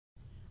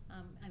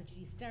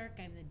Judy Stark.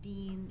 I'm the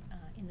Dean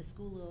in the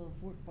School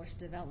of Workforce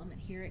Development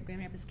here at Grand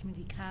Rapids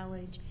Community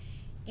College.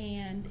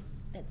 And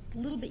that's a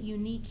little bit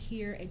unique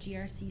here at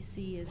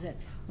GRCC is that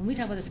when we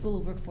talk about the School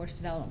of Workforce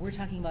Development, we're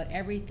talking about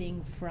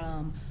everything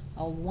from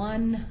a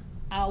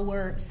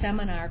 1-hour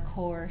seminar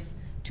course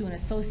to an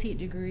associate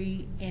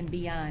degree and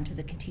beyond to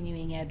the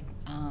continuing ed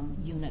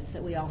units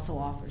that we also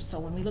offer. So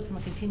when we look from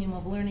a continuum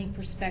of learning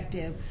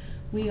perspective,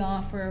 we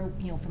offer,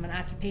 from an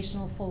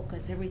occupational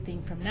focus,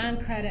 everything from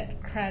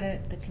non-credit,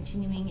 credit, the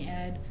continuing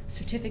ed,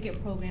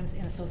 certificate programs,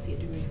 and associate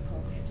degree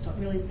programs. So it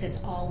really sits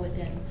all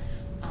within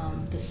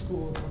the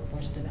School of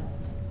Workforce Development.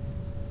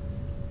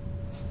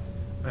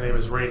 My name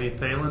is Randy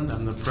Thalen.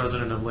 I'm the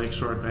president of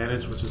Lakeshore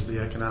Advantage, which is the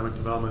economic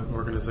development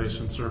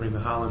organization serving the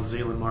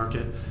Holland-Zeeland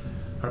market.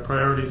 Our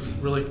priorities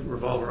really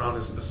revolve around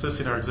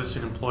assisting our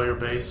existing employer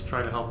base,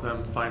 trying to help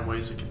them find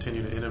ways to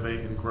continue to innovate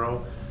and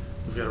grow.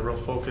 We've got a real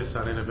focus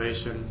on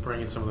innovation,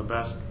 bringing some of the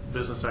best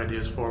business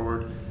ideas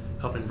forward,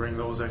 helping bring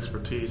those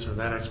expertise or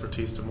that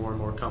expertise to more and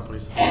more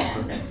companies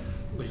throughout at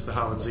least the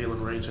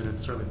Holland-Zeeland region,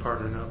 and certainly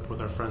partnering up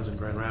with our friends in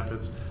Grand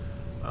Rapids.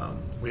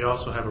 We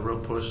also have a real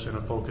push and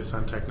a focus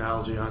on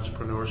technology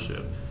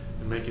entrepreneurship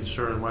and making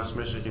sure in West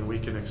Michigan we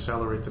can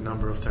accelerate the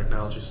number of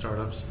technology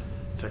startups,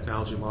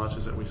 technology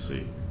launches that we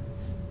see.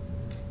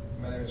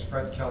 My name is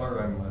Fred Keller.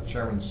 I'm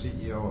Chairman and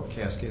CEO of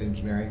Cascade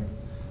Engineering.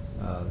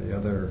 The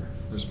other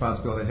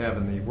responsibility I have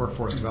in the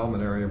workforce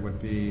development area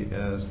would be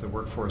as the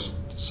workforce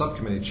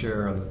subcommittee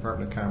chair on the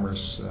Department of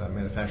Commerce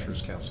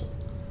Manufacturers Council.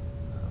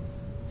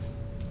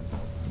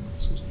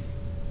 Susan.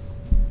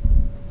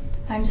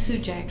 I'm Sue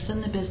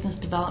Jackson, the Business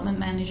Development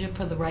Manager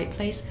for the Right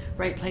Place.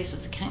 Right Place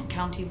is a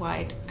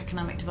county-wide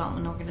economic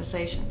development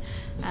organization,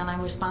 and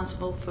I'm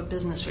responsible for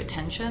business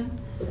retention,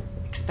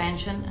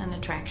 expansion, and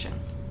attraction.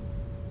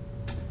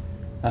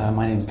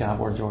 My name is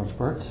Gabor George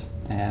Burt,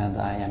 and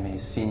I am a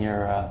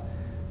senior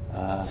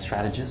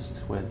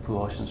strategist with Blue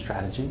Ocean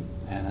Strategy.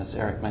 And as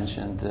Eric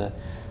mentioned,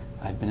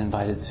 I've been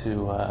invited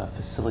to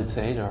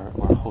facilitate or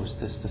host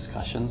this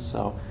discussion,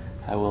 so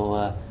I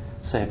will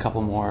say a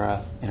couple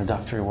more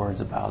introductory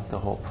words about the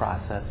whole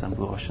process and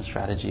Blue Ocean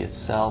Strategy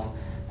itself.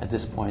 At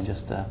this point,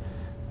 just a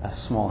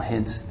small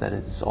hint that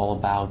it's all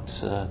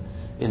about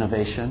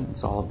innovation.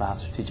 It's all about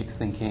strategic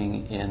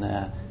thinking in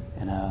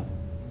a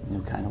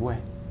new kind of way.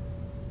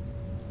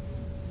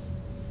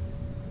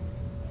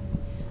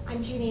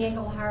 I'm Jeannie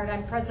Engelhardt.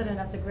 I'm president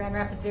of the Grand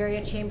Rapids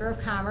Area Chamber of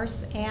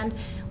Commerce, and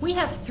we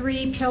have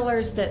 3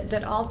 pillars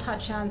that all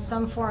touch on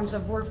some forms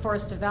of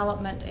workforce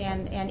development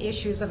and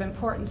issues of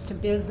importance to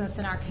business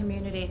in our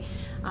community.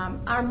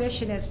 Our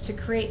mission is to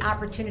create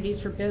opportunities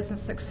for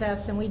business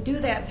success, and we do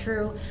that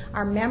through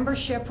our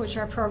membership, which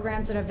are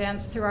programs and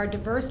events, through our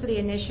diversity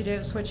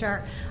initiatives, which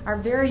are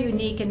very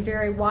unique and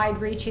very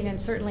wide-reaching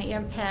and certainly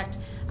impact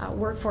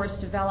workforce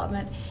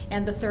development,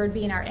 and the third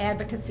being our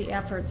advocacy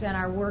efforts and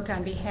our work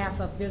on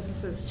behalf of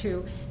businesses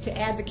to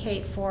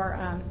advocate for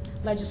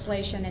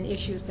legislation and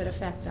issues that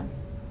affect them.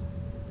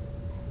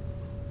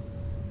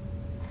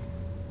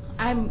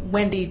 I'm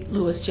Wendy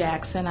Lewis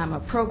Jackson. I'm a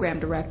program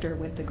director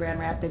with the Grand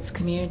Rapids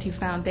Community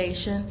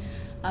Foundation.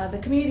 The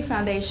Community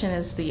Foundation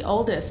is the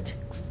oldest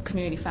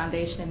community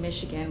foundation in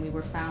Michigan. We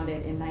were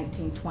founded in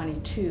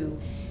 1922,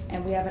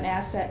 and we have an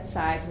asset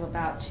size of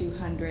about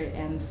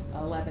 $211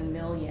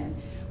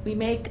 million. We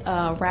make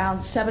around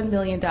 $7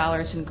 million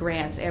in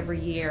grants every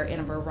year in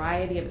a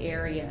variety of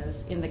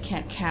areas in the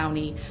Kent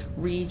County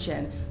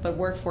region, but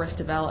workforce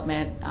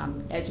development,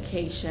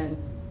 education,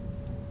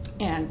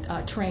 and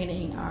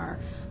training are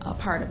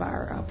part of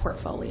our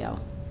portfolio.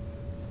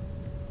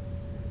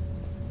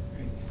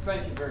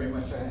 Thank you very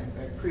much.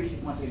 I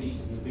appreciate once again each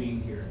of you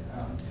being here.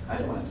 I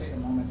just want to take a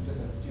moment,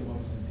 just a few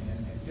moments,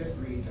 and just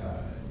read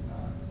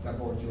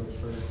Gabor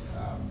George Burt's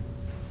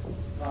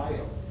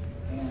bio.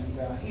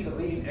 And he's a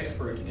leading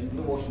expert in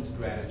Blue Ocean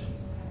strategy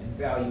and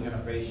value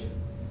innovation,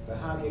 the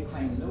highly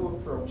acclaimed new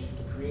approach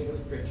to creative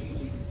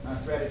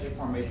strategy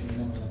formation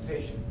and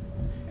implementation,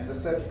 and the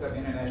subject of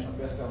international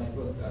best-selling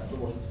book,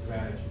 Blue Ocean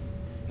Strategy.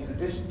 In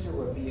addition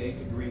to a BA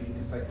degree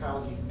in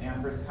psychology from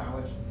Amherst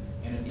College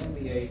and an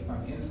MBA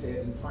from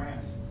INSEAD in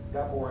France,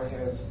 Gabor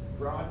has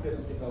broad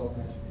business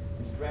development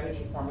and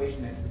strategy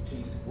formation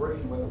expertise,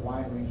 working with a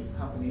wide range of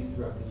companies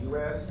throughout the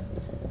U.S.,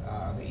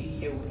 the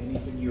EU, and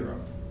Eastern Europe.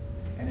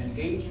 An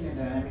engaging and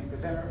dynamic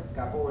presenter,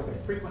 Gabor is a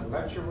frequent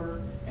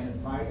lecturer and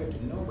advisor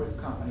to numerous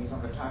companies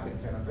on the topic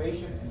of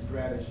innovation and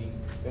strategies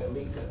that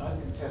lead to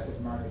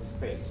uncontested market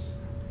space.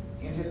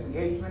 In his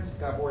engagements,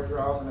 Gabor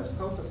draws on his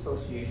close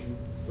association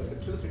with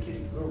the 2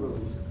 strategic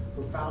gurus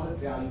who founded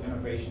Value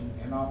Innovation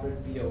and authored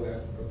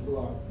BOS, or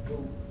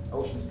Blue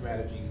Ocean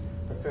Strategies,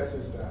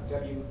 Professors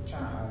W.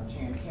 Chan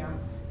Kim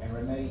and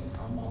Renee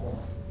Mabon,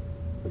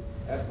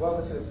 as well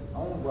as his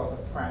own wealth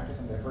of practice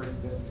and diverse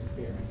business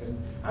experience.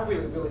 And I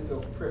really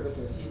feel privileged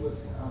that he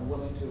was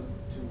willing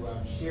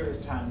to share his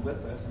time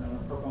with us, and on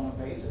a pro bono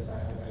basis,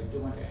 I do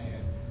want to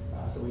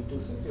add. So we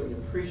do sincerely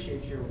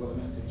appreciate your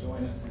willingness to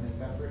join us in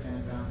this effort,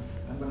 and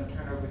I'm going to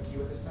turn over to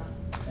you at this time.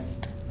 Thank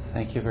you.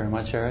 Thank you very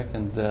much, Eric,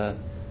 and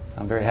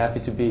I'm very happy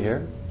to be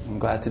here. I'm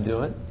glad to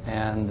do it.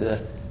 And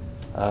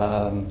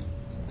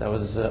that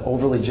was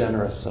overly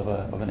generous of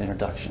an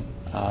introduction.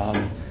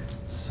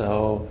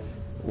 So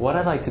what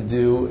I'd like to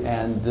do,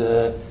 and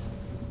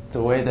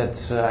the way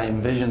that I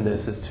envision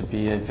this, is to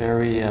be a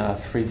very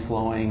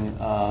free-flowing,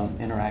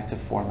 interactive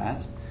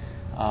format.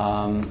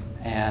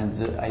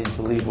 And I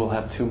believe we'll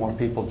have 2 more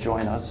people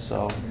join us,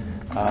 so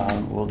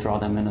we'll draw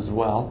them in as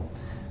well.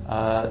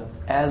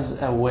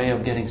 As a way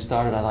of getting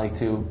started, I'd like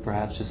to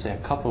perhaps just say a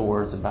couple of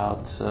words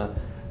about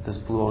this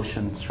Blue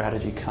Ocean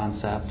strategy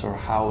concept, or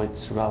how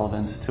it's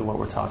relevant to what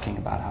we're talking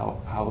about,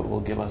 how it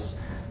will give us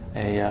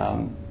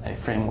a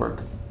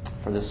framework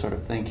for this sort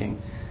of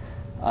thinking.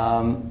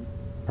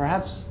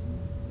 Perhaps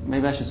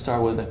maybe I should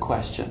start with a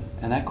question,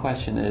 and that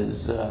question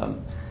is,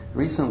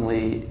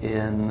 recently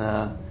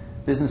in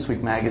Business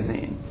Week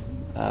magazine,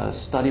 a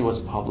study was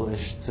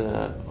published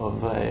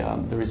of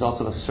the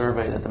results of a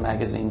survey that the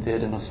magazine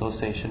did in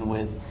association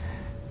with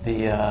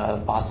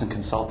the Boston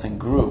Consulting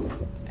Group.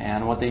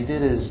 And what they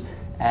did is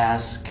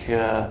ask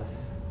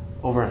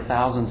over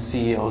 1,000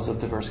 CEOs of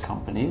diverse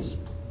companies,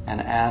 and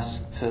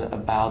asked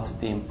about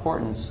the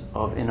importance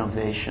of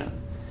innovation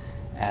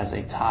as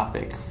a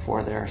topic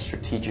for their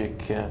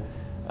strategic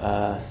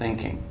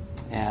thinking.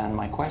 And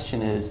my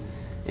question is,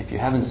 if you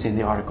haven't seen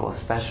the article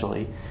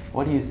especially,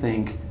 what do you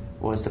think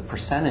was the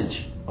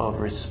percentage of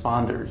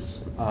responders,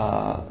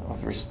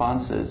 of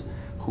responses,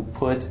 who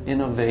put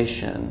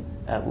innovation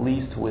at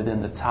least within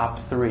the top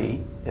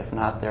 3, if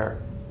not their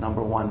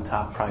number 1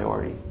 top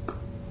priority?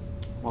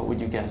 What would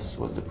you guess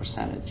was the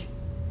percentage?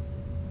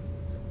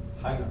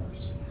 High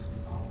numbers.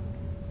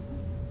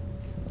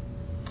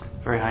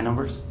 Very high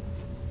numbers?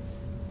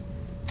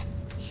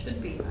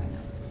 Should be high numbers.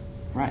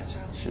 Right,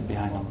 should be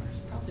high numbers.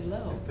 Probably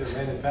low. They're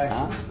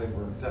manufacturers, they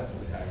were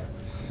definitely high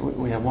numbers.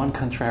 We have one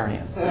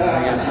contrarian, so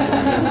I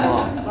guess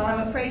low. Well,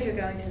 I'm afraid you're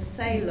going to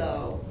say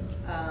low.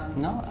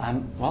 No,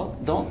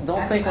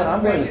 don't think what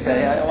I'm going to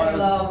say.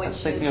 I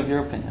was thinking of your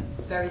opinion.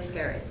 Very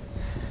scary.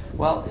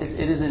 Well, it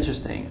is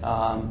interesting.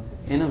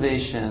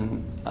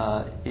 Innovation,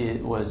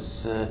 it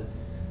was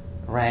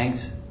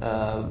ranked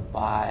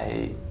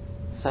by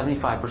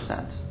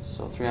 75%,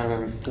 so 3 out of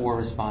every 4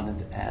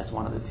 responded as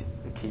one of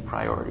the key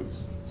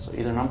priorities. So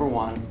either number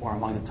 1 or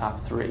among the top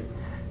 3.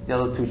 The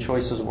other 2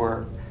 choices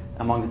were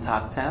among the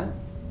top 10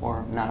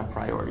 or not a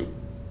priority.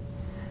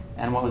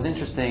 And what was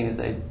interesting is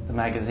that the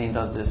magazine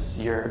does this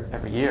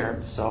every year,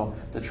 so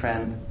the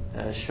trend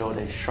showed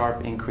a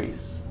sharp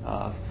increase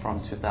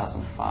from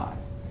 2005.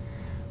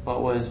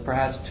 But was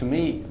perhaps to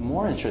me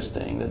more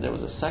interesting that there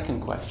was a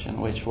second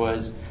question, which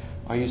was,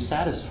 are you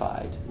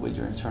satisfied with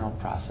your internal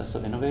process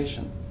of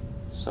innovation?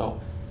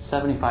 So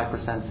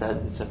 75%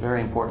 said it's a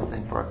very important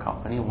thing for a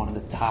company, one of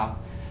the top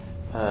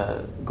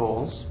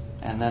goals.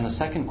 And then the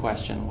second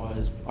question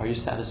was, are you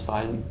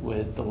satisfied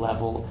with the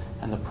level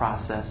and the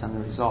process and the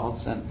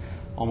results? And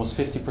almost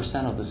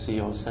 50% of the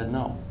CEOs said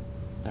no,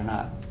 they're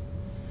not.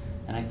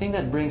 And I think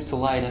that brings to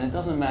light, and it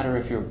doesn't matter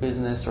if you're a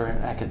business or in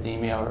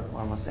academia or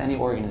almost any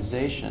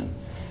organization,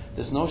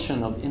 this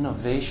notion of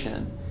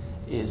innovation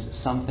is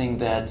something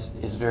that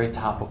is very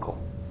topical.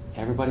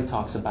 Everybody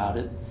talks about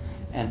it.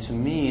 And to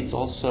me, it's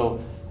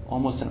also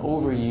almost an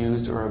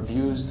overused or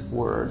abused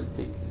word,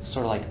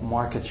 sort of like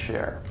market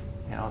share,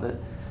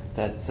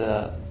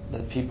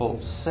 that people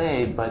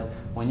say, but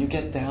when you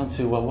get down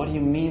to, well, what do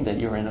you mean that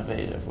you're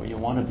innovative or you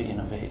want to be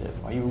innovative?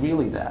 Are you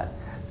really that?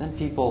 Then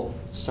people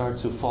start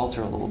to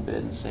falter a little bit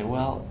and say,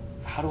 well,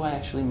 how do I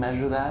actually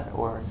measure that?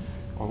 Or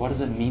what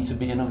does it mean to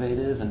be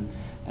innovative?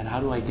 And how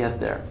do I get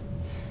there?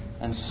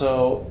 And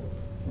so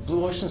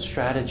Blue Ocean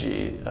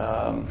Strategy,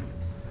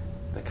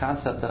 the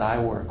concept that I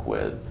work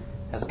with,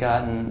 has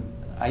gotten,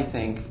 I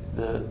think,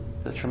 the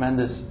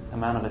tremendous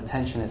amount of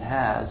attention it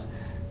has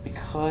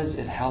because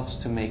it helps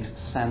to make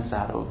sense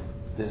out of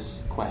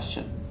this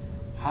question.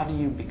 How do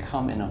you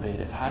become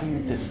innovative? How do you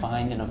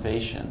define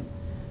innovation?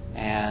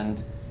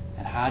 And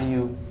how do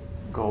you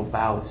go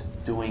about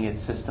doing it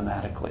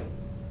systematically?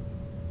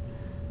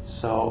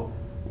 So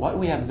what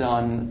we have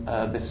done,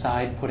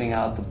 beside putting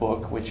out the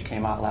book, which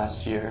came out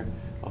last year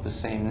of the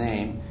same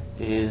name,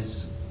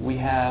 is we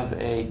have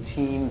a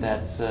team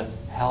that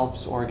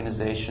helps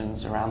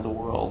organizations around the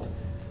world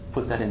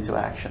put that into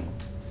action.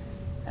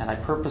 And I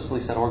purposely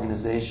said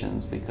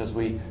organizations because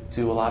we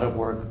do a lot of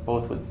work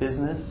both with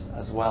business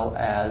as well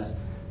as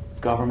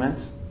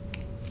government.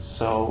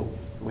 So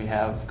we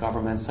have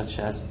governments such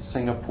as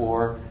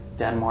Singapore,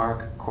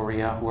 Denmark,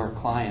 Korea, who are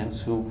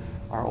clients who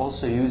are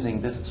also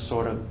using this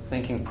sort of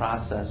thinking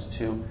process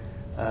to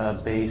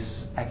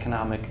base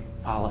economic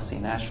policy,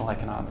 national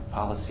economic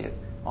policy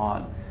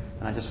on.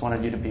 And I just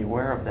wanted you to be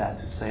aware of that,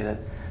 to say that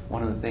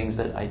one of the things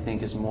that I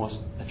think is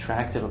most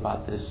attractive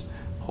about this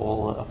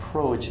whole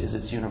approach is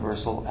its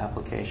universal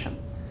application.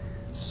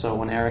 So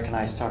when Eric and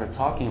I started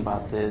talking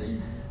about this,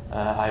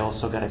 I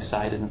also got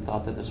excited and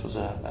thought that this was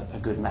a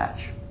good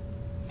match.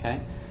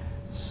 Okay?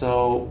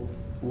 So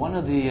one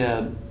of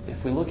the,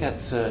 if we look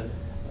at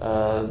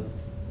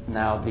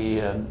now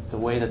the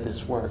way that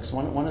this works,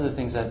 one of the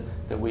things that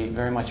we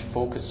very much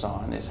focus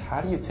on is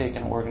how do you take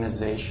an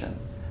organization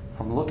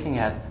from looking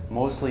at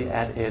mostly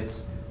at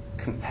its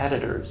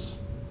competitors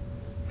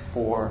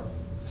for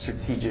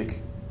strategic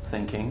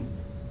thinking,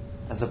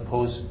 as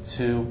opposed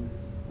to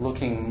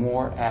looking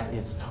more at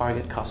its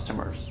target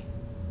customers.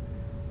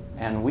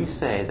 And we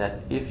say that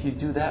if you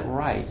do that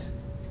right,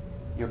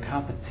 your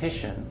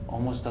competition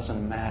almost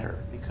doesn't matter,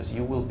 because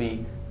you will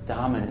be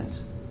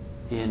dominant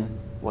in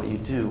what you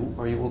do,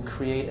 or you will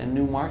create a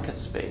new market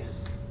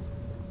space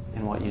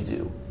in what you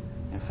do.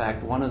 In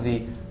fact, one of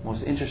the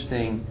most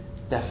interesting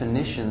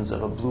definitions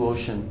of a blue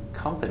ocean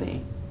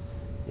company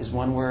is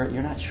one where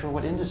you're not sure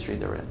what industry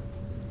they're in,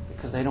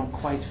 because they don't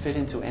quite fit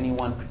into any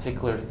one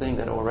particular thing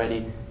that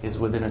already is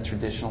within a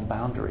traditional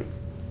boundary.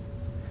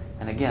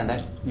 And again,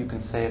 that you can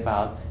say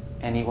about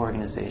any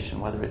organization,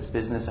 whether it's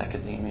business,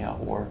 academia,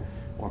 or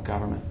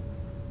government.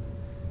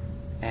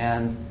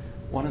 And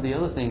one of the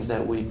other things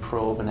that we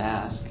probe and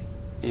ask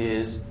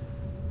is,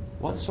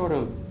 what sort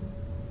of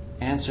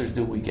answers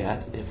do we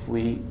get if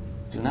we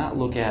do not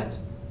look at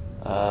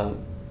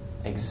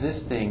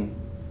existing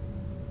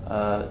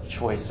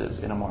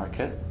choices in a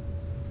market?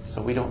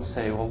 So we don't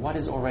say, well, what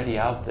is already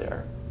out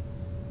there,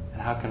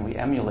 and how can we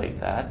emulate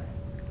that?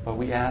 But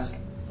we ask,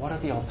 what are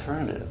the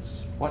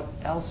alternatives? What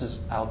else is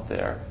out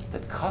there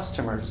that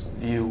customers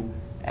view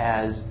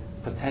as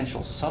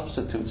potential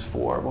substitutes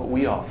for what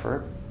we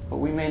offer, but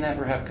we may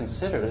never have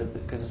considered it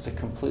because it's a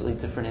completely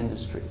different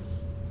industry.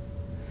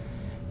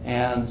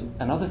 And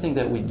another thing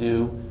that we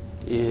do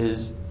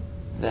is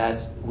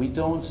that we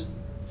don't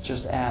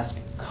just ask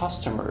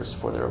customers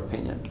for their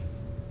opinion,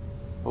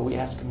 but we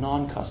ask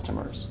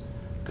non-customers.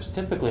 Because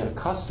typically a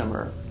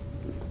customer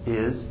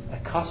is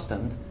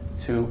accustomed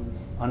to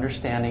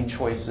understanding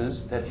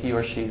choices that he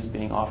or she is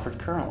being offered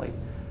currently.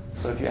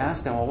 So if you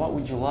ask them, well, what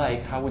would you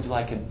like? How would you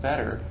like it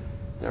better?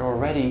 They're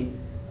already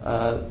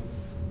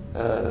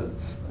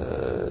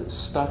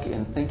stuck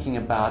in thinking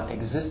about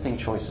existing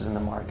choices in the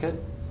market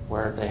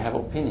where they have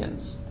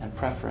opinions and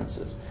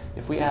preferences.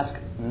 If we ask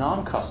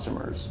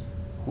non-customers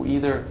who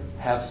either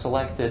have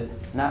selected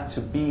not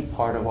to be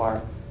part of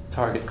our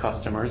target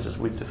customers as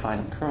we've defined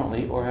them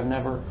currently, or have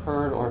never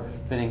heard or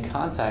been in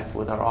contact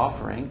with our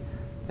offering,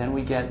 then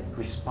we get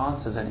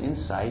responses and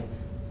insight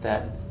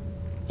that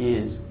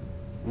is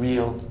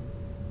real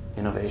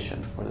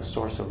innovation, or the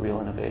source of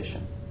real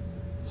innovation.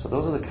 So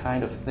those are the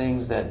kind of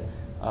things that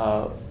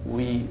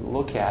we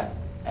look at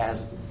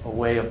as a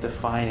way of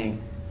defining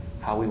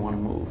how we want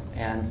to move.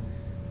 And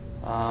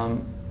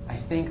I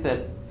think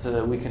that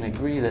we can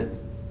agree that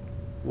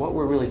what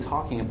we're really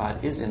talking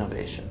about is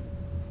innovation.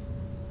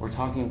 We're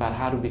talking about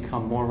how to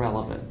become more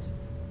relevant.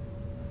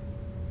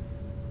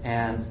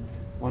 And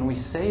when we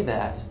say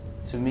that,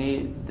 to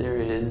me, there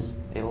is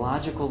a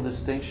logical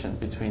distinction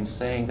between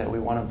saying that we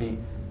want to be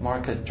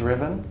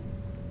market-driven,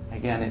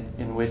 again,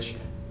 in which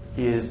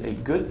is a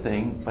good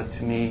thing, but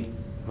to me,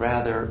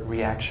 rather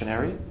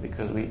reactionary,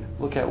 because we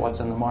look at what's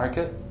in the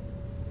market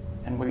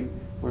and we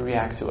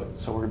react to it.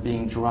 So we're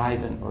being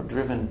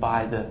driven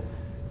by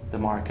the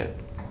market.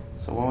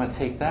 So we want to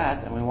take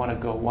that and we want to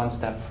go one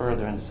step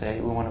further and say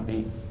we want to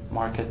be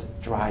market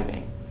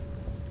driving,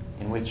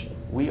 in which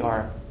we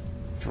are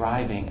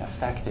driving,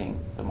 affecting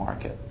the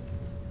market.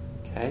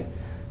 Okay?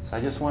 So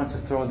I just wanted to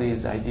throw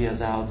these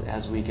ideas out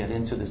as we get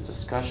into this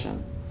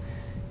discussion.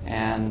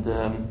 And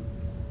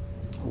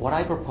what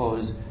I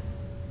propose,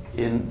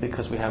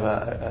 because we have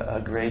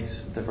a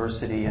great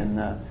diversity in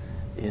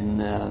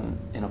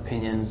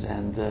opinions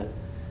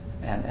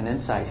and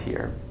insight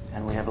here,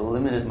 and we have a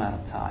limited amount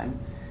of time,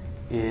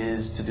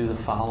 is to do the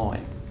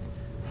following.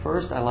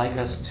 First, I'd like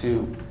us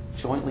to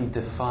jointly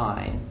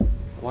define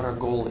what our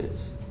goal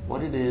is,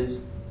 what it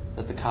is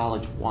that the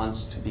college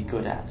wants to be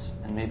good at.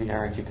 And maybe,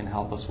 Eric, you can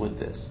help us with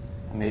this.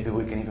 And maybe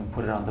we can even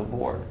put it on the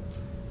board.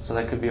 So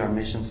that could be our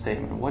mission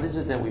statement. What is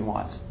it that we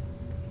want?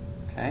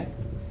 Okay?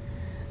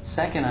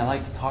 Second, I'd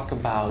like to talk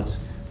about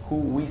who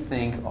we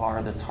think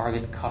are the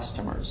target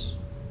customers.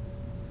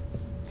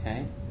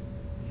 Okay?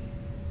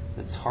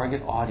 The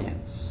target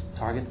audience,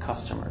 target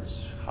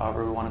customers,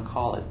 however we want to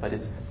call it, but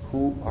it's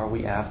who are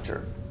we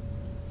after?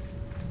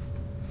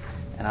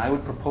 And I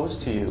would propose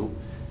to you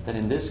that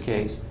in this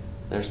case,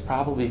 there's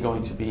probably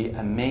going to be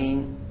a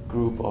main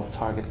group of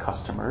target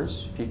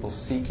customers, people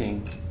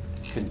seeking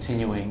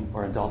continuing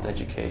or adult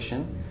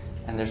education,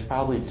 and there's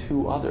probably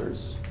two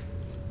others,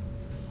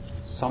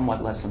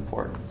 somewhat less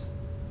important.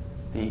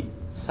 The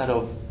set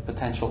of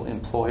potential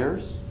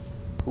employers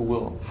who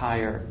will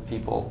hire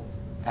people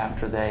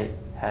after they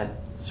had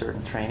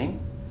certain training,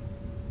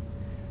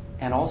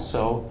 and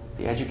also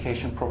the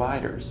education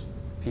providers,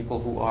 people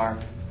who are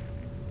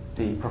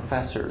the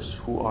professors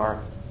who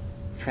are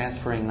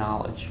transferring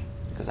knowledge,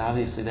 because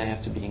obviously they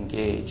have to be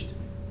engaged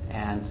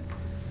and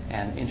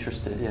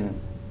interested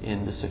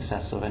in the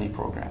success of any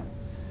program.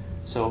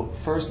 So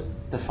first,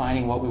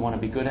 defining what we want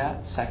to be good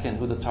at. Second,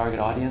 who the target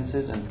audience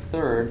is. And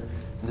third,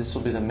 and this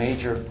will be the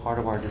major part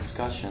of our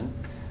discussion,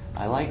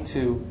 I like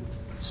to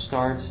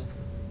start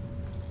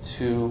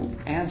to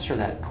answer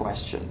that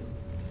question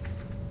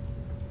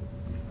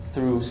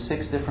through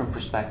 6 different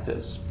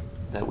perspectives.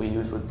 that we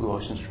use with Blue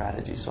Ocean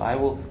Strategy. So I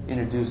will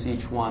introduce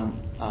each one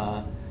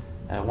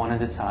one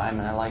at a time,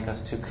 and I'd like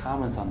us to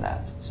comment on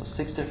that. So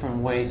 6 different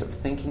ways of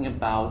thinking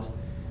about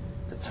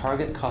the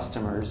target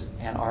customers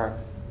and our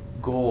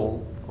goal,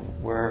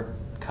 where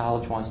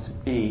college wants to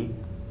be,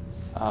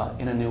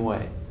 in a new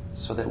way,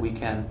 so that we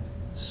can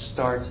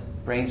start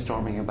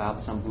brainstorming about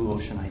some blue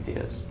ocean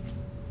ideas.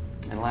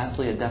 And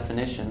lastly, a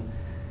definition.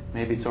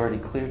 Maybe it's already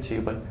clear to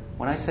you, but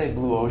when I say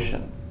blue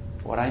ocean,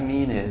 what I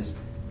mean is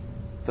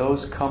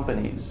those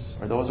companies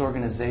or those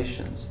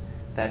organizations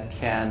that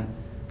can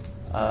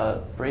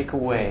break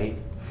away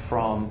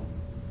from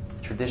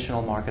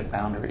traditional market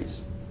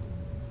boundaries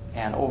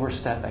and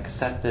overstep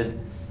accepted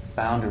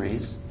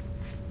boundaries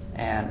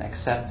and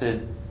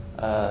accepted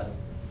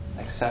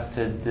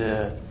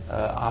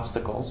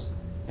obstacles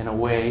in a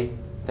way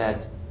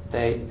that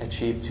they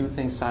achieve 2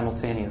 things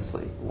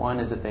simultaneously. One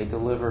is that they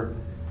deliver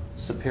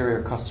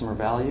superior customer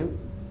value,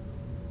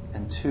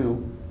 and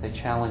 2, they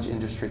challenge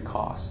industry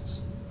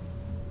costs.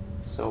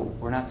 So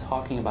we're not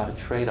talking about a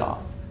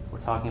trade-off. We're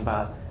talking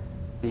about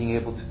being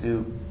able to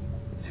do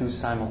 2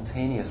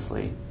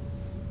 simultaneously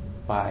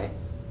by,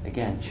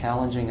 again,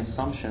 challenging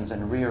assumptions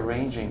and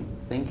rearranging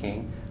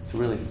thinking to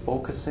really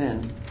focus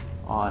in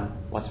on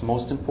what's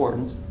most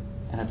important,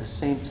 and at the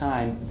same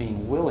time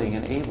being willing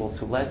and able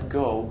to let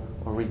go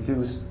or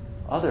reduce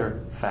other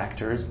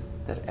factors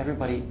that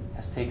everybody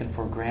has taken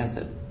for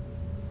granted.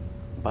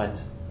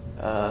 But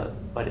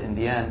in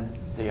the end,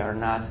 they are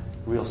not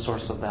real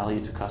source of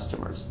value to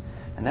customers.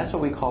 And that's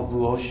what we call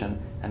blue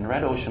ocean. And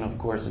red ocean, of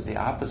course, is the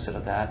opposite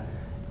of that,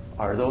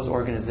 are those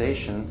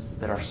organizations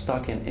that are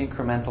stuck in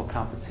incremental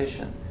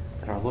competition,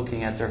 that are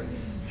looking at their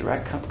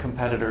direct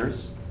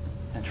competitors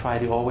and try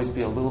to always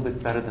be a little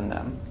bit better than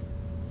them.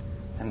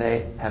 And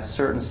they have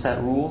certain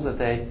set rules that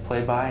they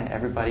play by, and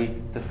everybody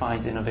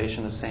defines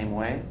innovation the same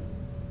way.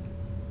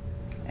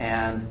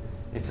 And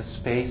it's a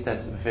space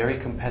that's very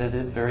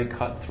competitive, very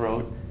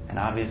cutthroat, and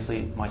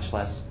obviously much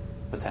less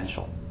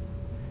potential.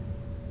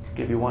 I'll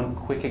give you one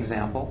quick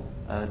example.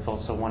 It's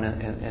also one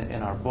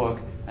in our book,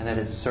 and that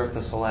is Cirque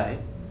du Soleil,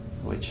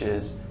 which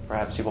is,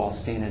 perhaps you've all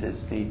seen it,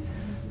 it's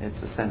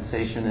a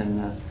sensation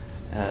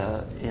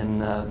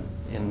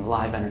in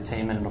live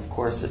entertainment, and of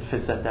course it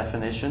fits that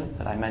definition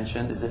that I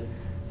mentioned. Is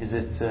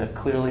it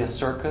clearly a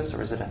circus,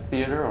 or is it a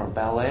theater, or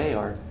ballet,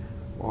 or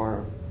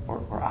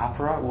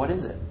opera? What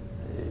is it?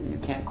 You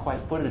can't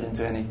quite put it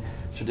into any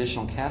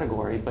traditional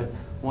category, but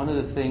one of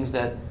the things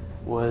that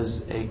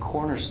was a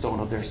cornerstone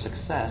of their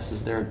success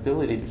is their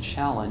ability to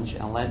challenge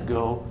and let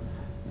go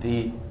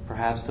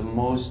perhaps the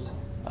most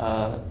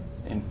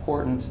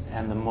important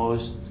and the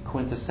most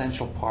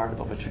quintessential part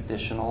of a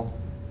traditional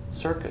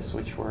circus,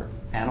 which were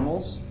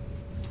animals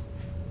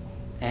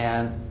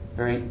and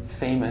very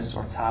famous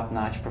or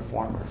top-notch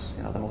performers.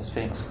 The most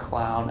famous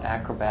clown,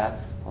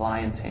 acrobat,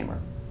 lion tamer.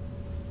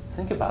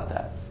 Think about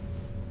that.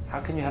 How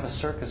can you have a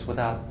circus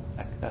without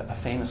a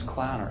famous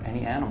clown or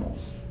any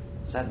animals?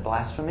 Is that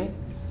blasphemy?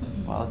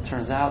 Well, it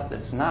turns out that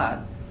it's not.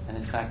 And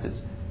in fact,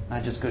 it's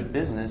not just good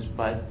business,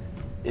 but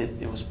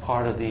it was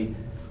part of the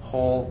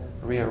whole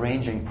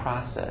rearranging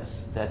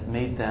process that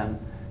made them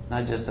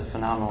not just a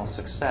phenomenal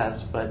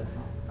success, but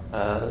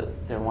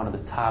they're one of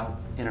the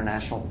top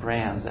international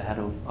brands ahead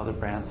of other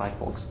brands like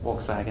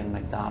Volkswagen,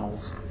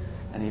 McDonald's,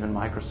 and even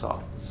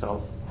Microsoft.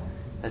 So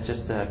that's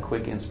just a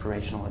quick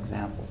inspirational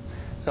example.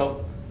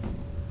 So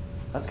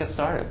let's get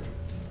started.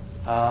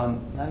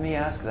 Let me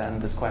ask then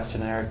this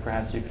question, Eric,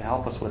 perhaps you could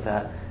help us with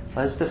that.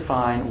 Let's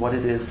define what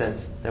it is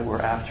that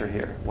we're after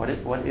here. What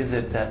is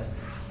it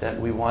that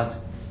we want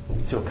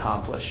to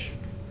accomplish?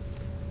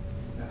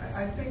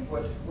 I think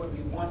what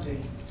we want to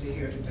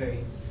hear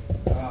today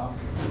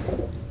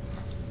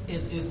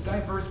is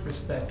diverse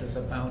perspectives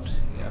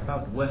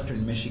about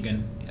Western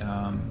Michigan,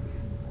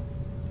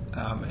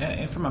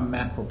 and from a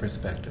macro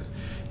perspective.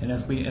 And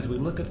as we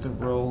look at the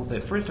role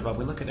that, first of all,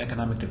 we look at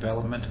economic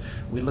development,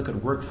 we look at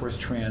workforce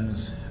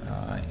trends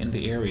in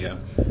the area.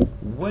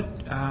 What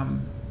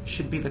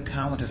should be the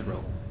college's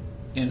role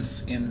in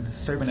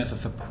serving as a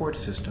support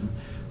system,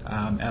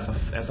 as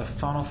a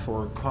funnel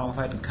for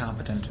qualified and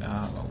competent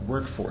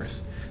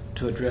workforce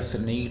to address the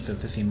needs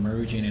of this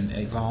emerging and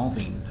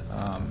evolving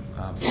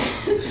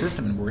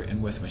system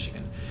in West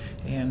Michigan?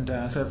 And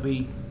so as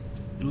we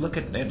look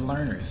at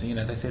learners,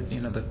 as I said,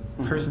 the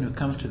person who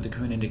comes to the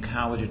community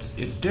college,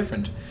 it's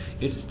different.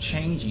 It's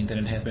changing than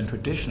it has been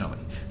traditionally.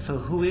 So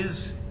who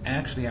is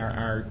actually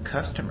our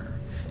customer,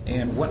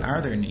 and what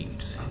are their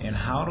needs, and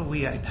how do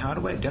we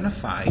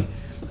identify,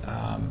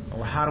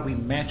 or how do we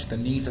match the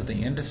needs of the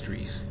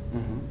industries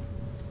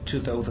to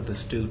those of the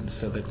students,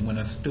 so that when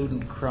a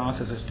student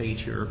crosses a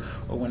stage here,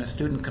 or when a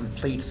student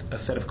completes a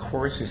set of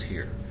courses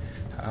here,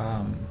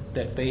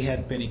 that they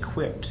have been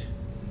equipped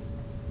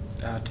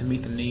to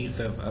meet the needs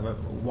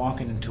of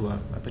walking into a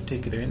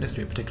particular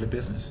industry, a particular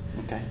business.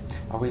 Okay.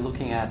 Are we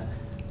looking at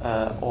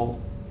all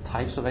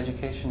types of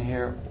education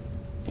here,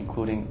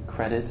 including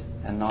credit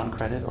and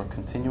non-credit, or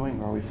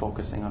continuing, or are we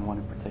focusing on one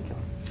in particular?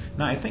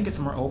 No, I think it's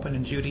more open,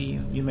 and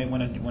Judy, you may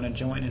want to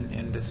join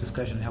in this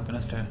discussion, helping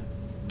us to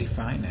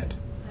define it?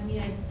 I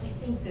mean,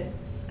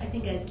 I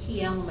think a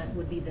key element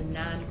would be the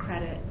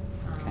non-credit.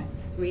 Okay.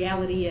 The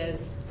reality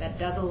is that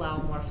does allow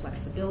more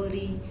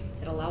flexibility.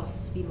 It allows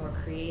us to be more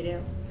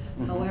creative.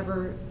 Mhm.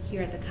 However,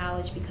 here at the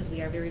college, because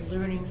we are very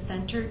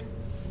learning-centered,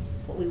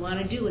 what we want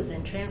to do is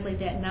then translate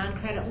that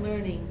non-credit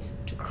learning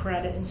to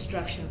credit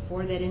instruction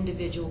for that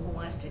individual who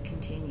wants to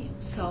continue.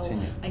 So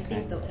Continue, I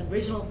think okay. the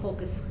original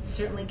focus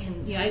certainly can,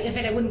 in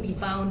fact, I wouldn't be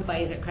bound by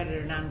is it credit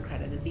or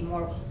non-credit. It'd be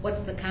more,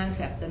 what's the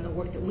concept? And the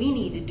work that we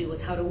need to do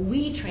is how do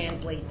we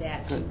translate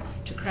that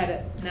to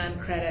credit,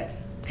 non-credit,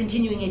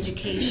 continuing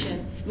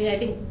education. I mean, I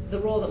think the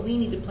role that we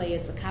need to play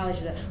as the college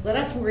is that let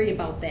us worry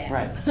about that.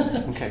 Right.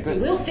 Okay,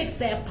 good. We'll fix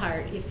that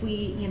part if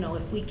we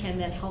can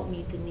then help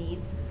meet the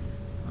needs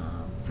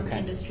from Okay.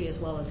 industry as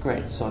well as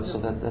Great. So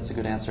that's a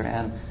good answer.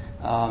 And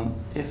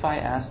if I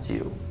asked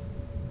you,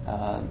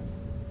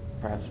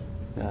 perhaps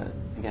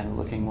again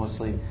looking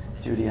mostly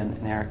Judy and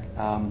Eric,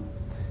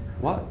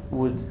 what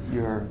would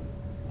your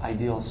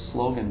ideal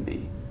slogan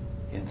be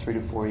in 3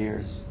 to 4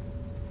 years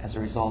as a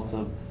result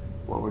of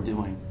what we're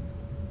doing?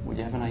 Would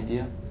you have an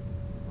idea?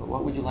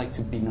 What would you like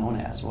to be known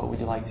as? What would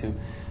you like to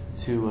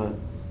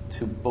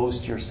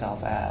boast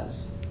yourself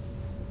as?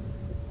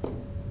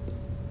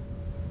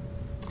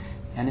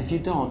 And if you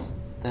don't,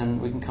 then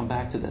we can come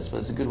back to this. But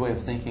it's a good way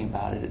of thinking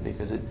about it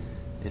because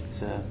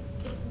it's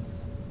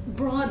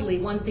broadly,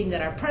 one thing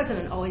that our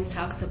president always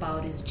talks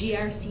about is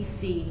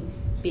GRCC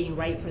being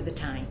right for the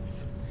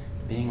times.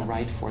 being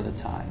right for the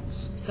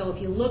times. So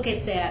if you look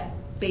at that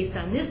based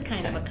on this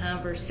kind of a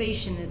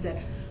conversation, is that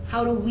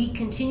how do we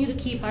continue to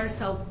keep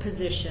ourselves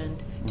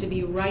positioned to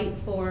be right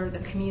for the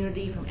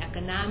community from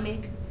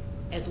economic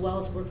as well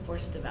as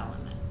workforce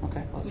development?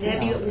 Okay, let's That'd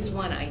be go at on. least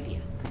one idea.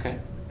 Okay,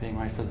 being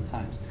right for the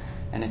times.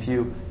 And if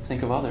you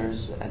think of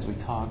others as we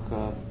talk,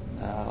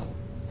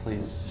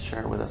 please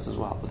share it with us as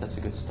well. But that's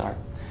a good start.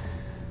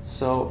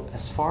 So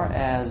as far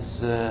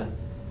as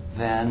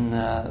then,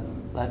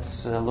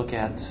 let's look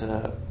at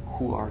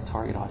who our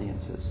target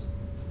audience is.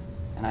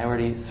 And I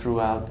already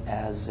threw out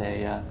as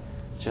a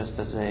just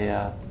as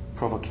a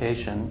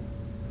provocation,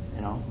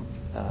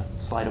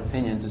 slight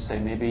opinion to say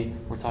maybe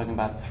we're talking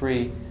about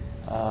three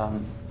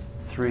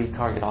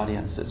target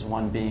audiences.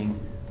 One being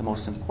the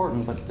most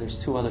important, but there's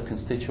two other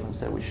constituents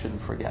that we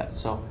shouldn't forget.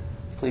 So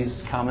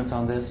please comment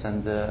on this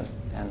and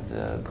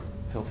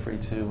feel free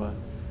to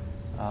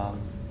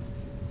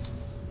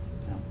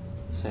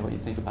say what you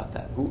think about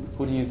that.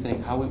 Who do you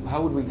think? How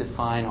would we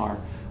define our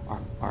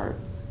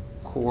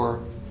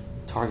core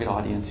target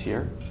audience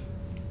here?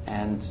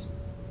 And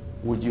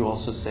would you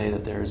also say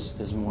that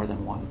there's more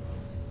than one?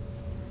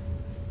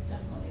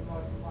 Definitely more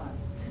than one.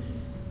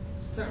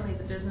 Certainly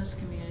the business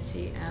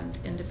community and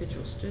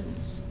individual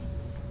students.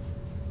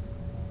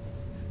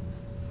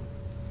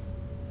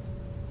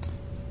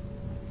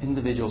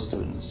 Individual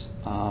students.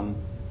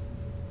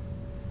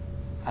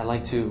 I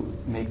like to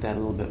make that a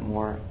little bit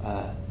more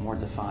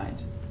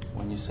defined.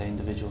 When you say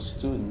individual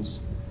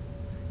students,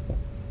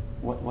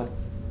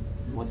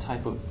 what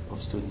type of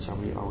students are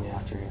we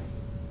after here?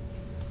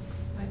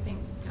 I think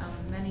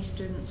many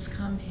students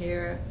come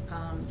here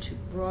to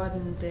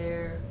broaden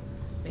their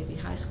maybe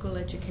high school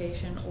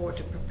education or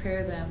to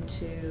prepare them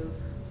to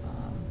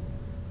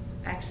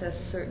access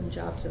certain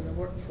jobs in the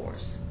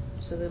workforce.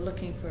 So they're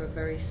looking for a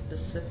very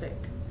specific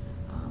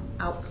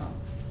outcome.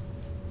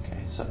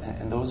 Okay, so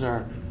and those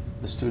are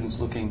the students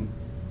looking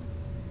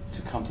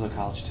to come to the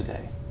college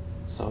today.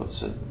 So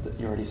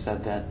you already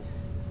said that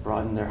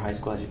broaden their high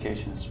school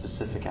education, a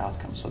specific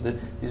outcome. So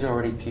these are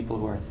already people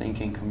who are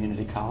thinking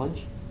community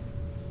college.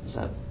 Is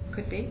that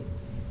Could be.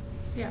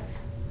 Yeah.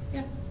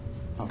 Yeah.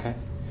 okay?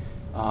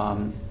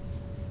 Others?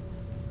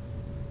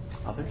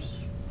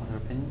 Other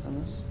opinions on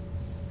this?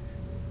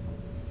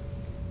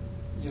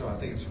 I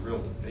think it's a real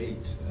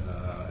debate.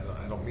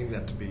 I don't mean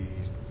that to be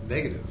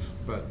negative,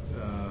 but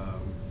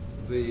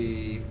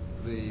the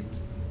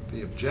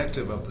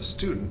objective of the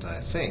student, I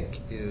think,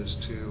 is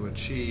to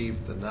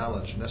achieve the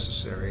knowledge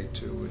necessary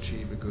to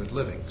achieve a good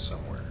living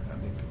somewhere. I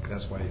mean,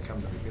 that's why you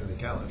come to the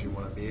community college. You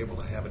want to be able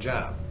to have a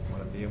job. You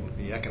want to be able to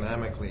be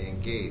economically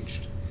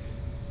engaged.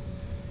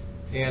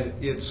 And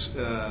it's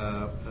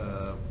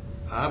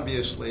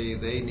obviously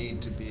they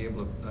need to be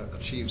able to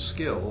achieve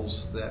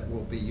skills that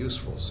will be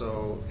useful.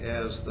 So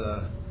as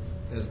the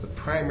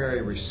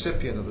primary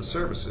recipient of the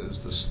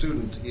services, the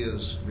student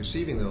is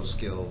receiving those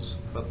skills,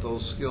 but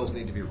those skills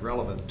need to be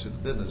relevant to the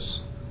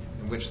business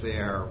in which they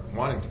are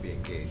wanting to be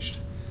engaged.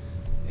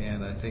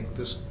 And I think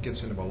this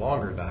gets into a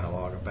longer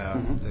dialogue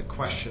about the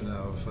question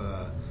of,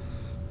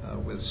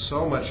 with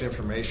so much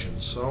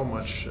information, so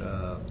much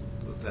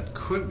that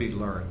could be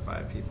learned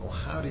by people,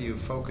 how do you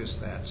focus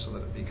that so that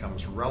it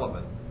becomes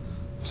relevant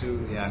to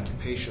the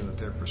occupation that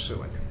they're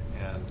pursuing?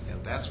 And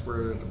that's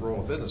where the role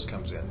of business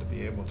comes in, to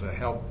be able to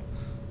help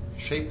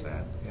shape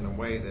that in a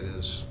way that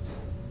is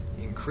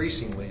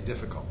increasingly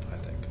difficult, I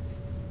think.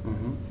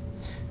 Mm-hmm.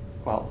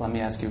 Well, let me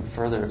ask you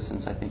further,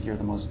 since I think you're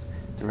the most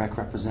direct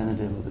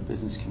representative of the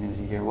business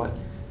community here. What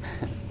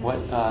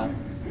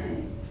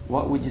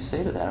would you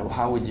say to that?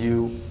 How would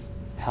you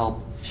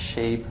help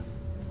shape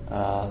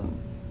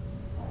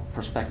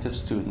prospective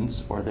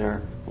students or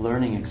their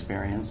learning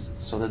experience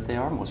so that they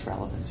are most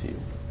relevant to you?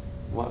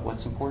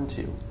 What's important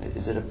to you?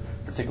 Is it a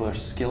particular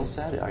skill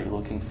set? Are you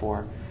looking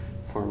for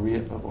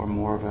or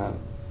more of a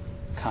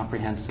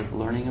comprehensive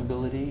learning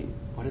ability?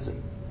 What is it?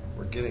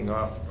 We're getting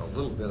off a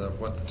little bit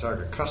of what the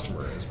target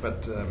customer is,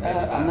 but maybe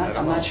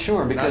I'm not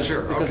sure because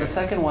Okay. the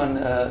second one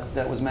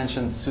that was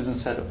mentioned, Susan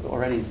said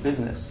already, is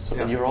business. So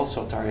Yeah. you're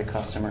also a target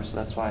customer. So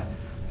that's why I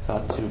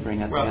thought to bring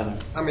that together.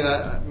 I mean,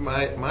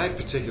 my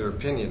particular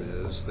opinion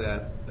is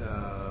that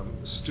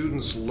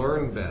students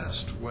learn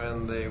best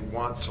when they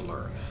want to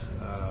learn,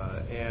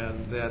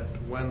 and that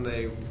when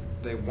they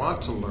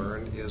want to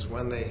learn is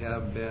when they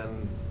have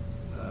been,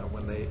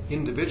 when they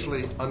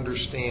individually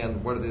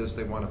understand what it is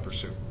they want to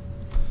pursue.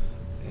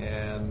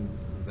 And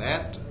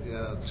that,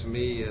 to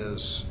me,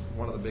 is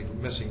one of the big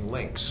missing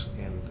links,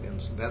 and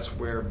that's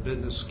where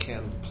business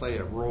can play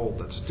a role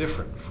that's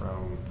different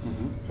from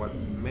what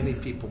many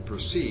people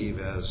perceive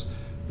as,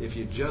 if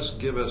you just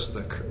give us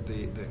the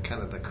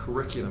kind of the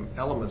curriculum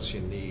elements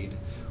you need,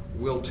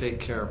 we'll take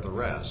care of the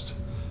rest.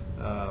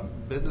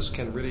 Business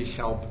can really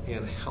help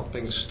in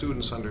helping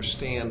students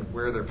understand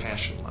where their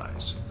passion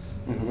lies.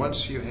 And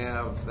once you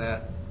have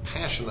that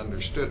passion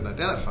understood and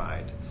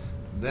identified,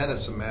 then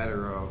it's a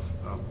matter of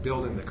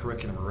building the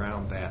curriculum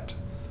around that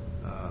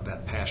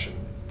passion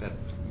that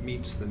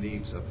meets the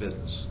needs of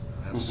business.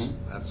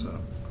 That's a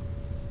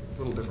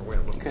little different way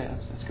of looking Okay, at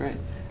it. that's great.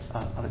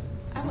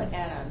 I would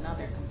add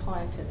another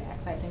component to that,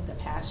 because I think the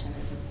passion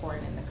is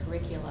important in the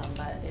curriculum,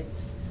 but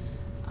it's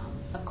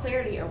a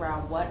clarity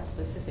around what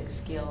specific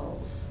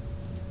skills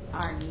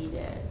are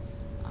needed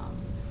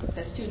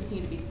that students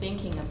need to be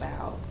thinking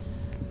about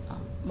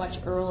much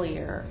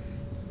earlier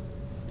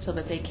so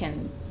that they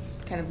can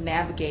kind of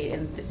navigate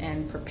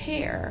and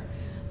prepare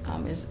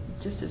is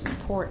just as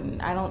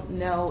important. I don't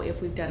know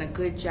if we've done a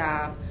good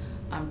job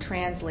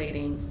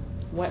translating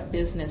what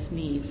business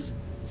needs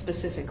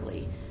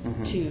specifically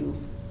to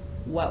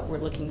what we're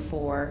looking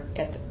for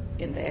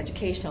in the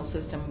educational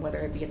system, whether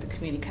it be at the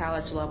community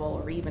college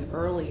level or even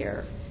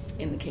earlier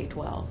in the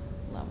K-12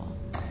 level.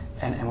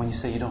 And when you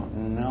say you don't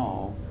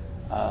know,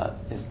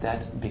 is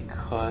that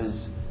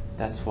because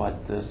that's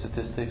what the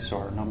statistics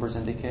or numbers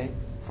indicate?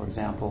 For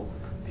example,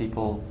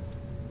 people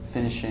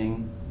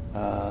finishing,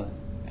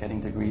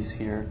 getting degrees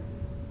here,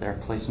 their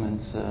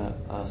placement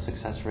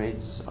success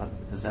rates,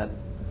 is that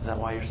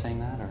why you're saying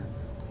that? Or?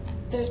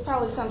 There's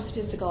probably some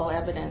statistical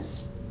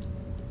evidence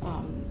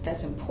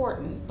that's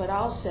important, but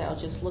also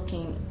just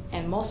looking,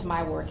 and most of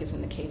my work is in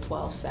the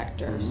K-12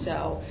 sector,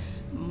 so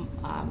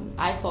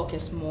I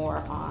focus more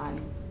on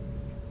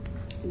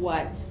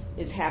what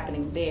is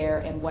happening there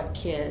and what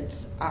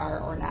kids are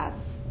or not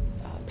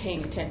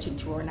paying attention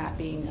to or not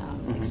being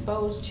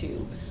exposed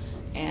to.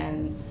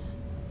 And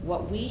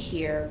what we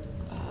hear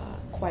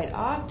quite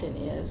often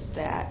is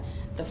that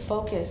the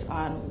focus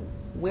on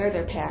where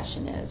their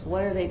passion is,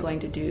 what are they going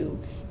to do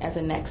as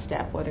a next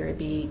step, whether it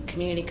be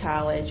community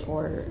college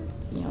or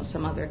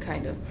some other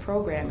kind of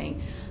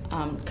programming,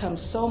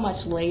 comes so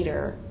much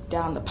later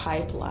down the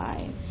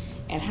pipeline.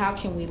 And how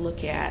can we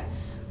look at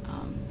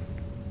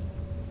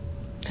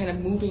kind of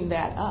moving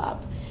that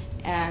up,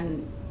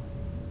 and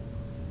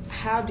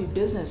how do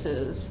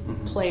businesses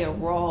play a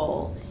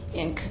role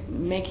in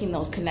making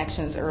those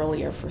connections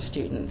earlier for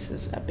students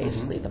is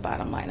basically the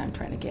bottom line I'm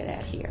trying to get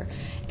at here.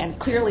 And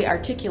clearly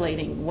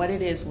articulating what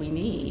it is we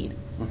need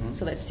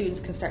so that students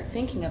can start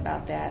thinking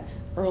about that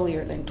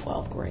earlier than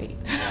 12th grade.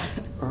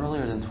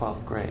 Earlier than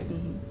 12th grade.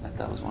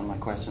 That was one of my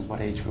questions.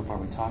 What age group are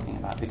we talking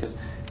about? Because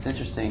it's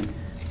interesting,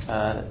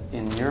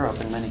 in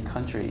Europe, in many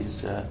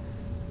countries,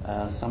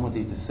 some of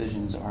these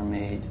decisions are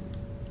made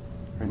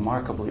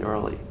remarkably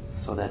early.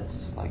 So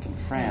that's like in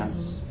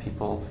France,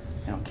 people,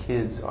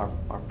 kids are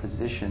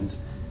positioned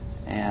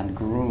and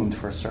groomed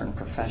for a certain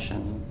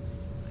profession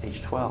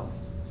age 12.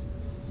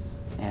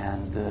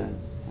 And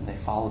they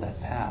follow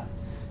that path.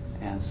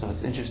 And so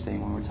it's interesting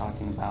when we're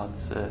talking about,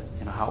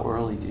 how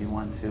early do you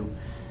want to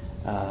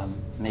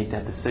make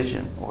that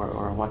decision,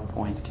 or at what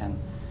point can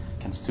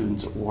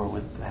students, or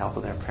with the help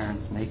of their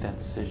parents, make that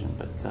decision.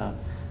 But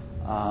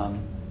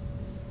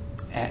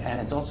and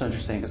it's also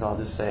interesting because I'll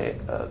just say,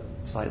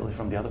 slightly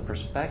from the other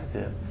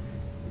perspective,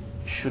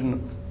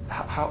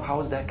 how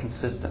is that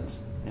consistent?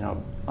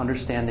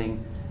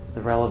 Understanding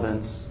the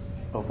relevance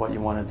of what you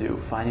want to do,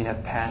 finding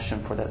that passion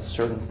for that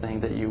certain thing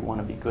that you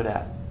want to be good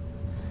at.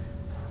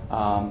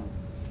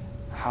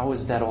 How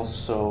is that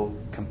also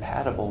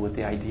compatible with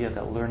the idea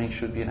that learning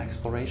should be an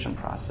exploration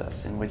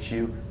process in which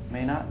you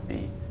may not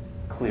be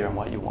clear on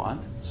what you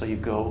want, so you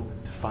go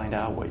to find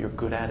out what you're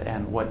good at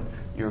and what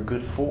you're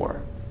good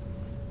for?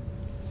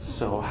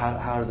 So how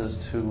are those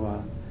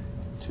two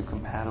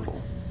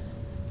compatible?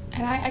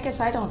 And I guess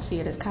I don't see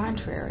it as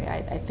contrary.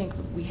 I think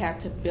we have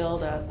to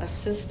build a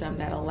system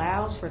that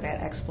allows for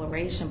that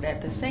exploration, but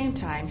at the same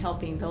time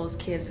helping those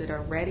kids that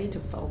are ready to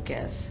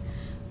focus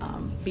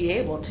be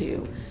able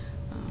to.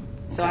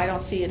 So I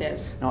don't see it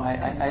as... No,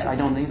 I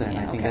don't either, and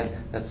I think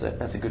that's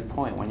a good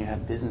point. When you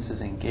have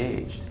businesses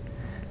engaged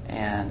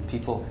and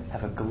people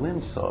have a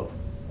glimpse of,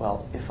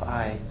 well, if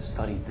I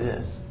study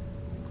this,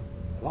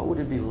 what would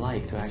it be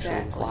like to actually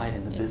Exactly. apply it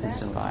in the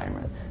business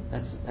environment?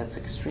 That's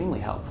extremely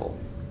helpful,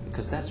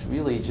 because that's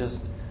really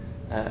just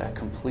a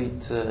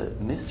complete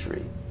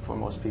mystery for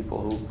most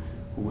people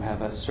who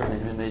have a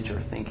certain image or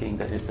thinking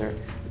that if they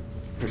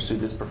pursue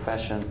this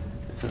profession,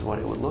 this is what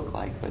it would look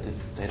like. But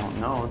if they don't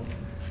know it,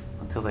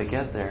 until they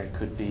get there, it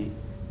could be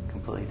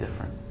completely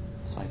different.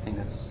 So I think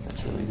that's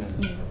really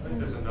good. I think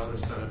there's another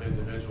set of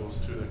individuals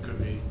too that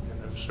could be,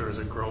 and I'm sure is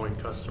a growing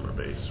customer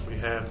base. We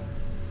have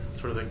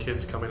sort of the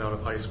kids coming out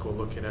of high school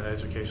looking at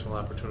educational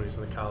opportunities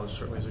in the college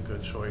certainly is a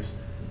good choice.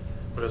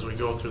 But as we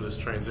go through this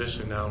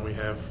transition now, we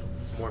have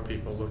more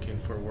people looking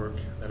for work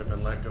that have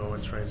been let go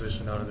and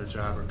transitioned out of their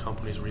job, or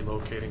companies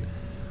relocating.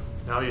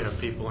 Now you have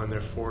people in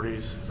their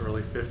 40s,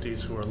 early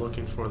 50s who are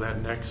looking for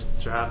that next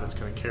job that's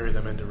going to carry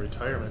them into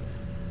retirement.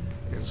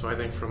 And so I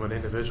think from an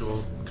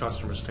individual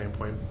customer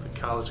standpoint, the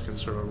college can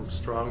serve a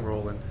strong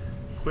role in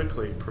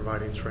quickly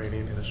providing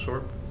training in a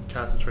short,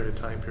 concentrated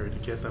time period to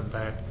get them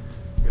back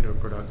into a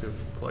productive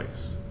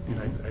place. And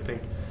I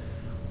think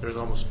there's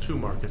almost two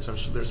markets. I'm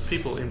sure there's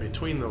people in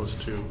between those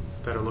two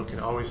that are looking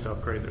always to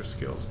upgrade their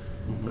skills.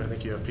 But I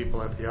think you have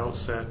people at the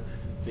outset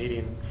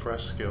needing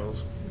fresh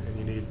skills, and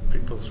you need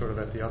people sort of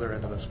at the other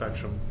end of the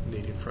spectrum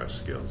needing fresh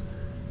skills.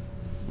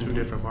 Two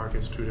different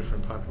markets, two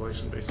different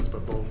population bases,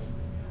 but both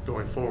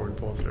going forward,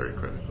 both very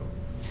critical.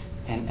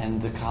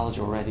 And the college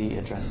already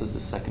addresses the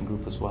second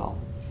group as well,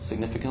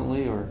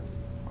 significantly or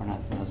not?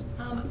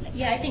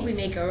 Yeah, I think we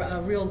make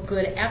a real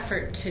good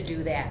effort to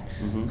do that.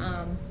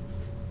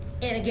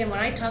 And again, when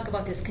I talk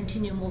about this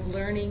continuum of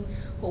learning,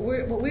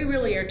 what we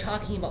really are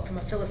talking about from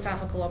a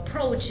philosophical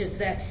approach is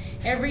that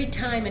every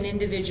time an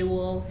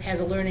individual has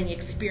a learning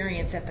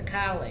experience at the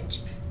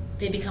college,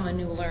 they become a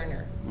new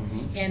learner.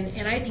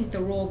 And I think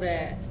the role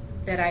that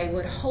I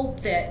would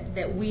hope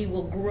that we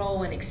will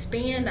grow and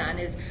expand on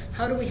is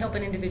how do we help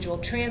an individual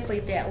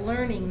translate that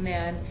learning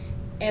then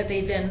as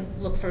they then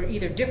look for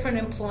either different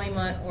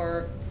employment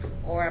or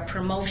a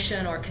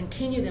promotion or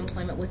continued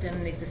employment within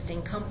an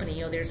existing company.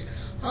 You know, there's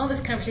all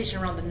this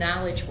conversation around the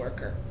knowledge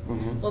worker.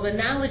 Well, the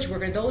knowledge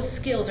worker, those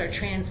skills are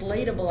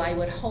translatable, I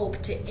would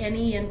hope, to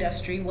any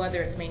industry,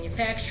 whether it's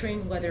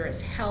manufacturing, whether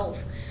it's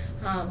health,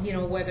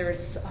 whether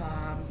it's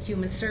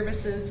human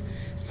services.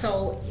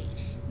 So,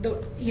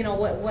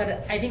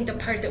 what I think the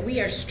part that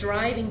we are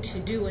striving to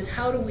do is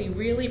how do we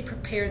really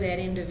prepare that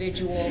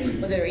individual,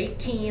 whether they're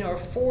 18 or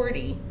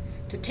 40,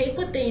 to take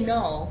what they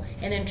know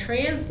and then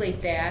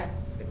translate that,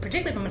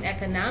 particularly from an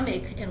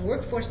economic and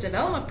workforce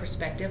development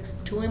perspective,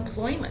 to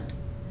employment.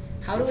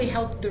 How do we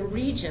help the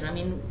region? I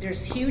mean,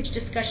 there's huge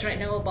discussion right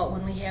now about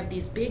when we have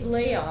these big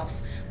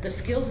layoffs, the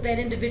skills that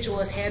individual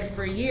has had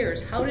for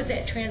years, how does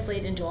that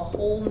translate into a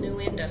whole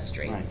new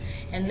industry? Right.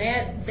 And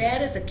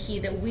that is a key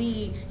that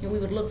we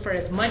would look for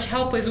as much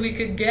help as we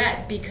could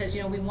get, because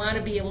we want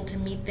to be able to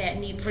meet that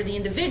need for the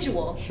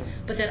individual, Sure.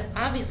 but then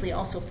obviously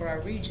also for our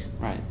region.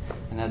 Right,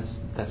 and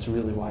that's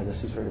really why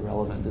this is very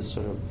relevant, this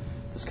sort of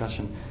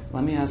discussion.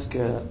 Let me ask,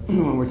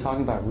 when we're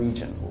talking about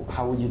region,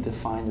 how would you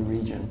define the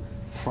region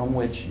from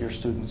which your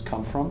students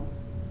come from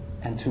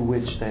and to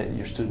which that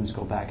your students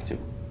go back to?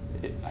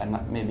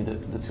 Maybe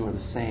the two are the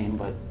same,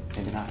 but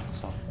maybe not.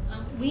 So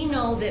We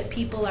know that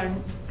people are,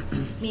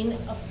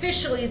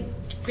 officially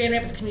Grand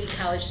Rapids Community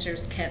College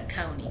serves Kent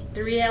County.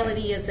 The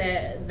reality is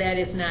that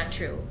is not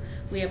true.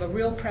 We have a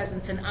real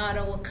presence in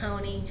Ottawa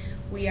County.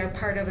 We are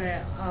part of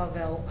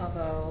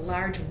a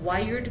large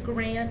wired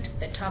grant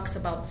that talks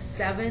about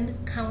 7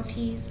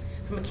 counties.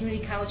 From a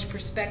community college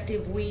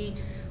perspective, we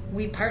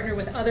partner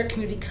with other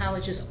community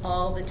colleges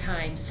all the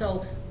time.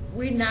 So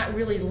we're not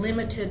really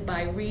limited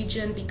by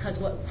region, because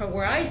from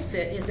where I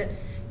sit is that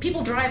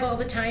people drive all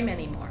the time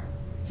anymore.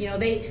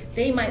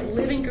 They might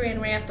live in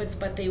Grand Rapids,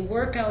 but they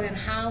work out in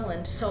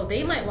Holland, so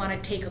they might want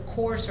to take a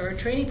course or a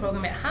training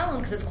program at Holland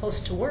because it's close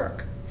to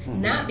work,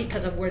 not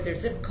because of where their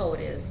zip code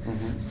is.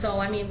 So,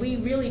 we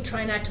really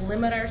try not to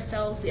limit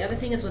ourselves. The other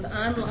thing is with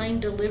online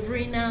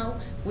delivery now,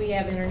 we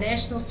have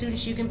international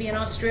students. You can be in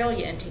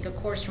Australia and take a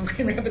course from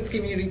Grand Rapids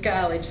Community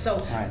College.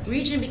 So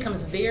region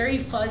becomes very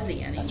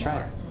fuzzy anymore. that's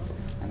right,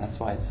 and that's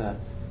why it's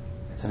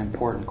an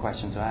important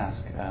question to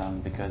ask,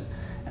 because.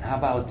 And how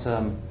about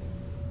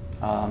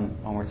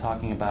when we're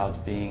talking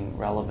about being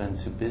relevant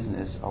to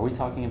business? Are we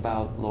talking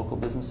about local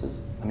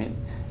businesses?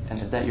 And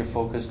is that your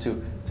focus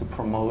to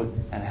promote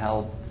and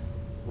help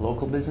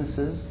local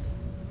businesses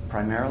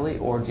primarily,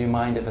 or do you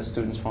mind if a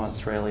student from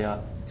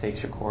Australia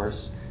takes your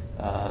course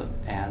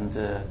and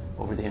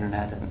over the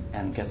internet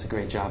and gets a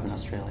great job in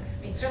Australia?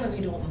 Certainly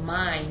we don't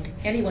mind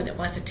anyone that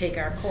wants to take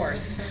our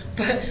course,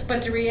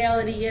 but the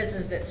reality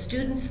is that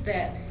students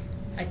that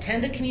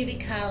attend a community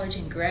college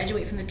and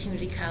graduate from the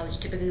community college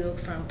typically look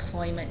for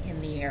employment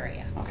in the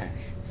area. Okay.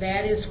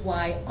 That is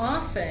why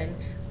often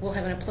we'll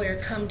have an employer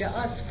come to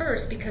us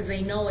first, because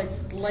they know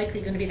it's likely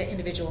going to be that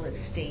individual that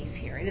stays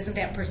here. It isn't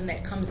that person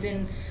that comes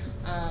in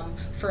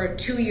for a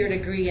 2-year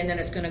degree and then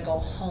it's going to go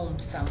home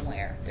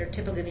somewhere. They're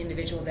typically the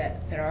individual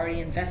that are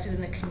already invested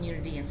in the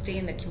community and stay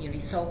in the community.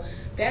 So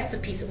that's the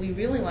piece that we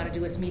really want to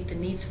do, is meet the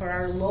needs for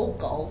our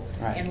local,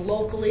 Right. and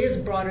local is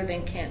broader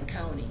than Canton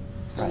County.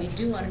 So we Right.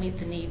 do want to meet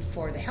the need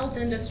for the health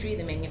industry,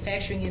 the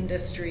manufacturing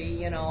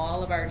industry,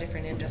 all of our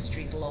different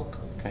industries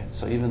local. Okay,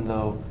 so even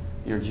though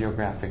your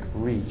geographic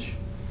reach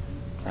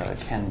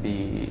can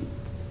be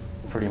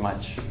pretty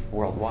much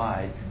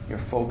worldwide, your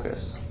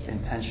focus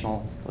Yes.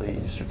 intentionally,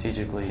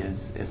 strategically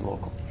is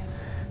local.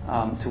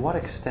 Absolutely. To what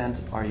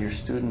extent are your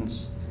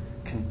students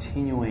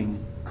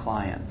continuing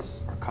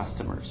clients or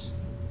customers?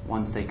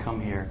 Once they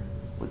come here,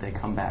 would they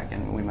come back?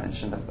 And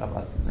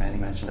Randy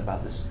mentioned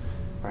about this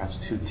perhaps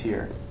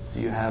 2-tier.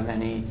 Do you have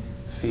any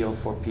feel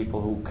for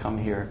people who come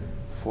here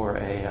for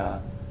a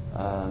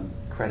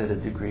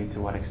accredited degree? To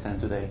what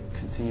extent do they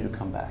continue to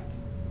come back?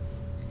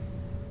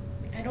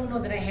 I don't know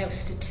that I have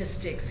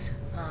statistics,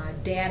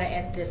 data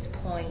at this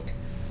point.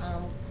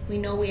 We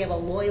know we have a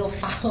loyal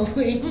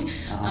following,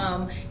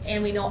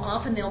 and we know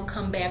often they'll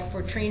come back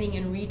for training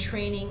and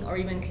retraining or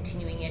even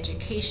continuing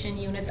education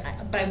units.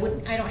 But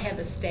I don't have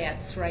the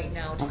stats right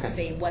now to Okay.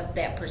 say what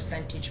that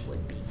percentage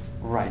would be.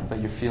 Right, but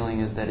your feeling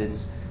is that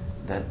it's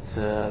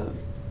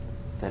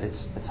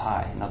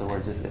high. In other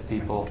words, if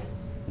people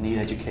need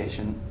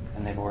education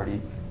and they've already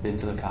been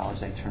to the college,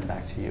 they turn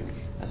back to you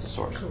as a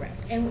source. Correct.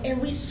 And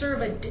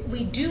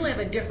we do have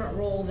a different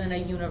role than a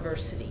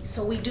university.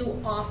 So we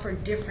do offer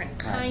different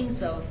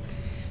kinds of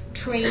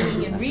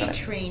training and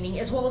That's right. retraining,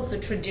 as well as the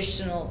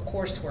traditional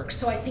coursework.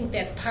 So I think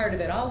that's part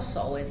of it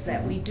also, is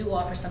that we do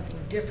offer something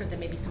different than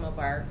maybe some of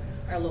our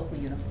local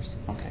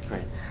universities. Okay,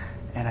 great.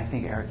 And I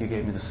think, Eric, you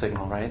gave me the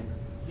signal, right?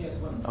 Yes,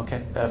 one.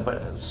 Okay,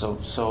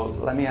 so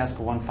let me ask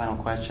one final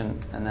question,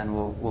 and then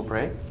we'll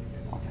break.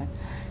 Okay,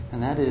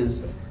 and that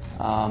is,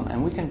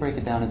 and we can break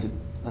it down into,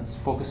 let's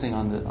focusing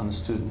on the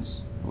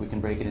students. We can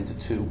break it into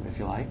 2, if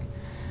you like.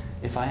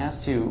 If I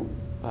asked you,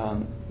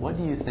 what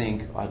do you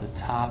think are the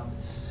top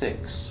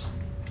 6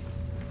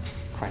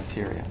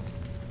 criteria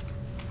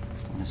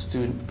in a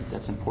student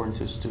that's important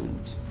to a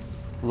student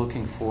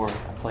looking for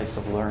a place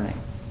of learning,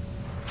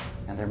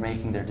 and they're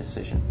making their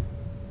decision?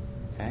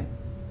 Okay.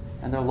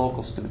 And they're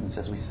local students,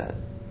 as we said.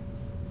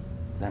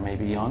 They may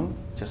be young,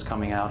 just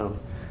coming out of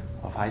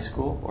high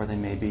school, or they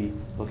may be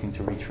looking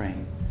to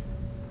retrain.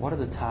 What are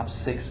the top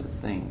 6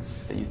 things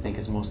that you think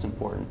is most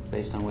important,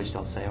 based on which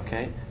they'll say,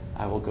 okay,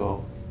 I will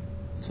go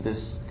to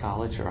this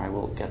college, or I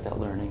will get that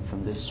learning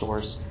from this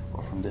source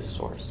or from this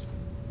source?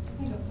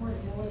 I think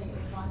affordability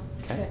is one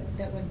Okay.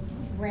 that would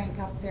rank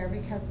up there,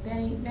 because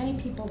many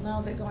people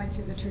know that going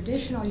through the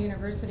traditional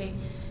university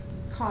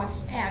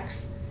costs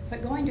X,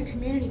 but going to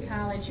community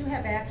college, you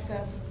have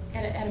access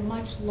at a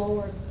much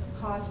lower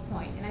cost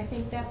point. And I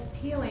think that's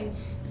appealing.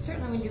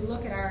 Certainly when you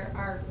look at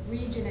our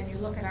region and you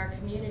look at our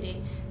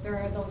community, there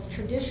are those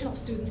traditional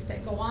students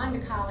that go on to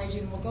college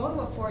and will go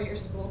to a 4-year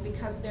school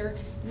because they're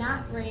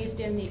not raised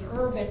in the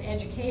urban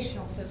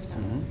educational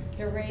system. Mhm.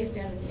 They're raised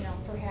in,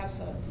 perhaps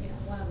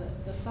one of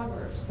the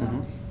suburbs. So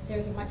Mhm.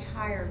 there's a much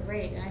higher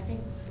rate. And I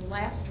think the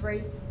last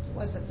rate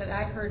that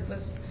I heard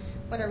was,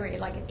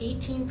 like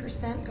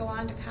 18% go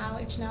on to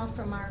college now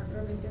from our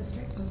urban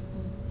district?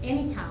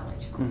 Any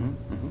college Mhm,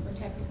 mhm. or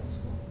technical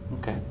school.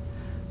 Okay.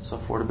 So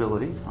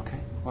affordability. Okay.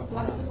 What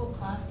else? Flexible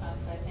class times,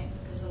 I think,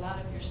 because a lot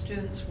of your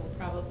students will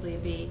probably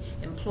be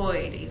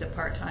employed either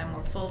part-time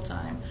or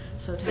full-time.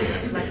 So to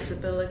have the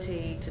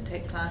flexibility to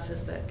take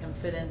classes that can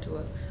fit into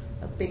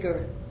a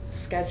bigger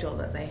schedule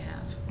that they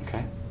have.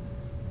 Okay.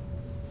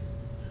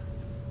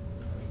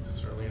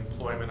 Certainly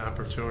employment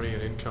opportunity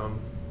and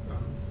income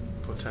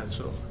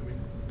potential. I mean,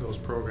 those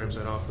programs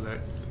that offer that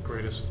the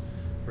greatest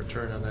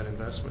return on that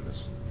investment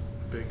is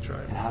a big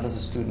driver. And how does a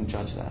student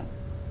judge that?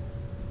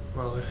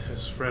 Well,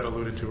 as Fred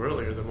alluded to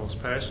earlier, the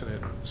most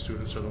passionate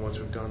students are the ones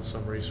who've done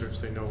some research.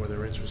 They know where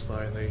their interests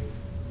lie, and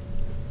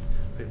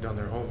they've done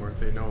their homework.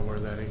 They know where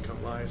that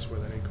income lies, where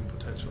that income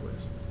potential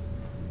is.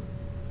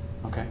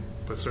 Okay.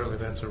 But certainly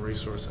that's a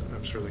resource that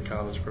I'm sure the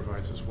college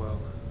provides as well.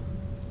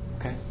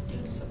 Okay.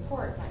 Student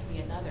support might be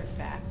another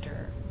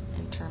factor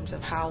in terms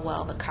of how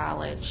well the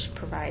college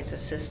provides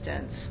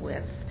assistance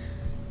with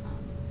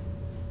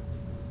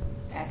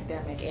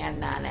academic and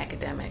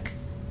non-academic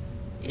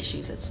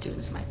issues that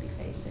students might be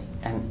facing.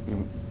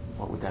 And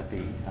what would that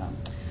be?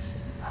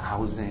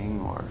 Housing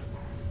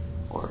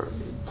or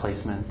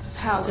placement?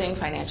 Housing,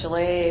 financial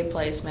aid,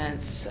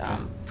 placements,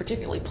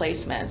 particularly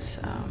placements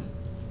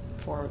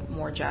for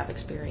more job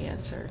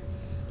experience or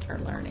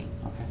learning.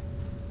 Okay.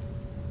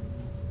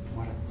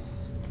 What else?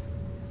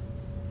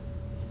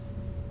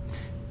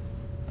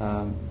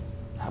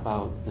 How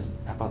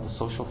about the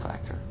social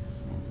factor?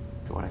 I mean,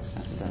 to what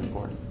extent is that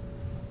important?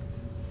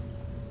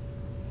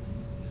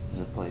 Is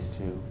it a place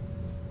to?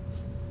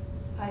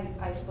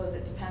 I suppose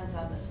it depends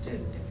on the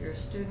student. If you're a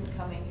student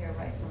coming here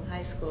right from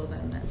high school,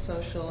 then that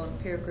social and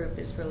peer group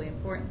is really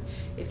important.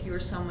 If you're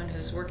someone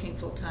who's working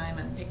full-time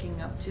and picking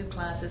up 2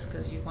 classes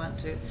because you want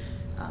to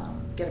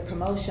get a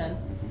promotion,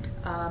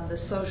 the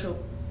social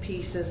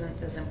piece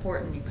isn't as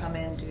important. You come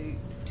in,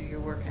 do do your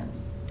work and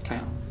Okay.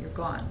 you're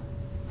gone.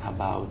 How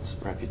about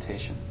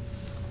reputation?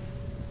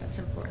 That's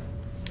important.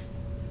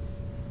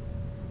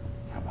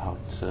 How about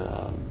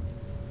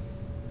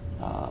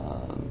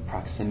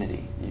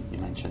proximity? You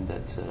mentioned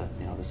that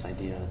this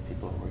idea that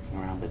people are working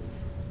around, but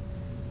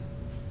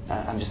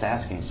I'm just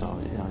asking. So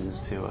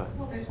just to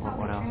Well, there's what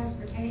public else?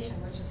 transportation,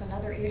 which is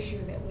another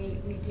issue that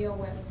we deal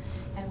with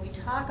and we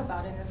talk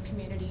about in this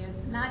community,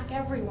 is not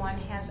everyone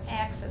has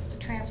access to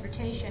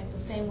transportation the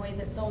same way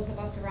that those of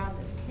us around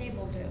this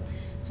table do.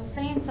 So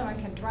saying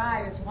someone can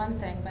drive is one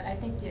thing, but I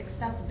think the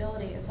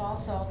accessibility is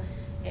also,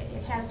 it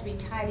has to be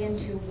tied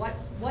into what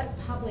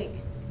public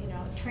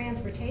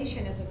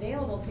transportation is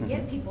available to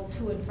get people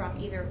to and from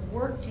either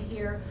work to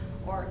here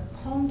or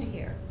home to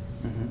here.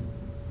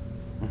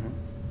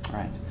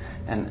 Right.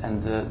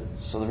 And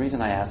so the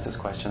reason I asked this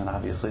question, and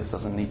obviously this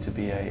doesn't need to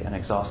be an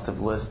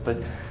exhaustive list, but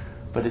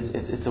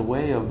it's a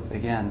way of,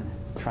 again,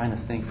 trying to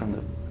think from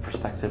the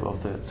perspective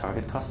of the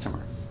target customer.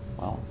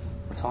 Well,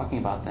 we're talking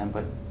about them,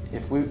 but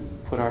if we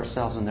put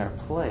ourselves in their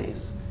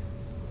place,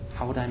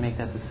 how would I make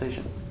that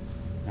decision?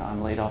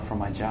 I'm laid off from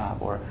my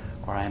job, or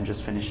I am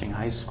just finishing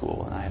high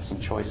school, and I have some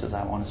choices.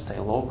 I want to stay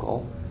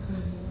local.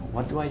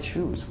 What do I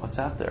choose? What's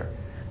out there?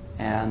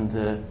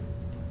 And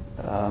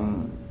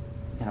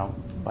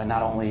by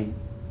not only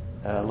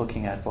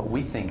looking at what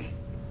we think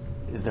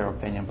is their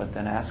opinion, but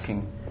then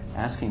asking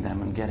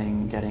them and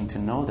getting to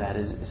know that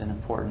is an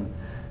important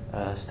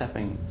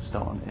stepping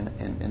stone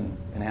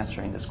in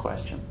answering this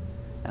question.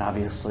 And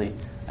obviously,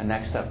 a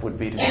next step would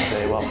be to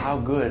say, well, how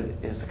good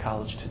is the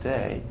college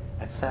today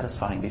at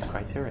satisfying these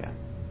criteria?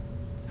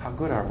 How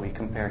good are we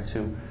compared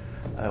to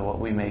what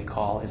we may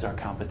call is our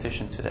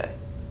competition today,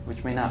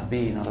 which may not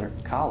be another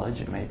college.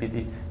 It may be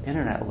the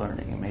internet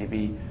learning. It may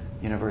be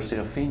University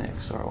of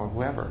Phoenix or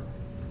whoever,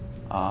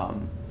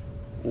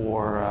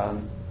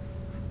 or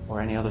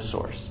any other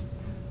source.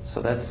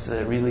 So that's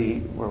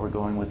really where we're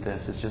going with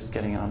this, is just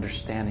getting an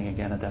understanding,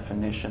 again, a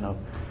definition of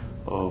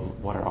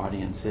what our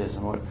audience is.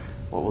 And what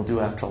we'll do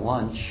after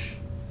lunch,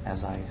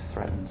 as I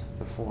threatened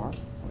before,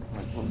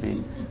 will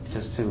be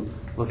just to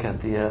look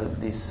at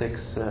these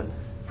 6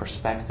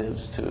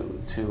 perspectives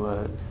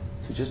to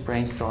just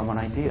brainstorm on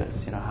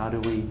ideas. How do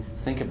we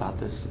think about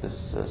this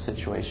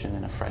situation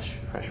in a fresh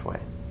way?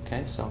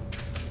 Okay, so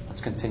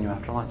let's continue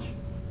after lunch.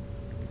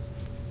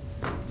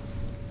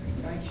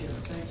 Thank you.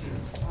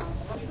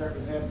 What you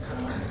represent,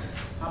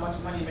 how much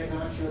money you make, how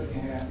much children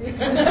you have.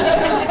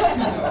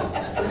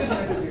 Just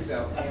introduce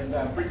yourself,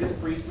 and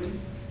just briefly.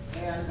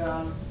 And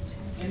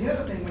the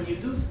other thing, when you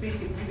do speak,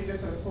 if you could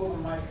just sort of pull the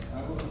mic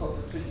a little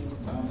closer to you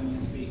when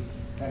you speak,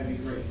 that'd be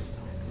great.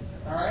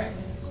 All right?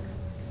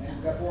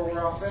 And therefore,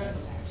 we're all set?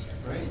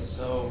 Great.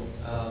 So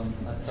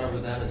let's start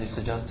with that, as you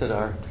suggested,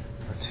 our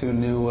 2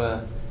 new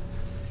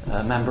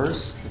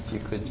members. If you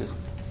could just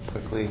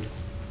quickly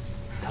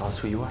tell us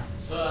who you are.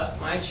 So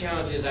my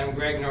challenge is, I'm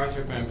Greg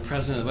Northrup. I'm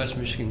president of the West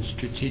Michigan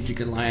Strategic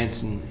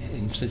Alliance, and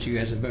since you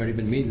guys have already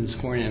been meeting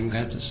this morning, I'm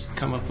going to have to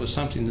come up with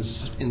something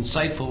that's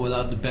insightful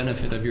without the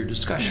benefit of your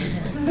discussion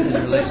as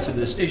it relates to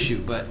this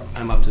issue, but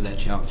I'm up to that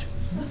challenge.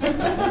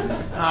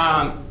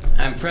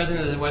 I'm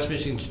president of the West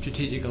Michigan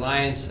Strategic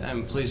Alliance.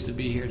 I'm pleased to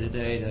be here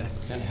today to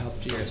kind of help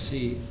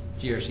GRCC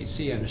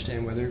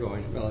understand where they're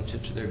going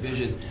relative to their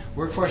vision.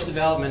 Workforce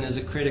development is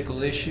a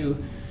critical issue.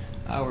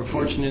 We're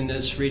fortunate in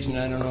this region.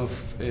 I don't know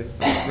if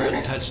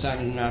Brett touched on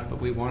it or not,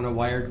 but we won a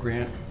WIRED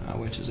grant,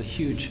 which is a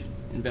huge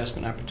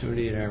investment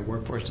opportunity in our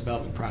workforce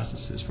development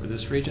processes for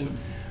this region.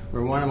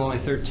 We're one of only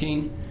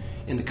 13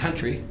 in the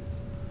country,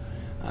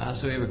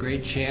 so we have a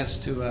great chance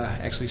to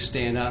actually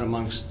stand out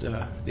amongst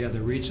the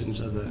other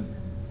regions of the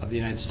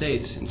United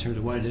States in terms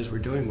of what it is we're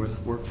doing with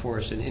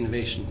workforce and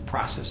innovation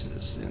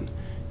processes. And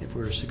if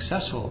we're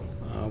successful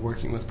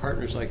working with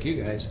partners like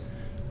you guys,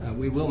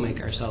 we will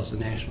make ourselves the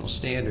national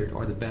standard,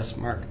 or the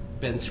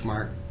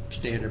benchmark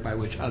standard by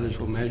which others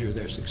will measure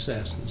their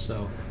success. And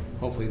so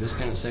hopefully this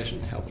kind of session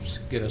helps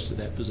get us to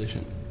that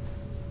position.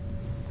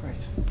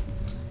 Great.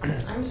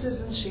 I'm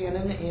Susan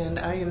Shannon, and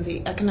I am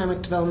the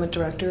Economic Development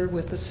Director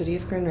with the City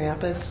of Grand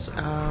Rapids.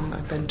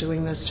 I've been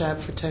doing this job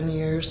for 10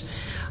 years.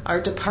 Our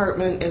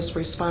department is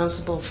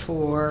responsible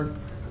for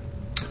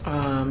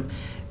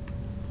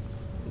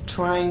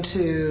trying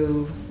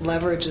to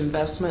leverage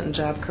investment and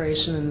job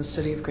creation in the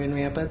City of Grand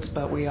Rapids,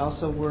 but we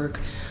also work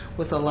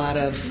with a lot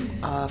of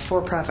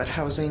for-profit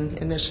housing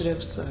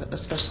initiatives,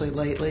 especially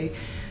lately.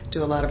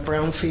 Do a lot of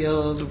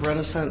brownfield,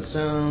 Renaissance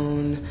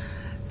Zone,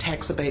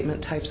 tax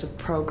abatement types of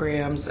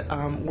programs.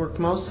 Work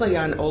mostly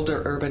on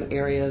older urban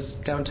areas,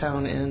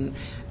 downtown and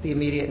the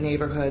immediate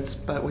neighborhoods,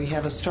 but we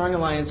have a strong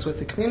alliance with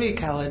the community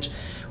college,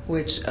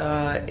 which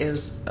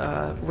is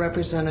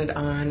represented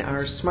on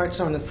our Smart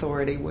Zone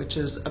Authority, which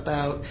is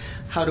about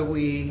how do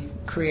we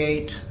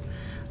create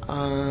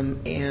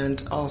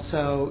and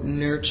also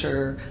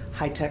nurture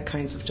high-tech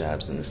kinds of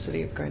jobs in the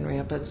city of Grand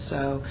Rapids.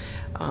 So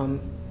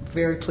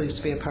very pleased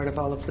to be a part of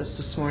all of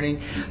this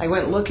morning. I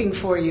went looking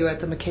for you at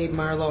the McCabe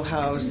Marlowe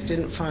House,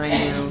 didn't find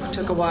you,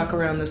 took a walk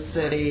around the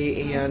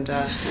city, and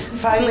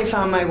finally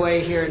found my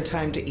way here in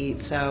time to eat.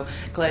 So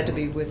glad to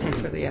be with you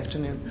for the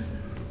afternoon.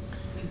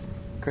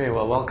 Great,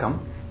 well,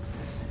 welcome.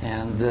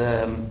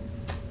 And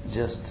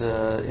just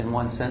in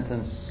one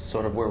sentence,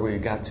 sort of where we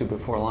got to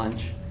before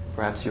lunch,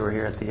 perhaps you were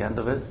here at the end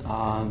of it,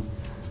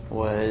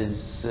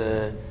 was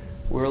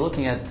we were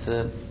looking at,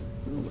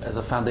 as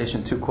a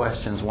foundation, two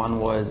questions. One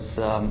was,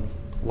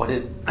 what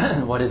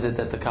is it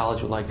that the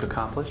college would like to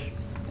accomplish?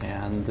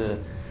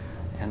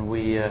 And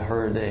we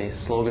heard a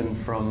slogan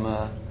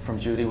from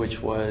Judy,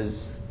 which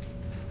was,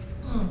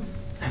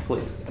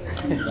 please.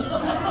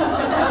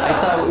 I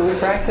thought we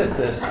practiced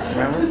this,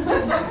 remember?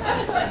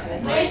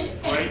 Right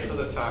for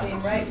the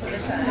times. Right for the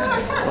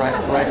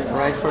time.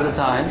 Right for the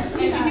times.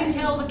 As you can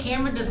tell, the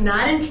camera does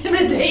not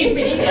intimidate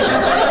me.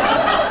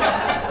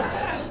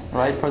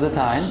 Right for the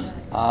times,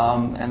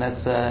 and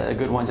that's a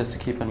good one just to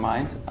keep in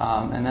mind.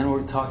 And then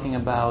we're talking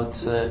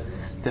about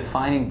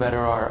defining better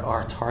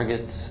our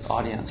target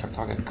audience, our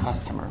target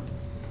customer.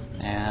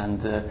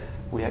 And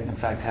we, in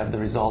fact, have the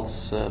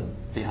results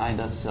behind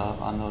us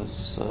on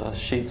those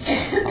sheets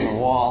on the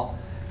wall.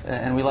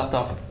 And we left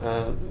off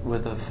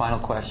with the final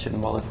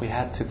question. Well, if we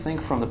had to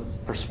think from the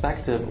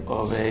perspective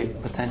of a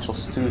potential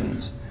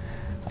student,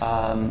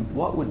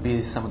 what would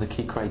be some of the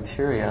key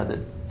criteria that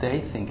they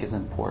think is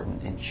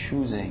important in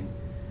choosing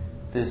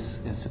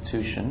this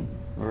institution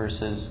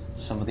versus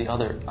some of the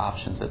other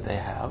options that they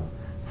have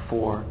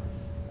for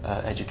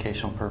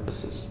educational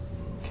purposes?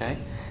 Okay?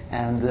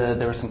 And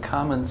there were some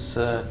comments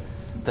that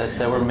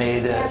were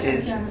made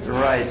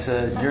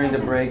during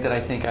the break that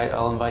I think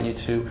I'll invite you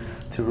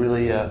to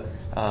really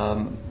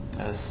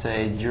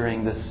say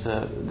during this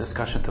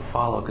discussion to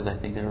follow, because I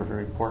think they were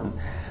very important.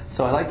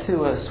 So I'd like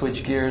to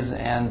switch gears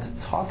and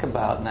talk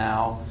about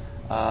now,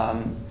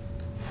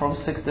 from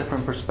 6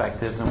 different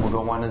perspectives, and we'll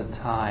go one at a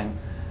time,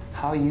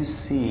 how you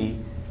see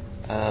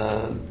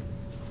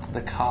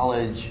the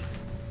college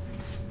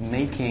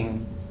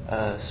making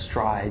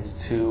strides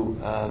to,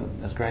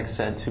 as Greg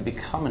said, to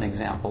become an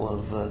example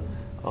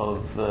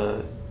of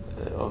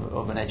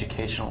an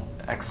educational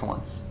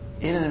excellence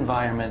in an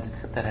environment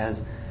that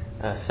has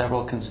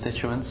several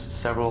constituents,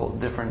 several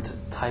different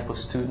type of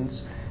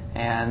students,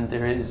 and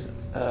there is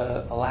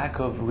a lack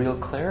of real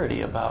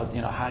clarity about,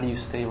 how do you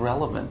stay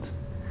relevant?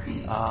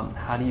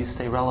 How do you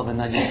stay relevant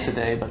not just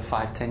today but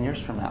 5-10 years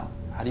from now?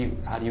 How do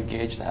you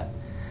gauge that?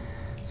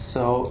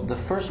 So the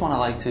first one I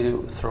like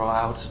to throw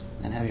out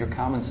and have your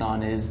comments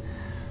on is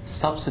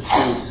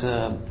substitute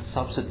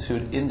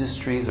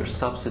industries or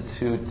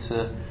substitute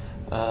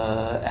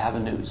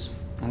avenues.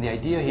 And the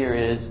idea here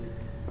is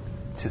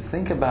to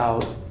think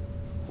about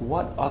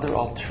what other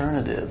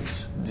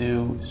alternatives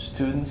do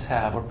students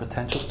have or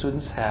potential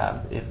students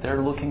have if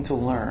they're looking to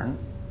learn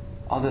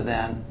other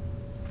than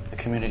a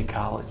community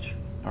college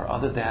or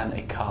other than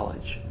a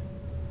college.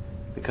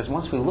 Because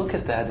once we look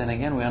at that, then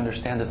again we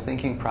understand the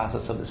thinking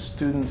process of the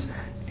students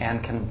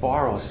and can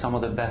borrow some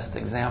of the best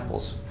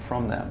examples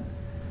from them.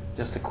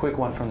 Just a quick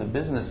one from the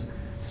business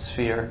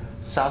sphere,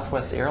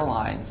 Southwest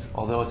Airlines,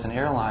 although it's an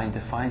airline,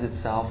 defines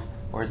itself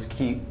or its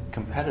key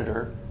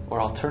competitor or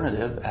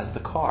alternative as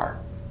the car.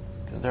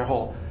 Because their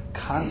whole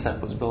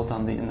concept was built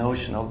on the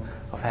notion of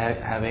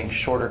having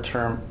shorter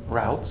term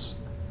routes,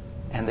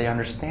 and they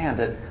understand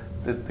that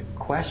the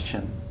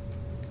question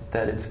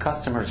that its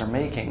customers are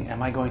making,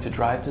 am I going to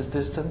drive this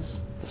distance,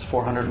 this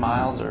 400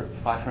 miles or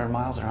 500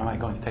 miles, or am I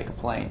going to take a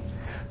plane?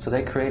 So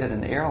they created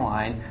an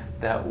airline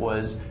that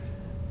was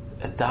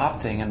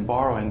adopting and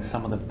borrowing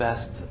some of the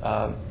best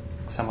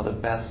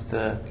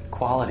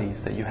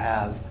qualities that you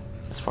have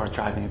as far as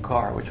driving a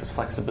car, which was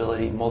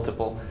flexibility,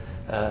 multiple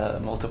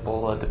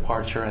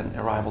departure and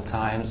arrival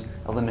times,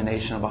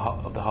 elimination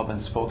of the hub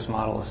and spokes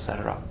model,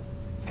 etc.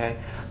 Okay,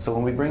 so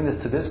when we bring this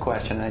to this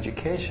question in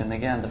education,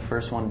 again, the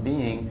first one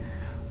being,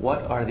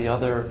 what are the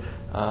other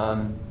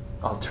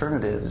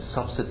alternatives,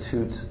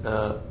 substitute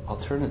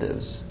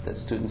alternatives that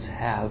students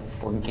have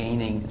for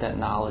gaining that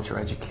knowledge or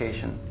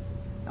education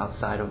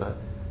outside of a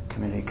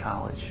community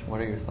college?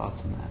 What are your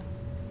thoughts on that?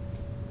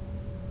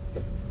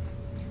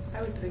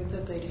 I would think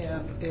that they'd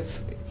have,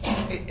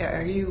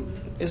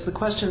 is the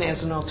question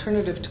as an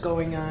alternative to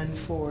going on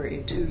for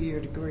a 2-year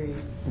degree?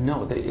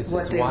 No, it's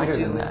wider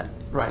than that.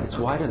 Right, it's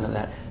wider than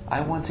that.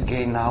 I want to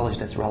gain knowledge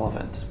that's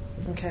relevant,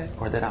 okay,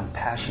 or that I'm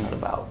passionate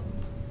about,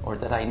 or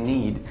that I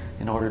need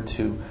in order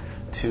to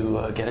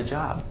get a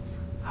job.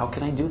 How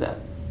can I do that?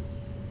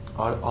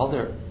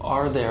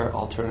 Are there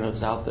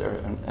alternatives out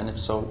there, and if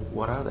so,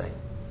 what are they?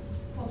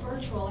 Well,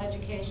 virtual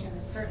education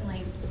is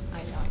certainly,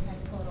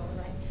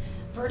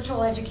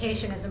 virtual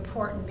education is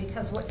important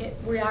because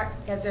we are,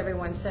 as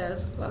everyone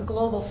says, a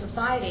global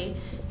society.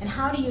 And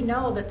how do you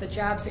know that the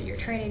jobs that you're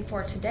training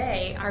for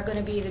today are going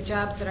to be the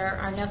jobs that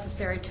are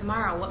necessary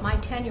tomorrow? What my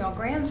 10-year-old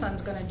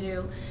grandson's going to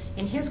do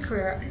in his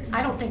career,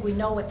 I don't think we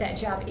know what that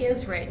job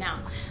is right now.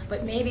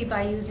 But maybe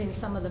by using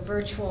some of the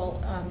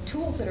virtual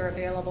tools that are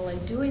available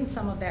and doing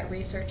some of that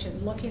research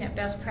and looking at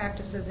best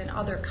practices in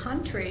other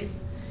countries,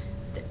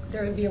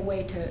 there would be a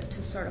way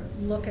to sort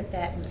of look at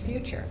that in the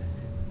future.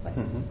 But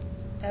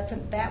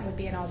that would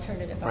be an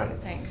alternative, I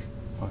would think.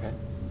 Okay.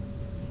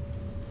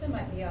 There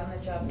might be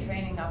on-the-job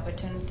training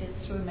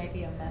opportunities through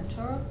maybe a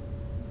mentor,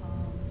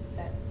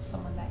 that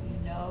someone that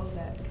you know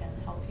that can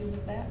help you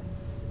with that.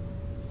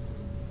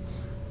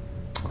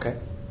 Okay.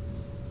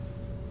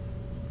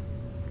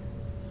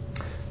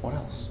 What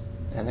else?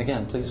 And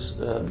again, please,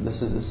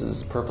 this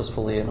is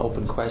purposefully an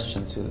open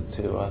question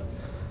to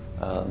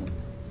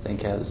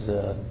think as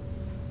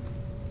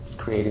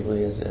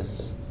creatively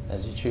as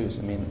you choose.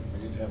 I mean,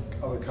 We need to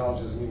have other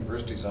colleges and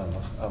universities on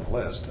the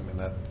list. I mean,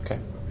 that Okay.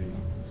 would be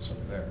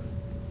certainly there.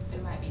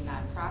 There might be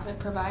nonprofit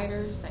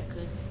providers that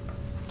could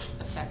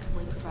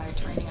effectively provide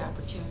training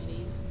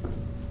opportunities.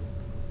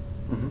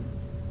 mhm.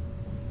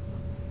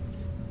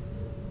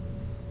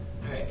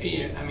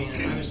 I mean,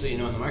 obviously,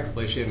 in the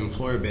marketplace, you have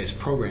employer-based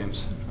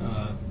programs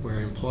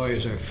where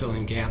employers are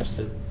filling gaps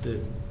that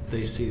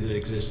they see that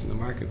exist in the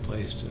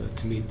marketplace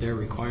to meet their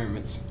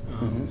requirements.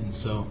 And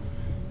so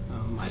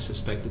I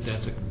suspect that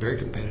that's a very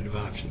competitive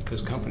option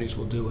because companies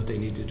will do what they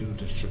need to do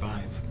to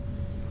survive.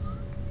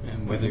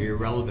 And whether you're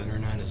relevant or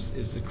not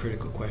is the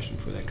critical question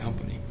for that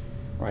company.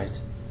 Right.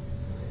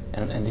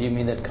 And do you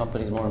mean that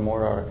companies more and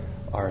more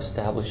are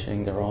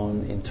establishing their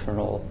own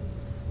internal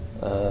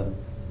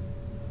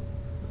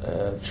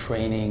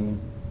training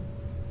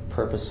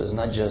purposes,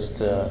 not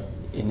just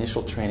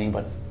initial training,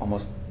 but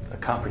almost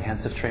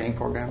comprehensive training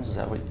programs? Is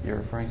that what you're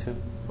referring to?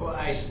 Well,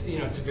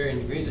 to varying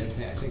degrees,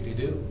 I think they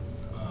do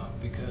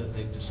because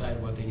they've decided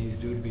what they need to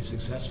do to be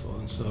successful.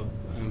 And so,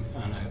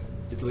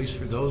 at least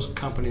for those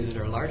companies that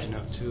are large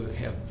enough to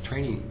have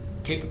training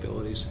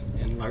capabilities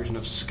and large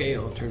enough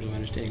scale in terms of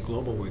understanding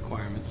global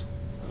requirements,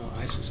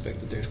 I suspect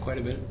that there's quite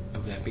a bit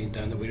of that being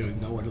done that we don't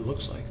even know what it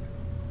looks like.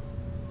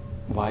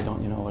 Why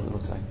don't you know what it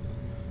looks like?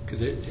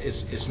 Because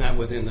it's not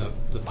within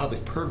the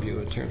public purview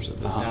in terms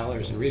of the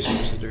dollars and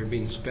resources that are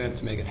being spent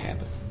to make it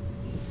happen.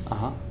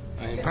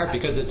 In part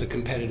because it's a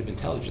competitive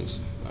intelligence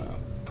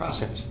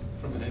process.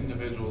 From an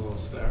individual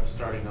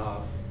starting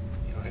off,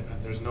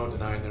 there's no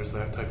denying there's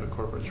that type of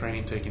corporate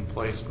training taking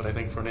place, but I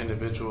think for an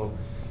individual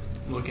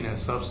looking at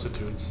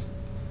substitutes,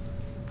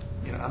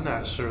 I'm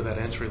not sure that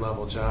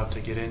entry-level job to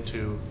get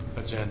into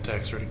a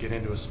Gentex or to get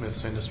into a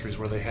Smith's Industries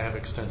where they have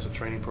extensive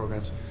training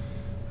programs,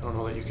 I don't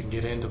know that you can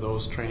get into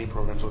those training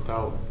programs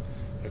without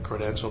a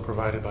credential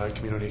provided by a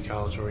community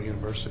college or a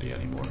university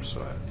anymore.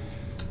 So,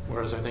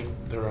 whereas I think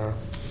there are,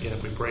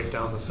 if we break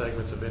down the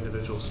segments of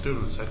individual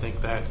students, I think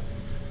that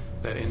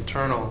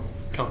internal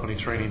company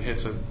training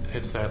hits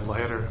that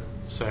latter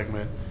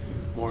segment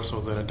more so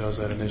than it does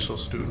that initial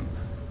student.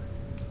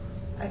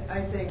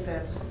 I think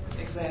that's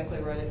exactly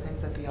right. I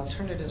think that the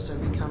alternatives are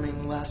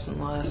becoming less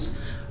and less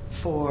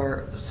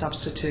for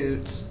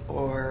substitutes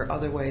or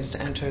other ways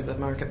to enter the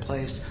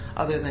marketplace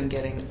other than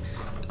getting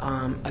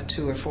a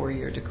 2 or 4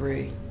 year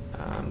degree.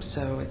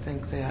 So I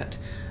think that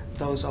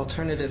those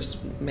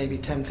alternatives maybe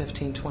 10,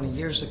 15, 20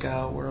 years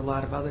ago were a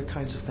lot of other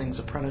kinds of things,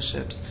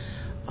 apprenticeships,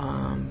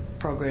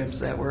 programs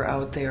that were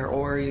out there,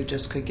 or you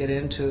just could get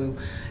into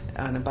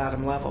on a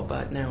bottom level.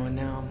 But now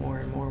more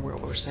and more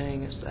what we're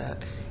saying is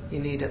that you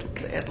need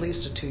at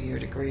least a 2 year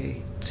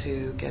degree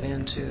to get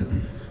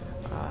into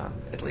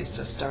at least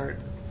a start.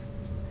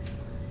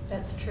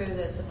 That's true.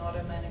 There's an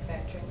auto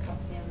manufacturing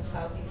company in the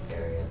southeast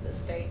area of the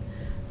state,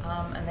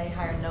 and they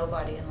hire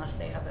nobody unless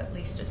they have at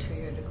least a 2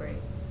 year degree,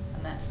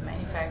 and that's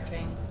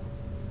manufacturing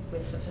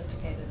with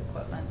sophisticated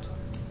equipment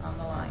on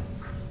the line.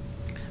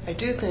 I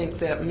do think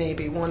that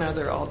maybe one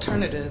other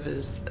alternative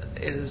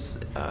is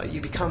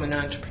you become an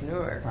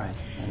entrepreneur. Right,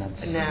 and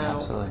that's now,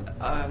 absolutely.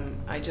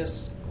 I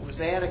just was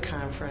at a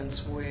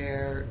conference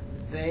where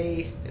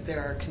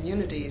there are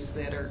communities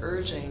that are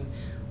urging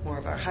more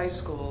of our high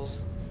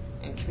schools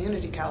and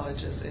community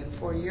colleges and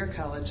 4-year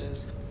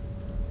colleges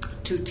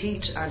to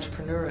teach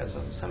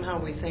entrepreneurism. Somehow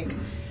we think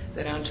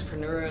that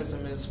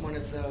entrepreneurism is one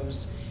of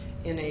those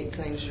innate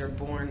things you're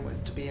born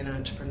with, to be an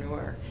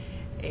entrepreneur.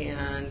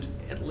 And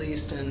at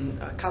least in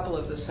a couple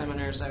of the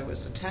seminars I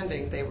was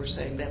attending, they were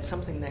saying that's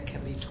something that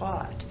can be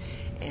taught,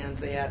 and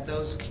that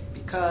those,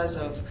 because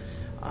of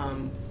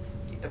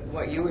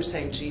what you were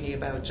saying, Jeannie,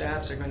 about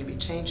jobs are going to be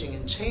changing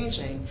and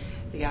changing,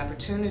 the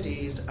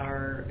opportunities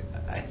are,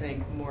 I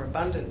think, more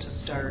abundant to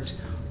start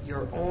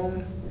your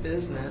own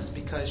business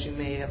because you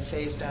may have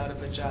phased out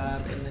of a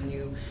job and then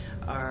you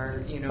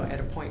are, at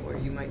a point where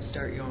you might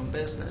start your own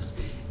business.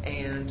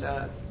 And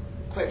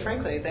quite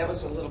frankly, that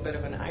was a little bit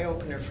of an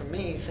eye-opener for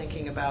me,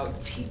 thinking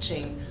about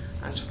teaching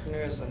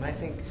entrepreneurism.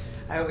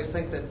 I always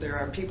think that there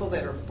are people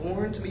that are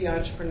born to be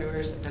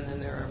entrepreneurs, and then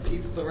there are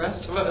people, the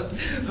rest of us,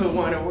 who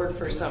want to work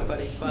for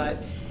somebody. But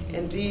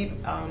indeed,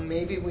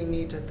 maybe we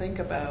need to think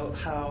about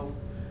how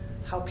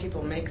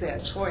people make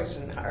that choice,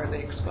 and are they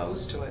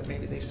exposed to it?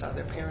 Maybe they saw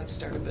their parents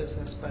start a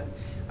business, but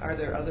are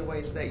there other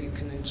ways that you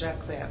can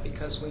inject that?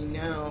 Because we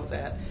know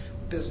that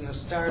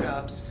business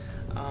startups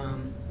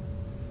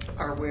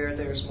are where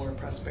there's more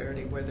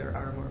prosperity, where there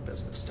are more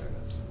business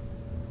startups.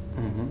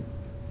 Mm-hmm.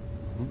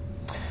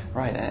 Mm-hmm.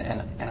 Right,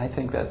 and I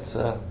think that's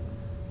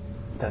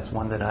that's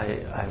one that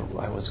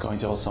I was going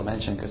to also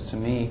mention, because to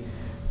me,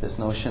 this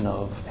notion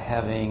of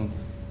having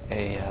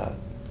a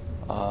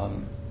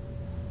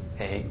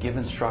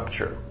given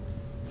structure,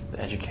 the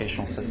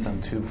educational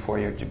system, 2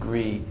 4-year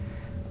degree,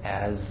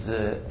 as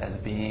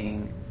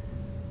being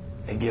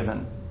a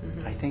given,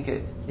 I think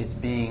it's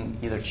being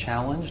either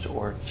challenged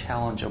or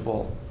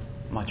challengeable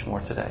much more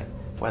today.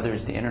 Whether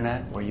it's the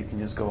internet, where you can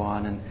just go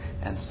on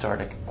and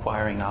start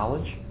acquiring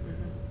knowledge,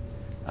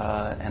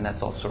 and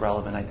that's also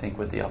relevant, I think,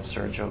 with the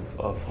upsurge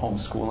of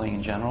homeschooling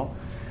in general,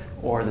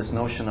 or this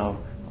notion of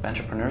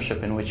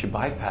entrepreneurship in which you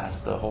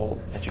bypass the whole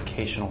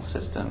educational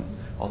system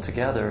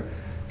altogether,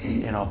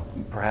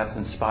 perhaps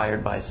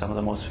inspired by some of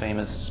the most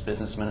famous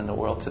businessmen in the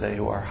world today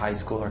who are high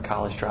school or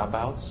college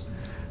dropouts,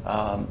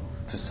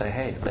 to say,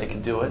 hey, if they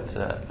can do it,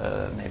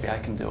 maybe I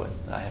can do it.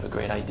 I have a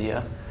great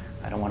idea.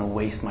 I don't want to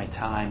waste my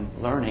time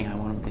learning. I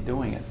want to be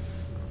doing it.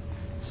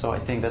 So I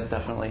think that's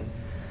definitely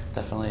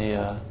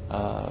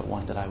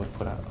one that I would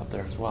put up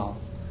there as well.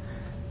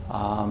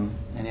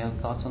 Any other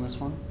thoughts on this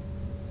one?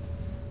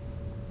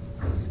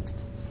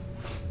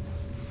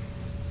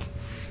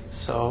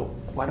 So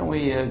why don't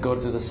we go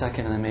to the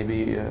second, and then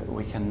maybe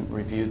we can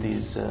review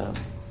these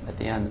at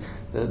the end.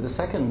 The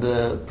second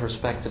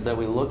perspective that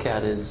we look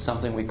at is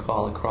something we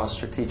call across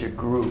strategic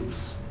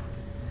groups.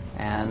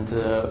 And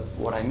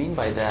what I mean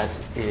by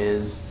that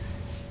is,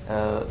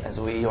 as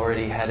we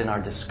already had in our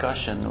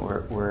discussion,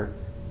 we're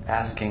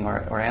asking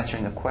or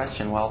answering the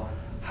question, well,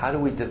 how do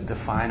we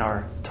define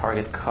our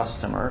target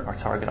customer, our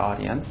target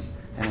audience?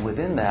 And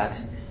within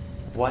that,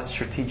 what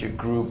strategic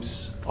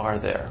groups are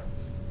there?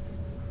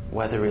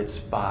 Whether it's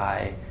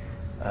by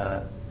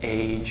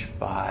age,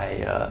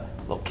 by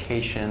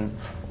location,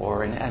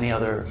 or in any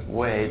other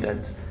way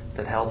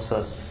that helps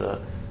us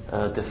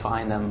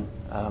define them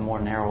more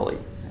narrowly.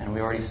 And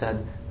we already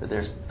said that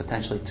there's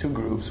potentially 2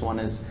 groups. One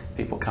is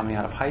people coming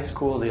out of high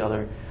school, the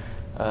other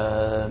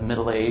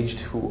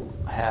middle-aged who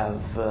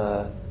have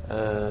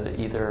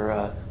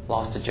either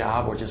lost a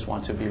job or just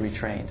want to be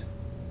retrained.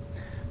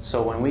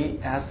 So when we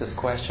ask this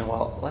question,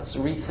 well, let's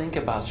rethink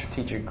about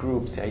strategic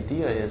groups. The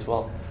idea is,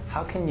 well,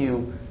 how can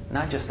you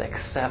not just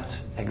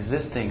accept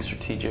existing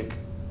strategic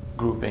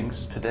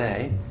groupings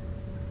today,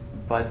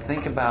 but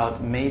think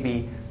about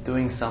maybe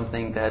doing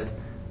something that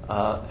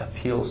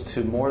appeals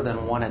to more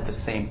than one at the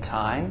same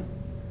time?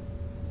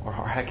 Or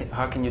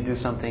how can you do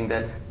something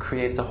that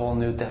creates a whole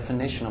new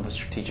definition of a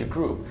strategic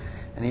group?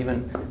 And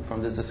even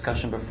from this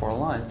discussion before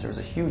lunch, there's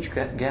a huge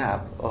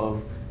gap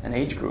of an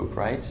age group,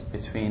 right?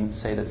 Between,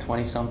 say, the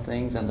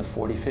 20-somethings and the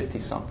 40,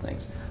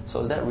 50-somethings.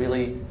 So is that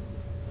really,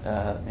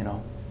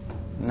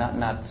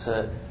 not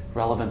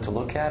relevant to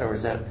look at, or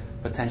is that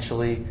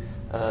potentially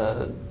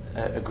a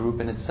group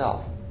in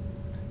itself?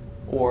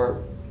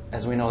 Or,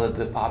 as we know that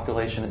the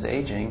population is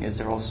aging, is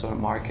there also a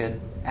market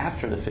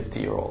after the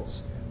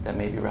 50-year-olds that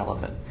may be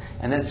relevant?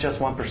 And that's just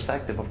one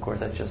perspective, of course.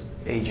 That's just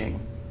aging,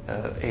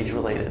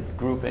 age-related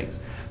groupings.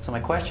 So my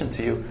question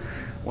to you,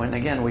 when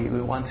again we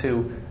want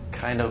to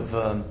kind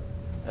of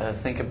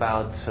think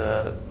about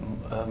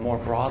more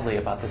broadly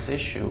about this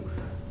issue,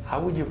 how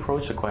would you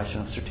approach the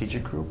question of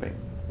strategic grouping?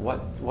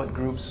 What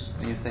groups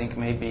do you think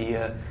may be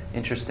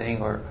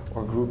interesting, or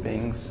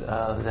groupings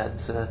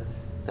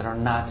that are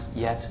not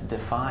yet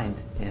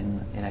defined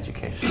in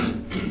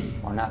education,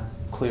 or not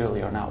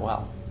clearly, or not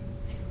well?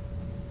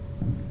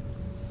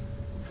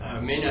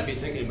 May not be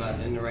thinking about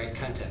it in the right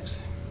context.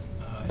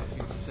 If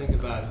you think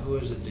about who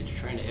is it that you're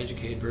trying to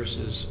educate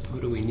versus who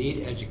do we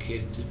need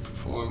educated to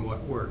perform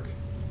what work,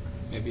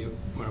 maybe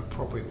a more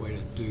appropriate way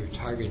to do your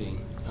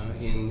targeting.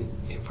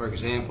 For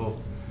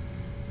example,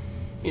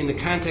 in the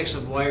context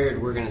of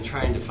Wired, we're going to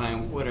try and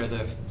define what are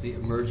the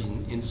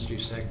emerging industry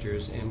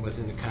sectors, and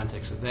within the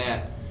context of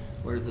that,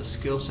 what are the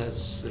skill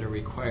sets that are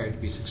required to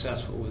be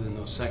successful within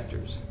those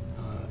sectors.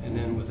 And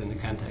then within the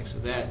context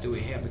of that, do we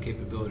have the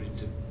capability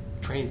to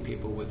train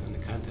people within the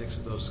context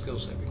of those skill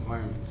set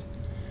requirements?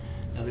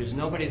 Now, there's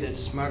nobody that's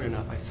smart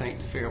enough, I think,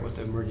 to figure out what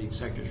the emerging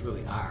sectors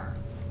really are.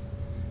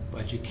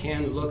 But you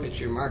can look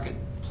at your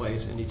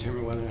marketplace and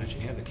determine whether or not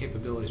you have the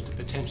capabilities to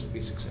potentially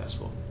be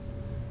successful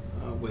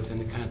within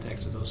the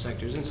context of those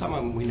sectors. And some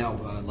of them we know,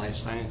 life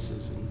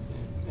sciences and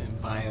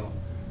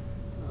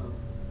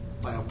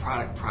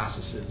bioproduct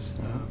processes,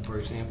 for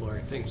example,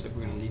 are things that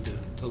we're going to need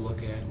to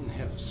look at and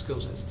have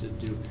skill sets to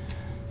do.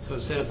 So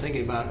instead of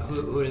thinking about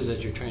who it is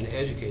that you're trying to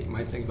educate, you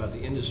might think about the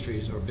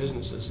industries or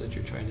businesses that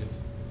you're trying to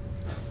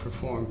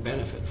perform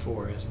benefit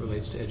for as it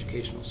relates to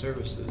educational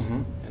services,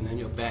 and then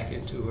you'll back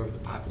into whoever the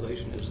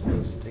population is that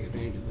needs to take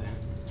advantage of that.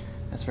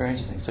 That's very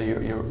interesting. So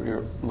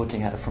you're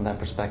looking at it from that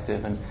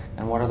perspective, and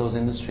what are those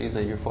industries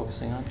that you're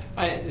focusing on?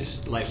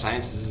 Life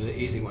sciences is an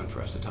easy one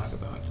for us to talk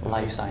about.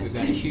 Life sciences.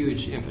 We've got a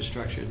huge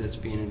infrastructure that's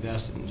being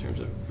invested in terms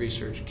of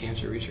research,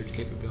 cancer research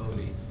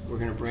capability. We're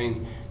going to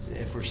bring,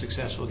 if we're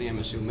successful, the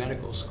MSU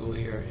Medical School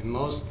here. In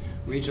most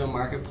regional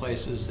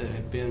marketplaces that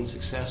have been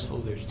successful,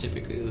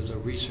 there's a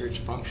research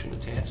function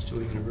attached to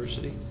a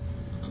university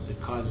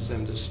that causes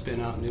them to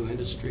spin out new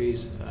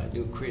industries,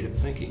 new creative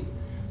thinking.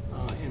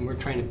 And we're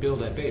trying to build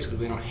that base because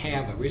we don't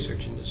have a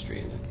research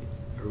industry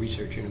a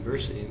research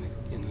university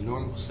in the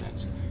normal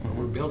sense. But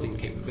we're building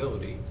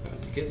capability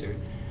to get there.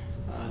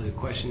 The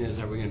question is,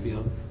 are we going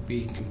to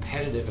be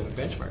competitive on a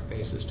benchmark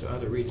basis to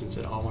other regions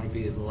that all want to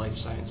be the life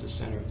sciences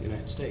center of the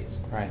United States?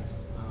 Right.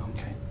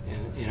 Okay.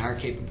 And in our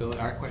capability,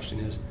 our question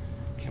is,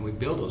 can we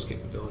build those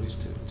capabilities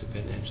to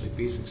potentially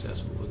be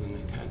successful within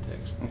that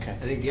context? Okay.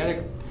 I think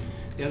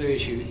the other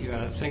issue you got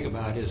to think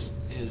about is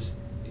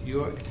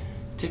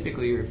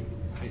typically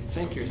I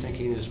think your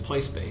thinking is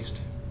place-based,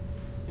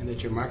 and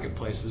that your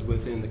marketplace is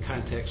within the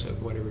context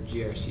of whatever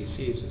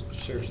GRCC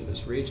serves in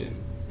this region.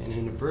 And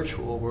in a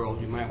virtual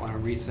world, you might want to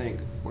rethink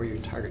where your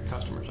target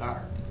customers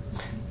are.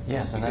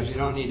 Yes, and because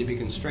you don't need to be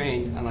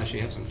constrained unless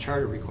you have some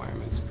charter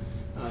requirements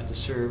to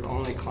serve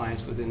only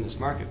clients within this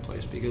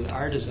marketplace. Because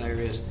our desire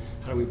is,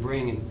 how do we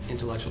bring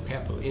intellectual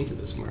capital into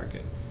this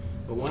market?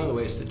 But one of the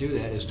ways to do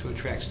that is to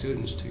attract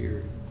students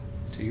to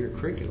your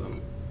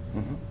curriculum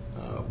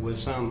with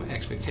some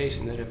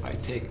expectation that if I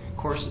take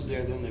courses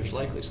there, then there's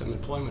likely some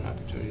employment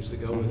opportunities to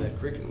go with that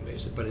curriculum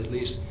basis. But at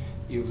least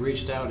you've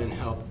reached out and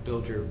helped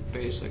build your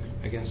base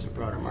against a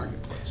broader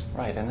marketplace.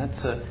 Right, and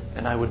that's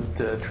and I would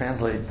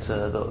translate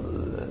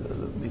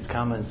these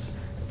comments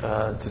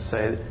to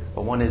say,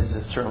 well, one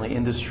is certainly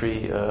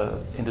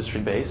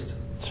industry-based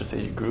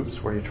strategic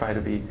groups where you try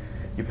to be,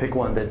 you pick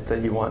one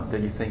that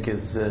you think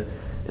is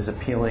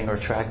appealing or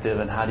attractive,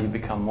 and how do you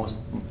become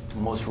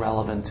most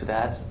relevant to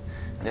that?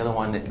 And the other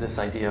one, this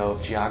idea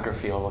of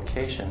geography or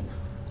location.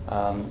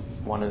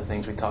 One of the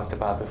things we talked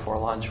about before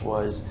lunch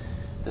was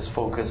this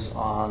focus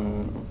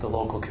on the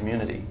local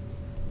community.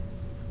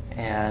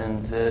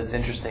 And it's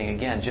interesting,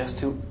 again, just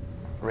to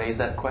raise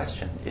that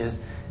question. Is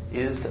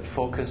that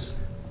focus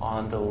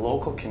on the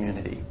local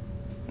community,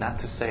 not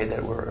to say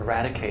that we're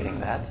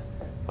eradicating that,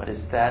 but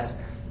is that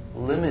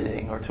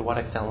limiting, or to what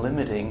extent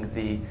limiting,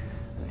 the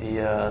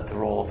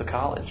role of the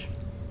college?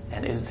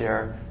 And is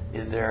there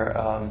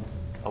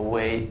a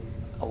way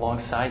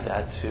alongside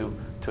that to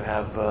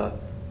have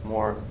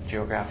more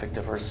geographic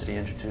diversity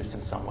introduced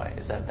in some way?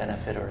 Is that a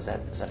benefit, or is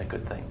that a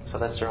good thing? So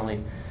that's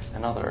certainly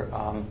another.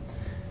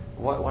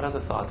 What other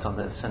thoughts on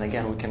this? And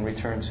again, we can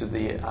return to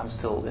I'm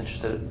still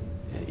interested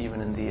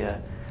even in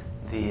the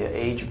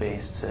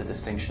age-based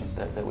distinctions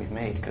that we've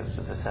made, because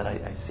as I said,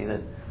 I see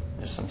that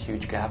there's some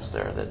huge gaps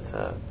there that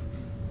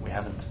we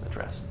haven't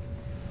addressed.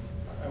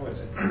 I would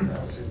say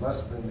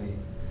less than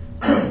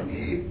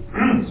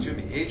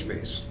the age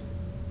base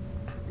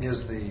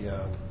is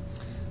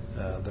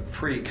the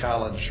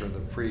pre-college or the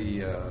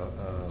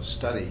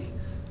pre-study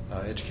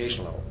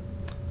education level,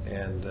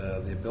 and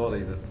the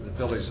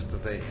abilities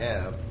that they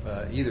have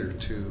either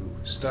to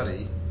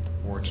study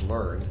or to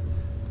learn,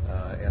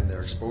 and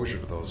their exposure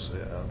to those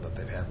that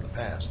they've had in the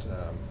past.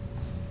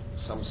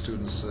 Some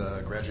students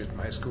graduate from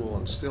high school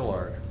and still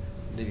are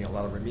needing a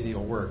lot of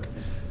remedial work.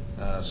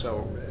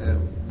 So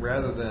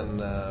rather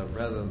than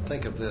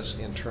think of this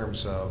in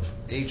terms of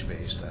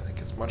age-based, I think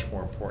it's much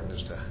more important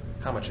as to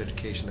how much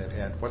education they've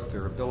had, what's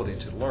their ability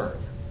to learn,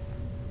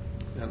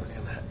 and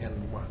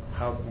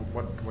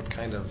what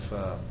kind of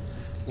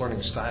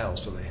learning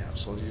styles do they have.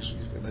 So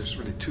there's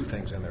really two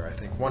things in there, I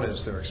think. One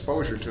is their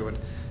exposure to it,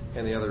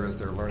 and the other is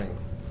their learning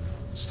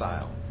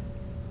style.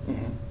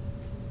 Mm-hmm.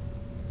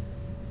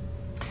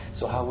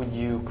 So how would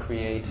you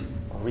create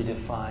or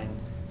redefine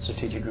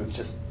strategic groups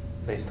just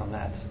based on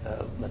that,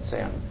 let's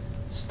say on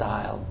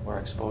style or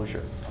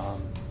exposure?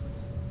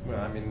 Well,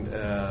 I mean,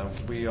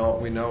 we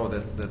know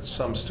that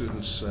some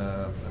students,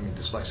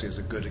 dyslexia is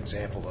a good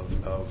example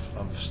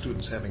of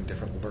students having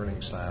different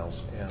learning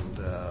styles, and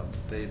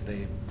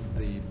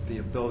the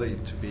ability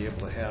to be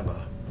able to have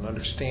an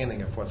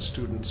understanding of what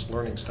students'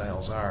 learning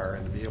styles are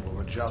and to be able to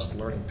adjust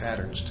learning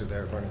patterns to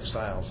their learning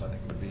styles, I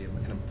think would be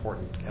an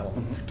important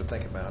element to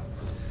think about.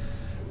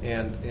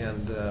 And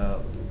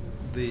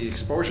the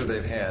exposure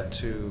they've had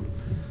to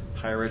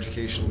higher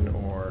education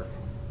or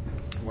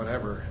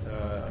whatever,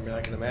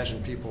 I can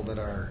imagine people that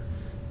are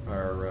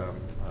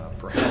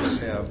perhaps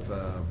have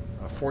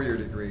 4-year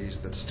degrees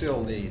that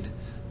still need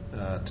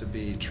to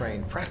be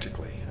trained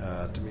practically,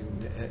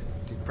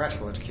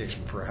 practical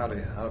education for how to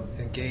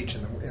engage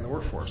in the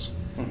workforce.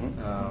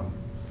 Mm-hmm.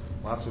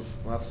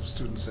 Lots of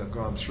students have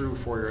gone through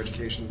 4-year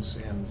educations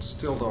and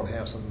still don't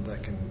have something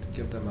that can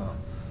give them a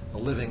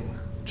living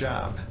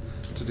job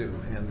to do,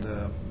 and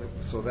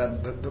so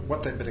that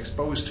what they've been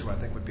exposed to, I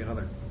think, would be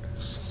another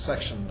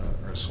section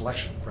or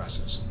selection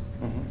process.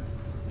 Mm-hmm.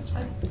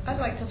 I'd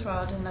like to throw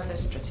out another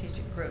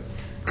strategic group,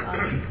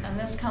 and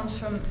this comes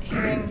from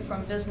hearing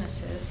from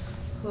businesses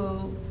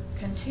who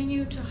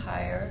continue to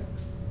hire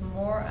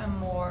more and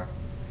more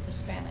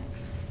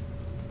Hispanics.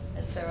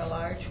 Is there a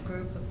large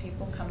group of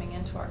people coming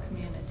into our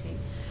community,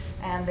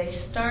 and they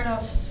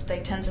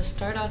tend to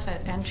start off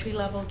at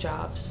entry-level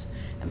jobs,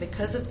 and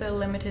because of their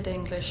limited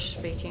English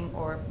speaking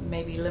or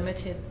maybe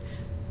limited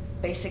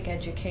basic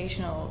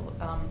educational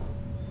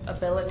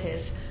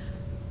abilities,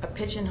 are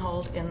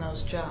pigeonholed in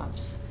those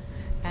jobs.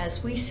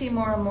 As we see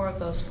more and more of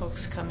those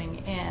folks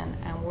coming in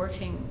and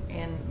working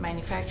in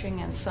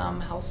manufacturing and some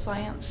health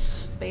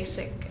science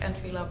basic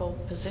entry-level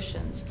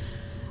positions,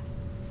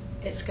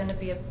 it's going to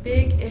be a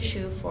big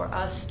issue for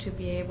us to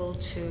be able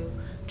to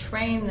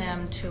train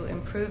them to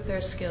improve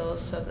their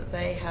skills so that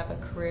they have a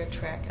career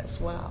track as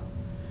well.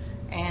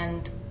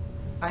 And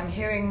I'm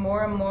hearing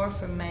more and more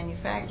from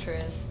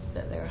manufacturers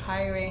that they're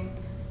hiring,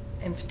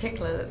 in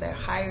particular, that they're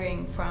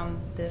hiring from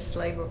this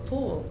labor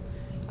pool,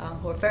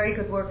 who are very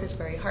good workers,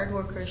 very hard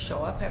workers,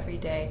 show up every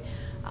day,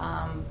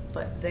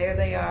 but there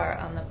they are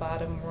on the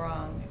bottom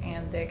rung,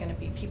 and they're going to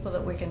be people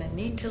that we're going to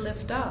need to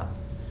lift up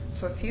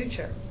for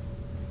future.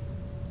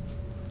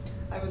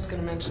 I was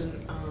going to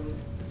mention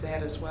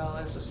that as well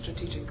as a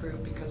strategic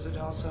group, because it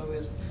also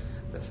is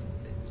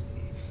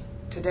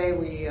today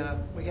we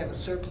have a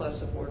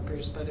surplus of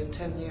workers, but in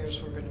 10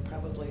 years we're going to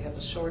probably have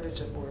a shortage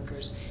of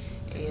workers,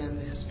 and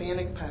the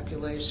Hispanic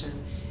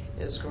population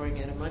is growing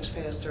at a much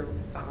faster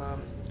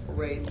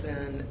rate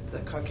than the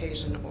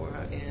Caucasian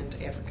and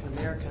African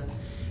American.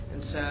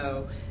 And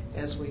so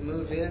as we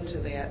move into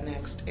that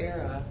next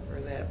era, or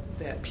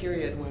that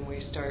period when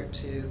we start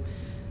to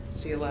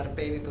see a lot of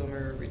baby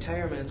boomer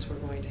retirements, we're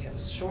going to have a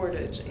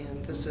shortage,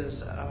 and this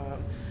is a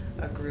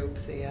group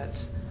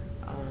that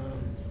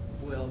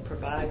will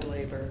provide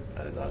labor,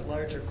 a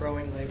larger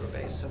growing labor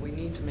base. So we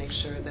need to make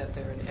sure that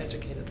they're an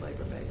educated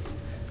labor base.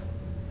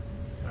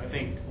 I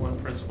think one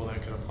principle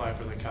that could apply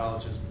for the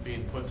college is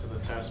being put to the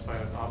test by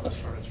an office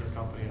furniture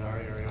company in our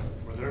area,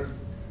 where their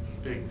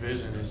big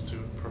vision is to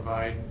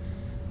provide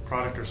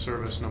product or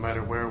service no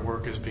matter where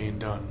work is being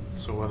done.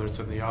 So whether it's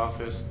in the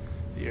office,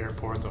 the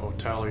airport, the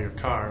hotel, or your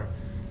car,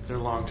 their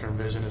long-term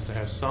vision is to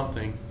have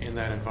something in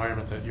that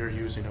environment that you're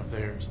using of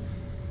theirs.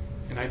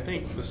 And I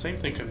think the same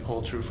thing can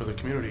hold true for the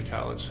community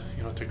college.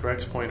 You know, to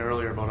Greg's point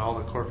earlier about all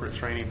the corporate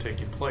training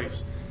taking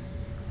place,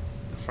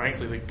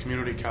 frankly, the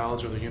community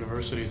college or the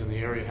universities in the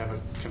area have a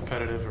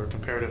competitive or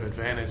comparative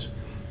advantage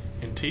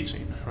in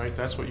teaching, right?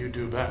 That's what you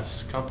do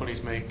best.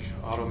 Companies make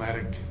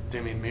automatic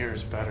dimming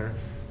mirrors better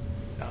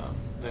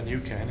than you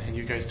can, and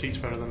you guys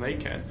teach better than they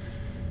can.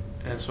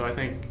 And so I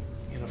think,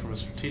 you know, from a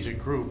strategic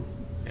group,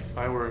 if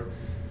I were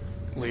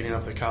leading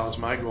up the college,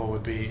 my goal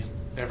would be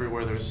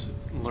everywhere there's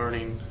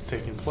learning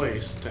taking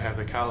place to have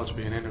the college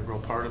be an integral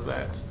part of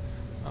that,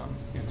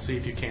 and see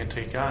if you can't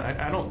take on.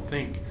 I don't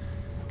think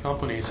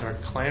companies are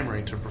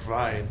clamoring to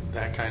provide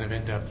that kind of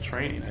in-depth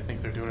training. I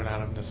think they're doing it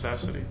out of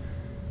necessity.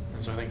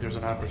 And so I think there's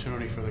an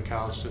opportunity for the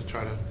college to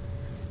try to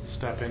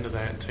step into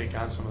that and take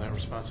on some of that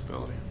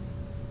responsibility.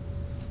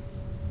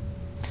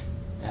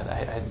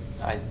 Yeah,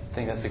 I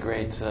think that's a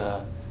great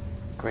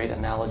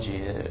analogy.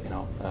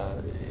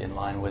 In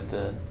line with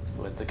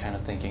the kind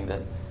of thinking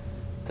that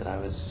I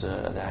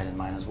had in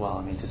mind as well.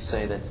 I mean, to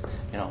say that,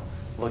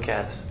 look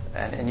at,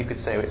 and you could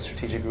say it's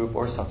strategic group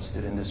or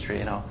substitute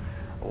industry.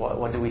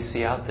 What do we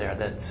see out there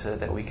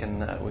that we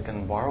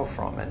can borrow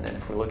from? And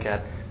if we look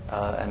at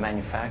a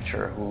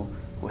manufacturer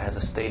who has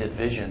a stated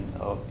vision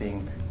of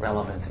being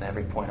relevant in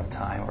every point of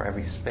time or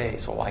every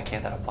space, well, why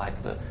can't that apply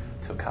to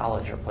a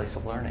college or a place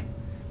of learning?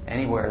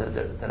 Anywhere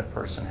that a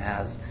person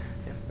has,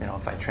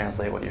 if I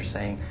translate what you're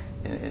saying,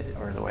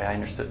 or the way I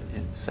understood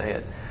you say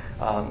it,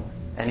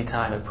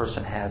 anytime a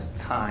person has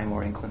time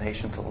or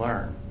inclination to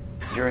learn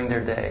during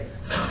their day,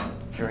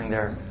 during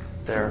their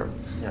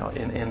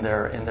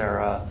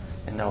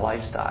in their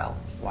lifestyle,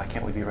 why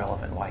can't we be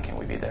relevant? Why can't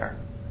we be there?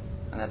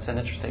 And that's a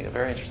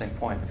very interesting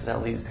point, because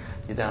that leads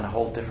you down a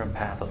whole different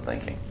path of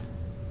thinking.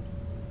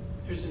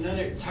 There's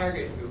another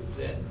target group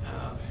that,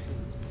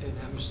 and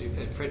obviously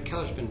Fred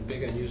Keller's been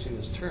big on using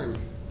this term.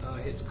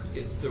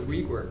 It's the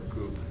rework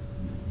group.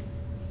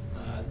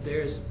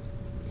 There's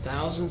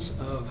thousands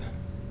of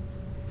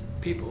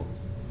people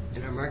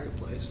in our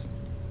marketplace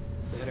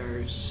that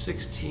are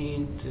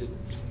 16 to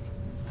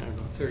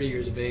 30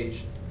 years of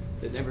age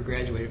that never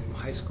graduated from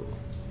high school,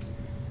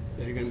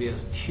 that are going to be a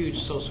huge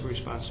social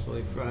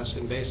responsibility for us.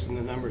 And based on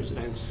the numbers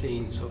that I've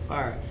seen so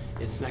far,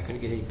 it's not going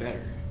to get any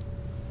better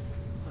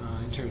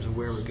in terms of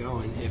where we're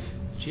going. If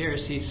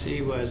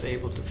GRCC was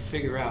able to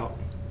figure out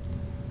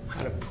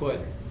how to put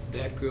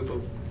that group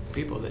of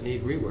people that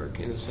need rework,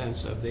 in the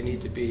sense of they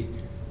need to be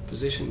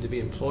positioned to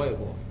be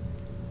employable,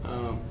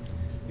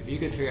 if you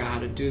could figure out how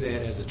to do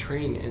that as a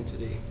training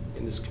entity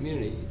in this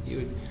community,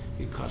 you'd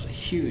cause a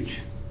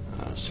huge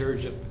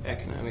surge of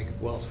economic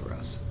wealth for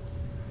us.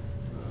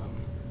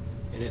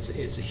 And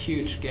it's a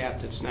huge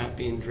gap that's not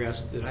being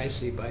addressed that I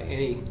see by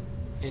any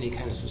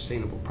kind of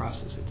sustainable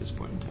process at this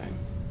point in time.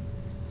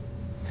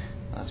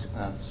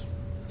 That's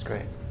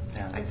great.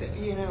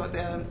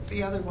 Yeah,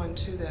 the other one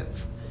too that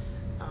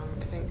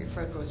I think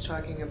Fred was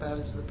talking about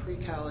is the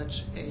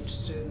pre-college age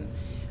student.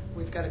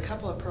 We've got a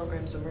couple of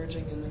programs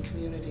emerging in the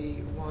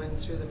community, one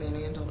through the Van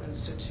Andel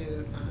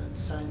Institute on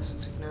Science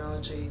and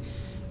Technology.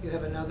 You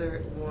have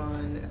another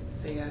one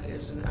that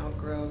is an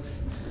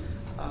outgrowth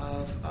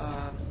of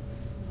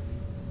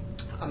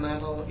a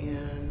model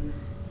in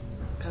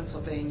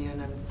Pennsylvania,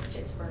 and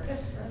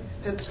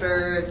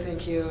Pittsburgh,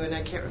 thank you, and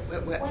I can't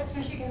remember. West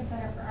Michigan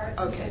Center for Arts.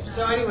 Okay,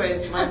 so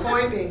anyways, my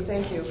point being,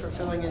 thank you for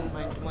filling in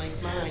my blank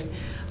mind,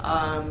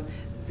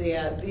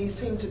 that these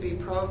seem to be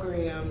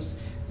programs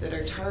that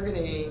are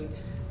targeting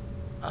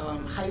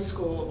high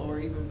school or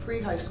even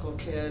pre-high school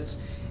kids,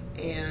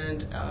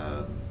 and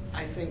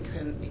I think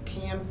it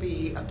can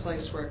be a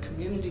place where a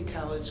community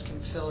college can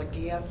fill a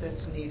gap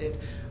that's needed,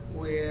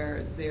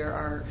 where there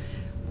are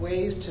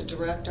ways to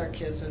direct our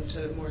kids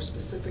into more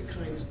specific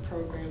kinds of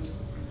programs,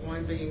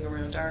 one being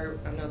around art,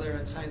 another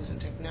in science and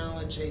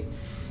technology,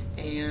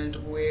 and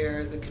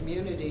where the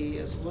community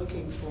is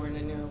looking for, and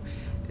I know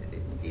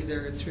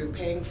either through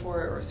paying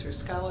for it or through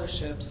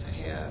scholarships,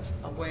 have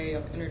a way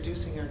of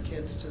introducing our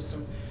kids to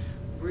some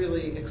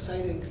really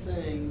exciting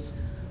things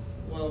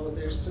while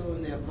they're still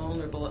in that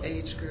vulnerable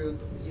age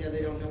group. Yeah,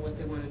 they don't know what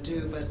they want to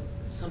do, but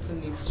something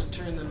needs to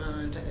turn them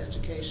on to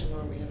education,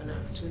 or we have an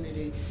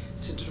opportunity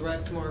to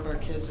direct more of our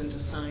kids into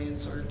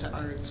science or to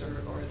arts or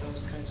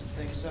those kinds of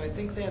things. So I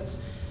think that's,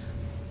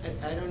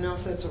 I don't know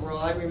if that's a role.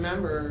 I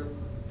remember,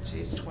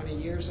 20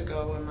 years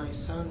ago when my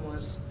son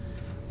was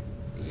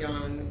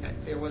young,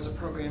 there was a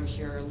program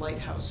here,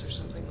 Lighthouse or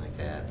something like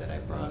that, that I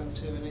brought him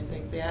to, and I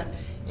think that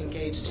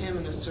engaged him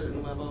in a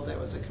certain level. That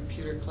was a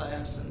computer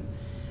class, and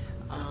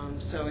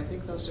so I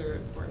think those are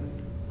important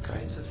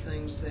kinds of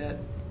things that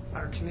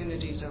our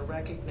communities are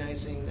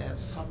recognizing that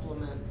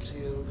supplement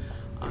to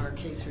our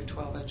K through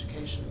 12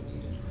 education we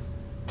needed.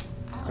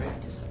 I would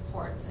like to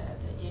support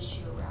the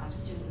issue around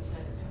students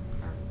that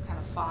are kind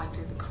of falling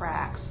through the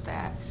cracks,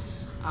 that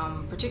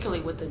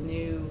particularly with the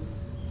new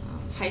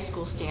high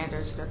school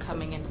standards that are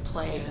coming into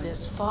play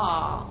this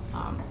fall,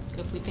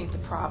 if we think the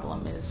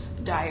problem is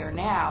dire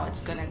now,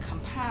 it's going to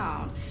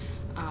compound.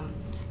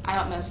 I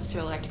don't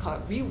necessarily like to call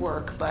it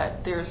rework,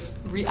 but there's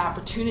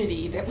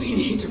opportunity that we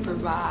need to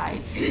provide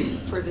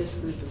for this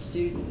group of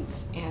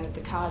students, and if the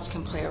college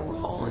can play a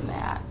role in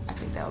that, I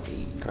think that would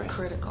be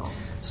critical.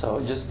 So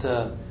just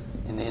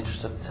in the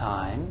interest of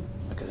time,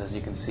 because as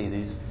you can see,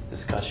 these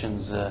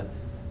discussions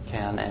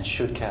can and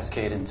should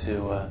cascade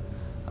into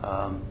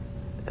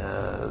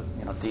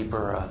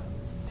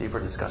deeper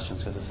discussions,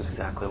 because this is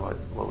exactly what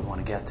we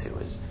want to get to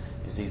is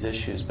these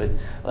issues. But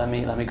let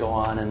me go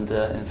on and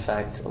in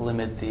fact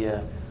limit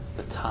the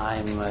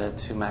time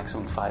to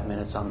maximum 5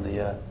 minutes on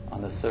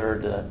the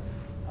third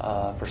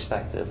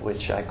perspective,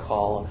 which I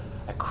call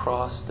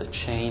across the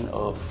chain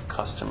of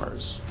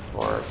customers,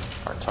 or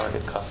our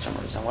target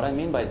customers. And what I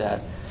mean by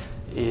that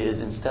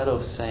is, instead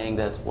of saying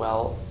that,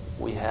 well,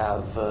 we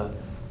have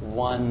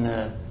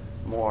one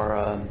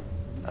more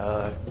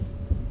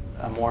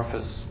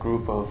amorphous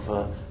group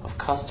of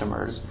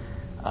customers,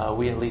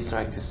 we at least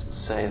like to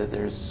say that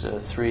there's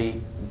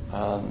three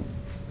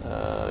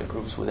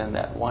groups within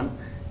that. One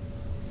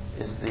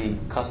is the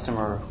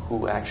customer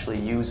who actually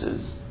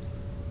uses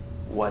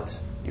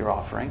what you're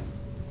offering.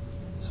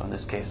 So in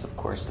this case, of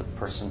course, the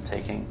person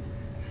taking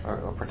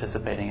or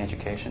participating in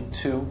education.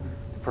 Two,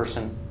 the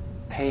person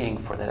paying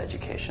for that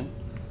education.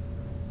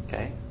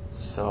 Okay,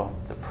 so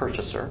the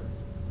purchaser.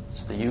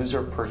 So the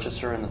user,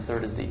 purchaser, and the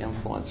third is the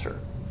influencer.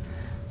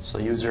 So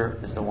user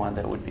is the one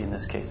that would be, in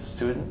this case, the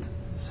student.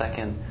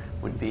 Second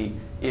would be,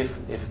 if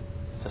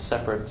it's a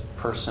separate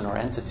person or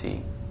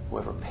entity,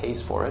 whoever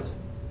pays for it.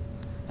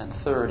 And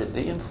third is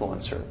the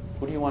influencer.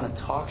 Who do you want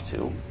to talk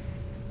to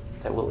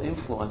that will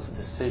influence the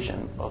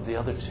decision of the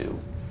other two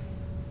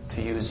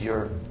to use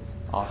your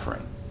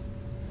offering?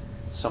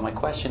 So my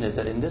question is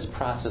that in this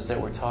process that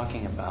we're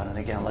talking about, and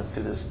again, let's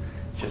do this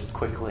just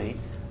quickly,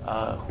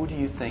 who do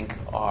you think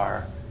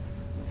are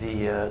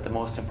the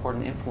most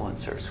important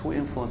influencers? Who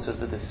influences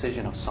the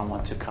decision of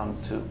someone to come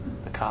to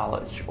the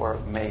college, or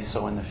may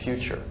so in the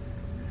future?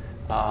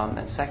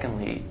 And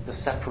secondly, the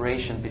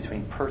separation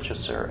between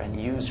purchaser and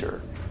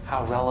user.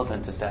 How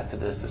relevant is that to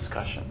this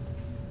discussion?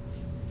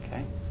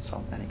 Okay,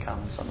 so any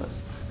comments on this?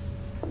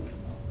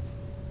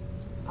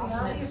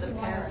 Often it's the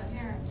parent.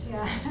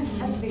 Yeah,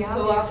 that's the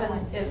Who obvious often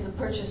one. is the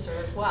purchaser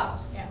as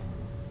well. Yeah.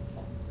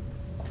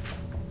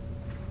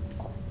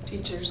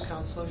 Teachers,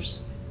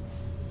 counselors,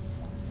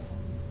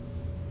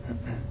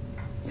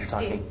 You're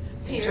talking?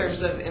 in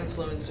terms of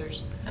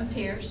influencers. And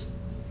peers.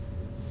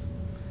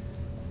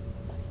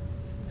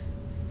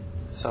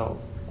 So,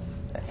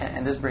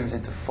 and this brings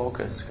into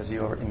focus, because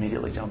you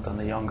immediately jumped on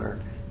the younger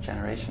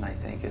generation, I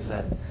think, is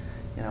that,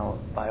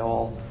 by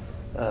all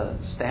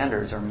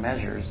standards or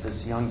measures,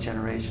 this young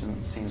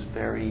generation seems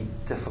very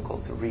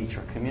difficult to reach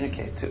or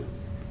communicate to.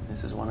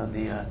 This is one of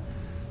the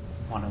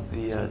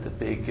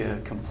big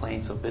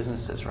complaints of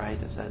businesses,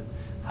 right? Is that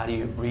how do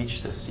you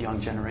reach this young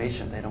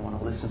generation? They don't want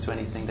to listen to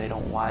anything. They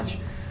don't watch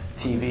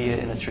TV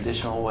in a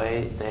traditional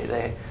way.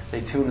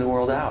 They tune the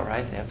world out,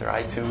 right? They have their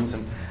iTunes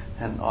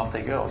and off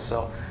they go.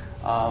 So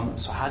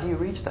how do you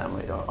reach them?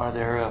 Are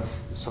there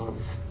sort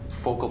of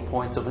focal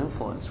points of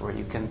influence where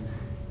you can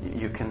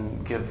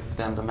give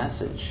them the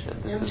message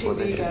that this is what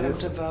they MTV should got do? them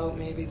to vote.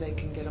 Maybe they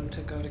can get them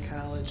to go to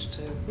college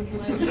too.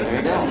 Well,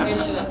 it's the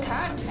issue of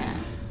content,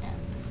 and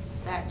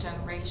that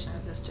generation or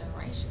this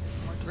generation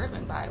is more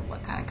driven by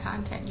what kind of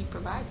content you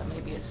provide them.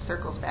 Maybe it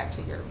circles back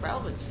to your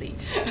relevancy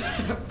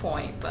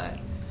point, but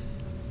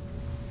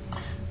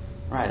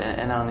Right,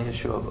 and on the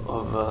issue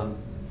of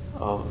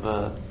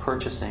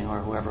purchasing, or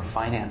whoever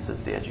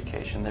finances the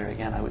education, there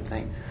again, I would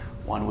think,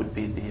 One would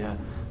be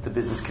the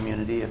business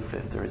community, if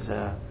there's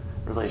a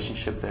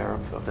relationship there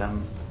of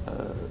them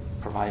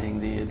providing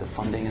the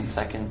funding. And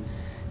second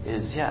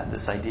is,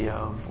 this idea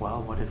of,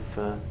 well, what if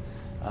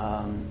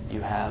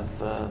you have,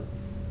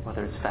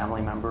 whether it's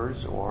family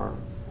members or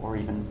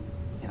even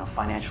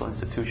financial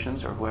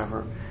institutions or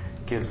whoever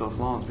gives those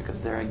loans,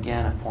 because they're,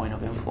 again, a point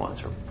of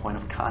influence or point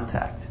of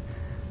contact.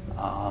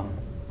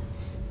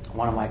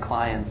 One of my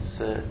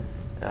clients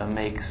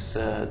makes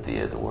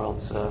the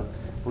world's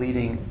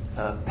leading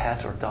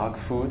pet or dog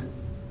food,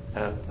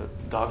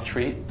 dog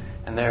treat,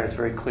 and there it's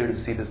very clear to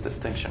see this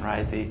distinction,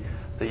 right?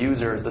 The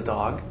user is the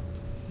dog,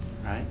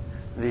 right?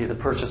 The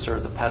purchaser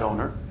is the pet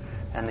owner,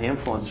 and the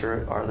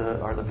influencer are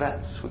the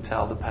vets who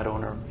tell the pet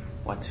owner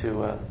what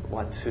to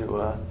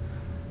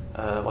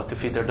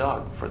feed their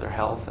dog for their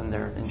health and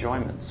their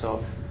enjoyment.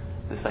 So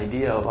this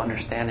idea of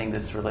understanding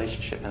this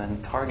relationship and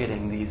then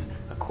targeting these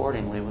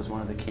accordingly was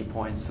one of the key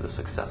points to the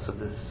success of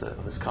this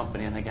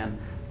company. And again,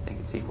 I think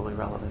it's equally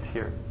relevant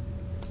here.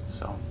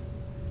 So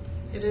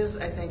it is,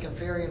 I think, a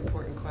very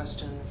important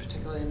question,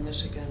 particularly in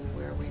Michigan,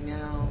 where we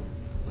now,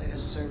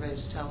 latest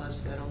surveys tell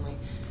us that only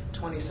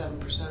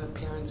 27% of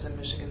parents in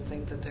Michigan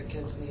think that their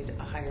kids need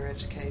a higher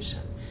education.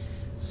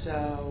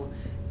 So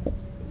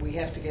we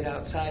have to get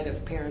outside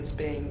of parents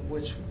being,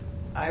 which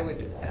I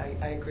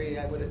agree,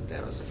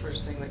 that was the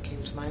first thing that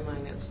came to my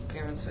mind. It's the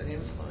parents that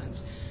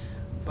influence.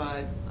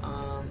 But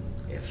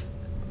if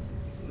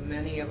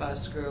many of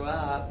us grew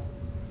up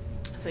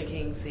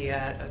thinking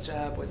that a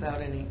job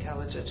without any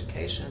college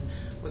education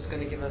was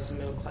going to give us a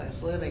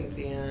middle-class living,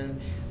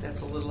 then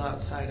that's a little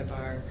outside of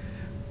our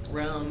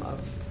realm of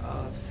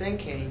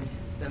thinking.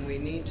 Then we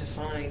need to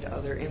find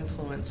other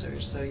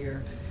influencers. So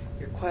your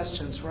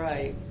question's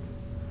right.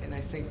 And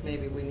I think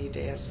maybe we need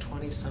to ask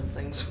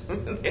 20-somethings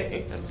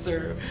the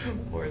answer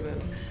more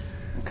than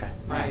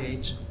my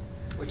age,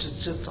 which is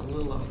just a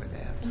little over that.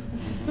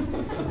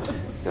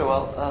 Yeah,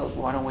 well,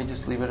 why don't we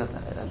just leave it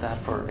at that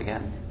for,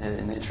 again,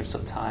 in the interest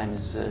of time,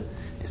 is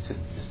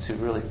to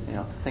really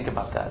think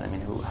about that. I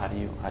mean, how do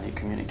you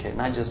communicate,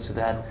 not just to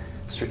that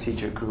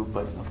strategic group,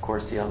 but of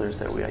course the others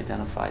that we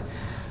identified.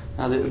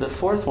 Now, the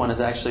fourth one is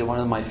actually one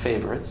of my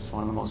favorites,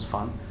 one of the most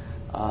fun.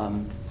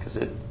 Because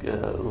it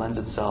lends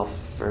itself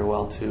very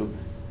well to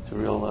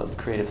real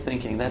creative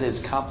thinking. That is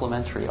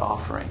complementary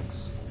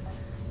offerings.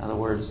 In other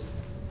words,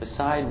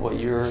 beside what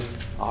you're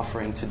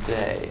offering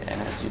today,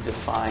 and as you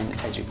define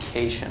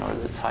education or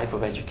the type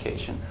of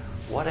education,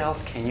 what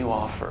else can you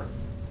offer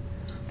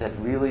that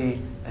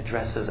really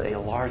addresses a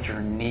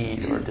larger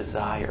need or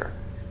desire?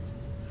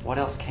 What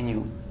else can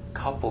you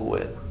couple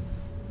with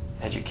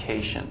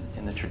education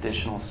in the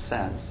traditional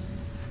sense?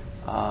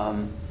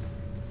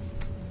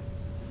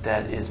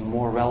 That is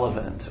more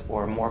relevant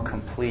or more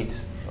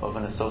complete of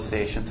an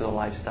association to the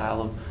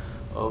lifestyle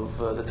of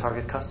the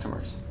target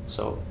customers.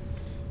 So,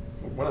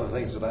 one of the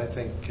things that I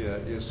think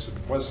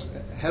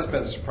has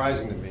been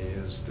surprising to me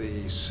is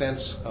the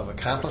sense of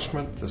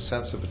accomplishment, the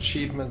sense of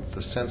achievement,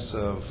 the sense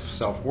of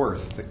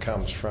self-worth that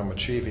comes from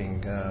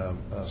achieving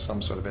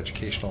some sort of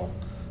educational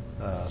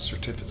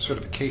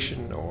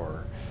certification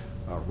or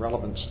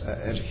relevant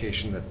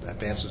education that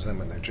advances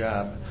them in their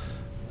job.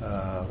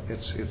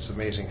 It's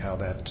amazing how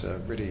that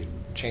really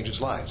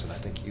changes lives, and I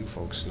think you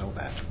folks know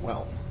that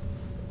well.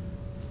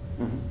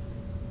 Mm-hmm.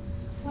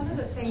 One of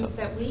the things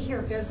that we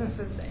hear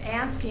businesses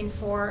asking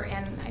for,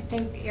 and I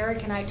think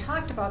Eric and I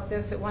talked about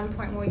this at one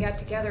point when we got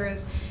together,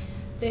 is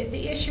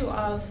the issue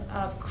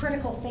of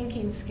critical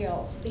thinking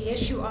skills, the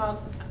issue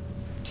of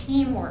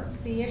teamwork,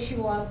 the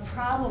issue of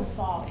problem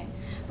solving.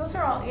 Those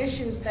are all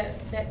issues that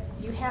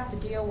you have to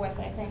deal with,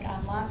 I think,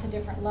 on lots of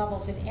different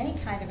levels in any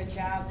kind of a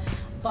job,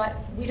 but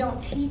we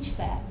don't teach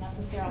that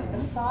necessarily. The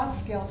soft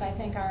skills, I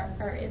think,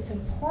 are it's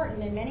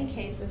important in many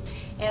cases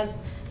as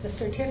the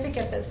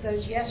certificate that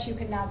says, yes, you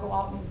can now go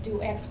out and do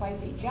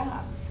XYZ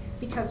job,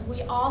 because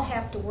we all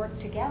have to work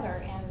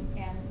together,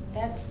 and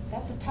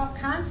that's a tough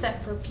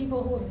concept for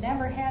people who have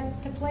never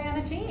had to play on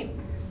a team.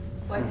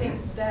 Well, I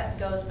think that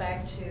goes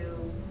back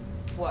to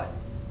what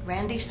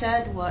Randy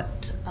said,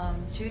 what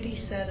Judy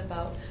said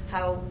about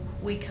how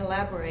we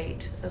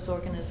collaborate as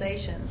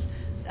organizations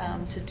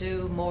to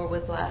do more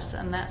with less,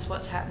 and that's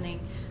what's happening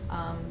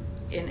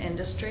in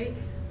industry.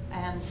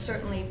 And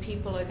certainly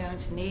people are going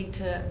to need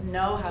to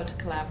know how to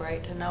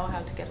collaborate, to know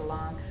how to get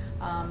along,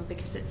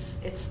 because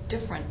it's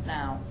different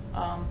now.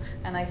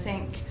 And I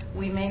think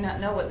we may not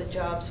know what the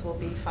jobs will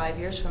be 5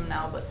 years from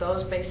now, but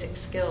those basic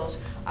skills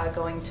are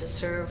going to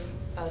serve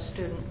a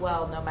student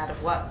well no matter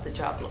what the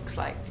job looks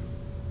like.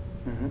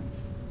 Mm-hmm.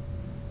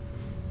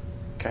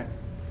 Okay.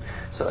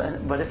 So,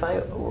 but if I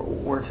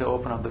were to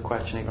open up the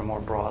question even more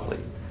broadly,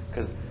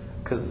 because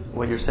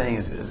what you're saying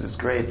is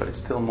great, but it's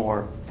still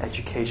more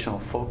educational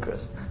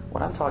focused.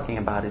 What I'm talking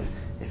about,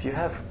 if you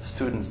have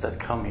students that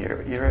come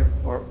here,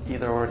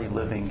 either already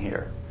living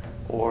here,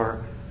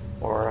 or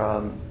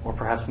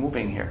perhaps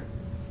moving here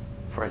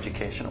for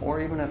education,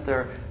 or even if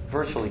they're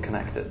virtually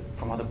connected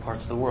from other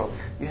parts of the world,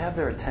 you have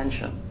their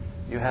attention.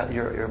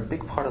 You're a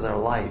big part of their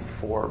life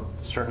for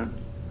a certain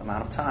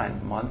amount of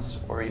time, months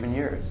or even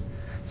years.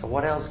 So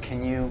what else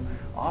can you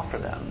offer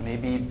them,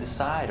 maybe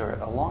beside or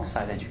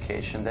alongside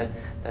education,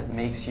 that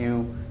makes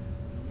you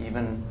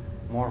even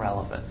more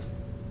relevant?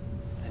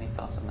 Any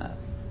thoughts on that?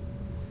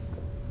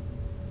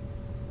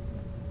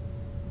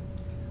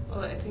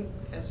 Well, I think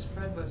as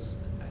Fred was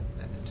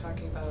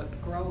talking about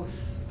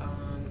growth,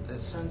 a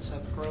sense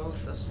of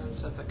growth, a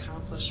sense of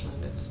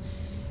accomplishment,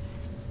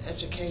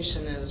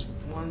 education is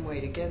one way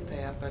to get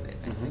that, but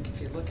I think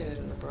if you look at it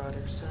in a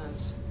broader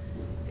sense,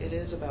 it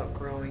is about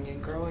growing,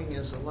 and growing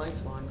is a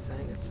lifelong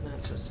thing. It's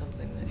not just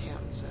something that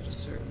happens at a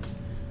certain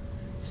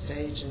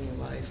stage in your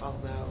life,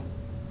 although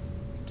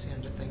I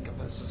tend to think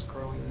of us as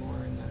growing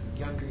more in the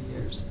younger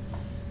years.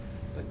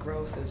 But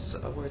growth is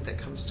a word that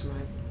comes to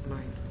my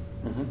mind.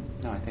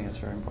 No, I think it's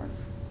very important.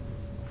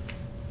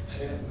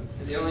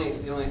 The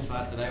only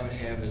thought that I would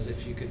have is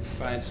if you could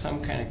provide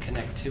some kind of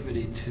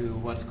connectivity to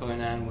what's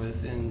going on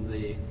within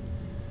the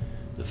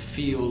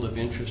field of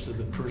interest of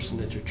the person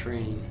that you're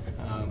training.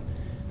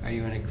 Are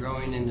you in a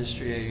growing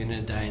industry? Are you in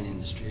a dying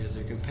industry? Is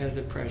there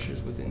competitive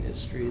pressures within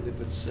industry that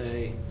would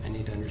say, I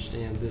need to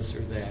understand this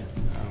or that?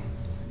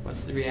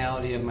 What's the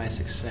reality of my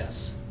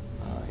success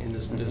in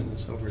this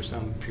business over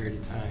some period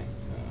of time?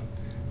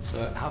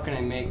 So how can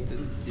I make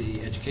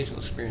the educational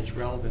experience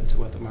relevant to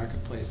what the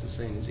marketplace is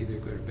saying is either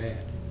good or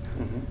bad?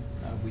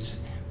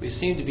 We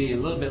seem to be a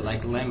little bit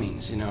like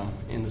lemmings,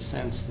 in the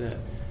sense that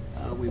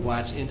we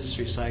watch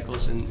industry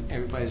cycles and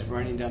everybody's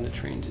running down the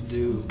train to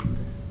do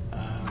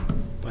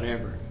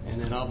whatever. And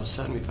then all of a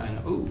sudden we find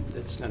out, ooh,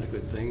 that's not a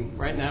good thing.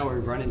 Right now we're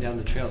running down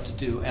the trail to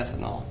do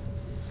ethanol.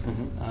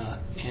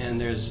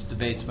 And there's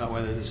debates about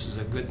whether this is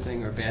a good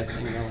thing or a bad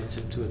thing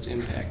relative to its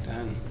impact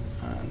on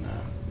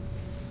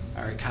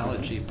our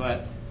ecology.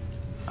 But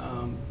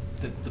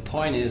the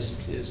point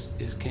is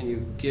can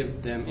you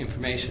give them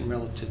information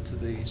relative to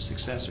the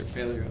success or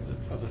failure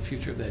of the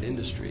future of that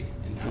industry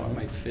and how it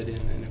might fit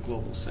in a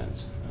global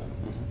sense,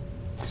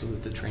 so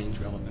that the training's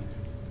relevant.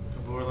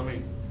 Laura, let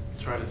me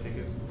try to take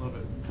it a little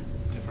bit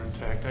different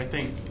tact. I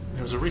think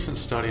there was a recent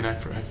study, and I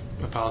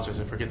apologize,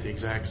 I forget the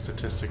exact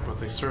statistic, but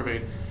they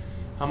surveyed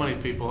how many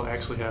people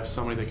actually have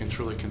somebody they can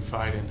truly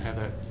confide in, have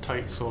that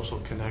tight social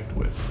connect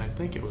with, and I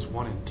think it was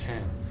 1 in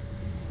 10.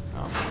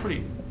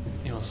 Pretty,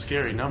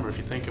 scary number if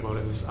you think about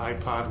it in this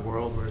iPod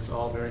world where it's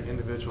all very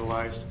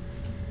individualized.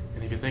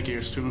 And if you think of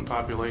your student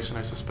population,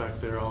 I suspect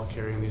they're all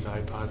carrying these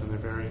iPods and they're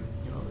very,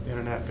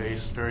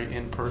 internet-based, very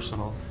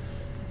impersonal.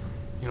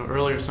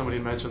 Earlier somebody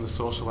mentioned the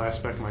social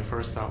aspect. My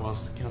first thought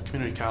was,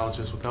 community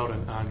colleges without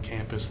an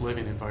on-campus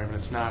living environment,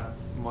 it's not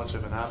much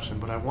of an option.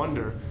 But I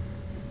wonder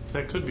if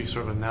that could be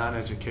sort of a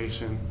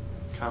non-education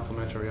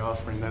complementary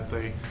offering that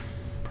they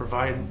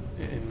provide,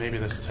 and maybe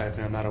this is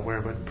happening, I'm not aware,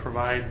 but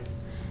provide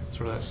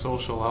sort of that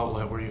social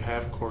outlet where you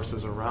have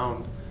courses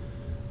around,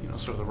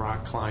 sort of the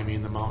rock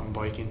climbing, the mountain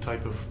biking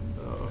type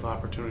of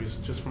opportunities,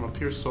 just from a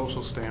pure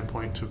social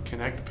standpoint to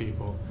connect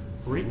people,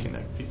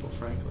 reconnect people,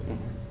 frankly.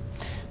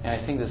 And I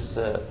think this,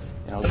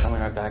 coming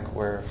right back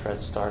where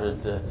Fred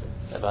started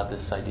about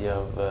this idea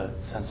of a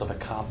sense of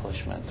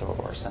accomplishment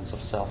or a sense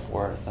of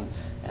self-worth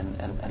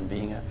and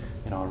being a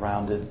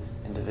rounded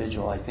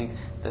individual, I think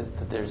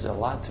that there's a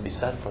lot to be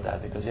said for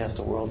that, because yes,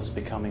 the world is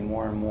becoming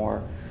more and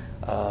more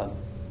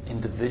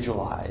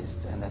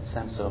individualized, and that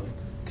sense of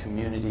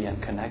community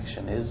and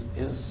connection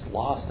is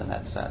lost in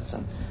that sense.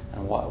 And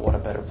what a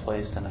better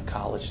place than a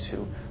college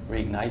to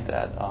reignite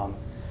that.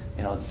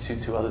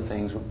 Two other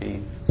things would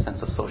be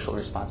sense of social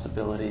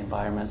responsibility,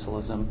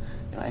 environmentalism,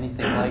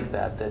 anything like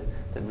that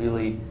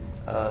really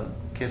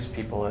gives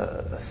people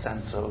a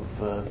sense of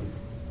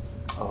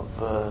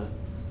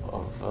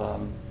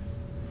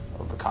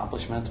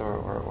accomplishment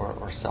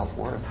or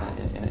self-worth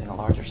in a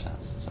larger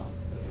sense. So.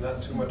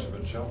 Not too much of a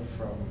jump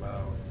from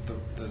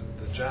the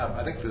job.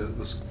 I think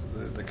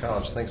the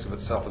college thinks of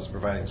itself as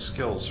providing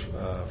skills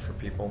for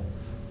people,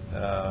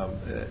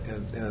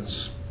 and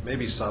it's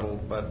maybe subtle,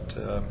 but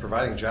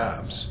providing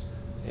jobs.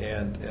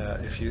 And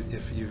if you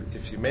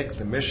make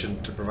the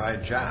mission to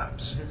provide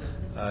jobs,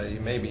 you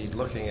may be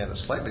looking at it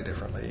slightly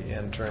differently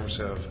in terms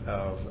of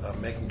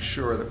making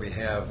sure that we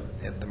have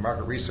the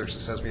market research that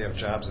says we have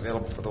jobs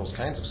available for those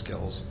kinds of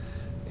skills,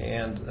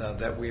 and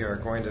that we are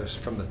going to,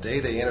 from the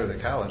day they enter the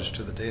college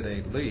to the day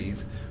they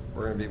leave,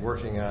 we're going to be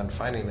working on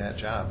finding that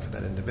job for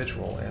that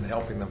individual and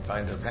helping them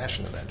find their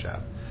passion in that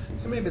job.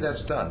 And maybe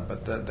that's done,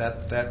 but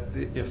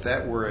if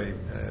that were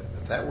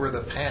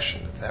the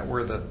passion, if that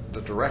were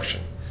the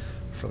direction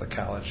for the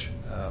college,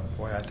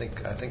 boy, I think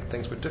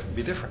things would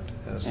be different.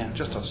 And it's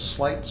just a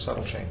slight,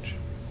 subtle change.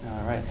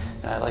 All right.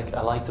 And I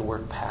like the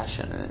word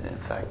passion. In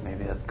fact,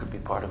 maybe that could be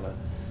part of a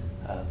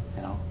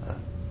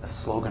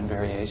slogan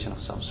variation of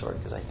some sort,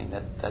 because I think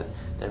that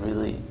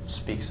really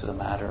speaks to the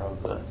matter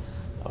of the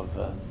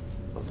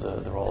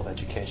role of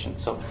education.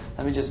 So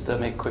let me just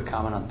make a quick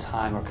comment on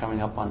time. We're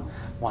coming up on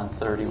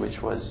 1:30,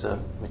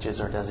 which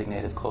is our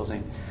designated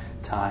closing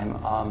time.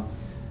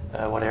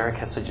 What Eric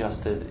has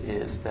suggested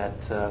is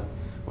that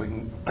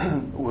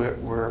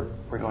we're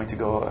going to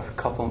go a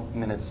couple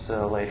minutes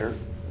later,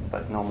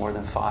 but no more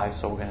than 5.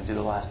 So we're going to do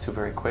the last 2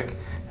 very quick,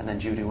 and then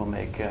Judy will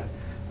make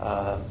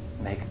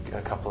make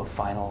a couple of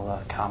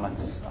final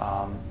comments.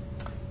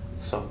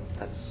 So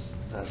that's,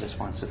 I just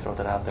wanted to throw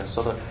that out there.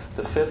 So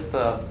the fifth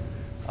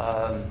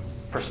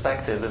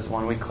perspective is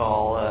one we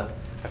call a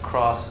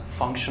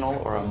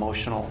cross-functional or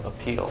emotional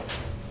appeal.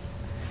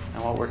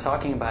 And what we're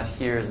talking about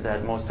here is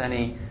that most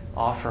any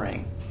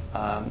offering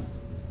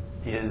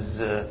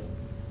is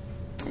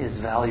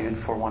valued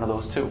for one of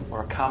those two,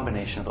 or a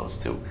combination of those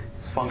two.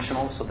 It's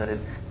functional so that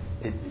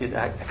it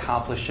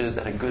accomplishes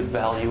at a good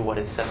value what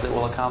it says it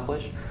will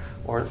accomplish,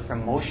 or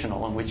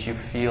emotional in which you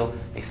feel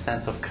a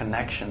sense of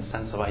connection,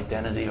 sense of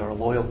identity or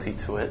loyalty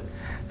to it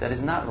that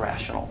is not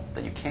rational,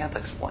 that you can't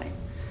explain.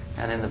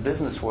 And in the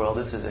business world,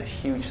 this is a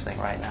huge thing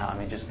right now. I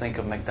mean, just think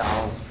of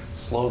McDonald's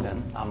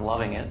slogan, "I'm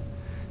loving it."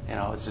 You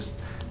know, it's just,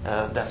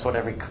 that's what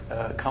every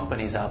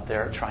company's out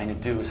there trying to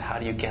do, is how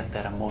do you get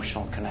that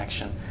emotional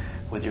connection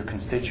with your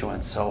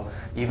constituents. So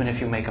even if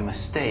you make a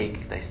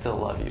mistake, they still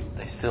love you.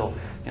 They still,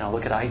 you know,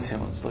 look at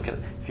iTunes. Look at,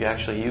 if you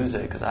actually use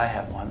it, because I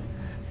have one.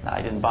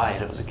 I didn't buy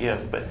it, it was a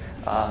gift. But,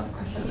 I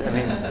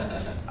mean,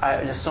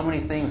 there's so many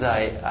things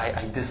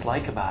I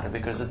dislike about it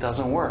because it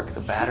doesn't work. The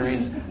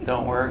batteries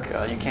don't work.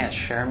 You can't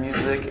share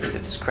music.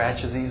 It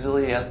scratches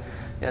easily.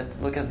 Yet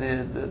look at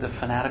the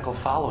fanatical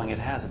following it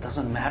has. It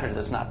doesn't matter that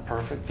it's not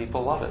perfect.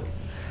 People love it.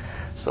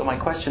 So my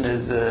question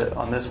is,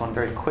 on this one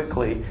very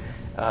quickly,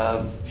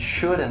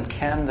 should and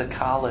can the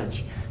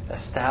college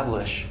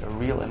establish a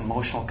real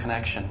emotional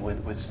connection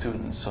with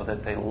students so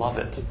that they love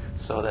it,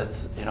 so that,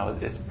 you know,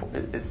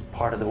 it's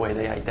part of the way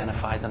they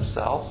identify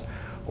themselves?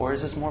 Or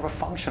is this more of a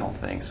functional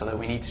thing, so that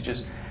we need to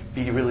just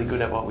be really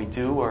good at what we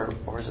do, or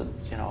is it,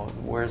 you know,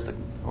 where's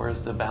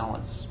the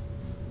balance?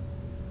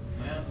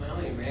 Well, my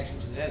only reaction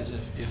to that is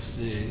if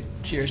the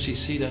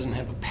GRCC doesn't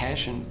have a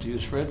passion, to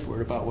use Fred's word,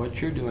 about what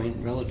you're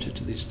doing relative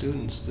to these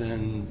students,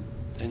 then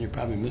you're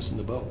probably missing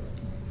the boat.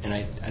 And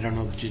I don't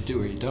know that you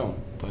do or you don't,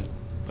 but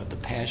the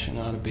passion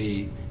ought to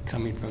be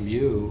coming from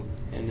you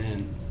and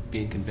then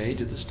being conveyed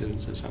to the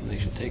students as something they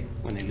should take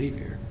when they leave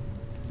here.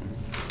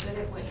 But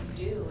if what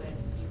you do and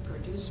you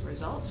produce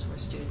results for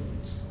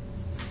students,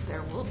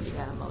 there will be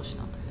that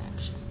emotional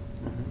connection.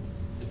 Mm-hmm.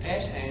 The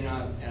passion, you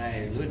know, and I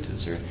alluded to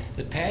this earlier,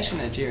 the passion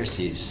at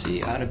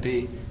GRCC ought to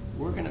be,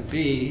 we're going to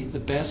be the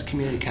best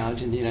community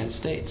college in the United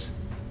States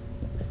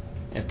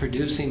at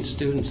producing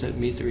students that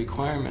meet the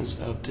requirements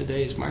of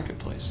today's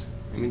marketplace.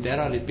 I mean, that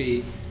ought to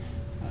be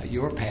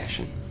your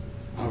passion,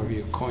 however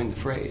you coined the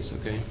phrase,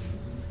 okay?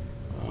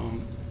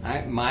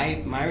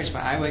 My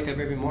response, I wake up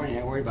every morning,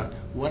 I worry about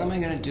what am I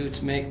going to do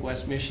to make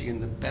West Michigan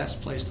the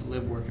best place to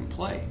live, work, and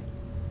play?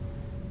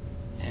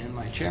 And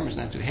my chairman's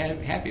not too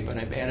happy, but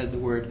I've added the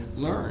word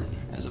learn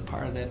as a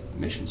part of that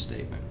mission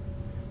statement.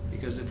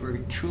 Because if we're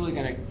truly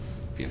going to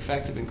be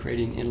effective in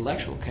creating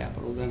intellectual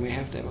capital, then we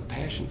have to have a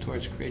passion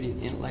towards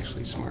creating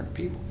intellectually smart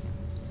people.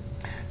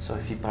 So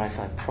if I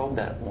probe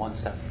that one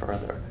step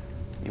further,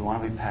 you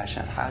want to be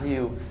passionate. How do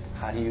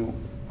you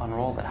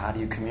unroll that? How do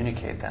you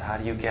communicate that? How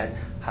do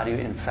you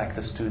infect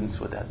the students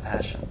with that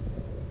passion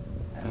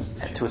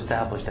and to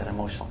establish that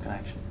emotional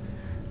connection?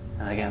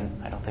 And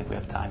again, I don't think we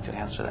have time to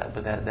answer that,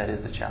 but that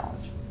is the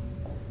challenge.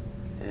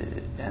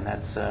 And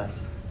that's,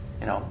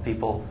 you know,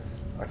 people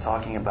are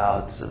talking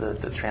about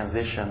the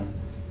transition,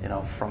 you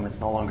know, from, it's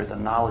no longer the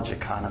knowledge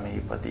economy,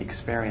 but the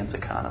experience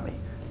economy.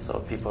 So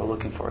people are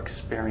looking for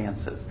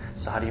experiences.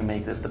 So how do you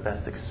make this the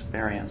best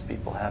experience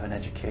people have in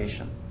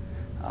education,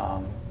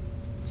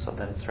 so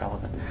that it's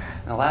relevant?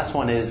 And the last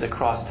one is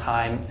across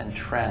time and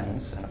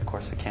trends, and of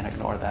course we can't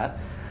ignore that.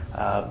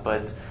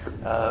 But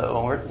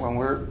when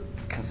we're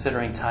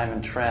considering time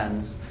and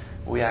trends,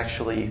 we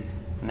actually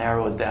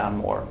narrow it down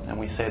more, and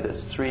we say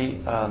there's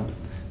three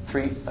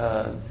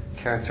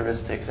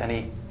characteristics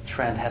any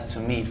trend has to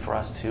meet for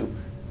us to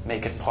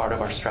make it part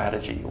of our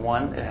strategy.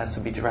 One, it has to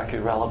be directly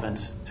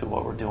relevant to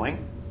what we're doing.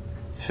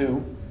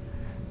 Two,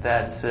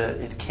 that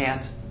it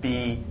can't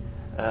be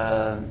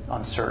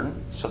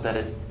uncertain, so that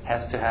it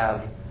has to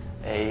have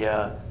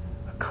a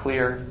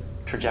clear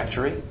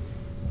trajectory,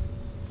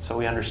 so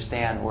we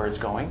understand where it's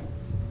going.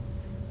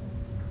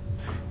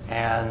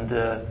 And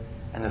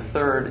the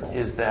third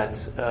is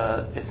that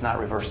it's not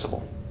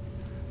reversible,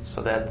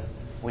 so that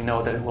we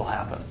know that it will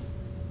happen.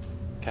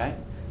 Okay?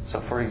 So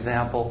for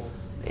example,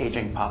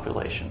 aging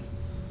population,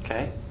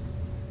 okay?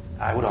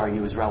 I would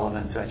argue is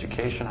relevant to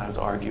education. I would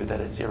argue that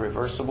it's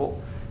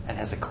irreversible and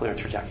has a clear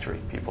trajectory.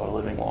 People are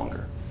living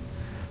longer.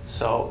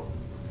 So,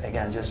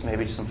 again, just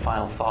maybe some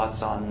final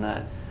thoughts on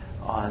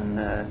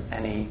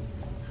any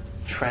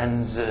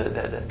trends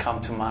that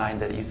come to mind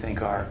that you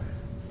think are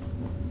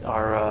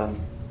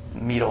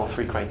meet all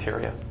three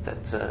criteria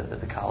that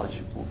the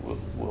college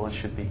will and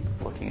should be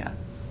looking at.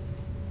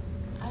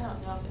 I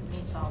don't know if it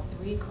meets all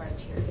three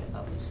criteria,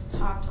 but we've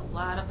talked a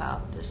lot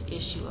about this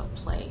issue of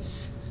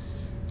place.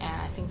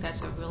 And I think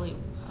that's a really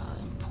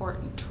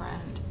important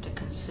trend to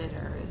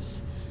consider,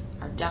 is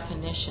our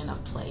definition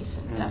of place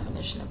and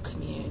definition of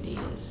community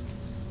is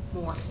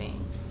morphing.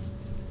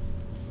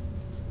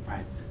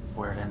 Right,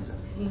 where it ends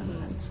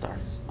and it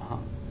starts.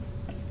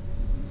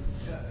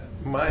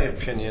 My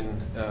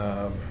opinion,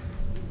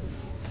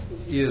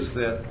 is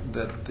that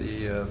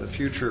the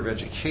future of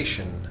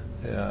education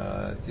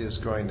is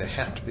going to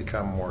have to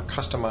become more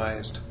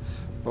customized,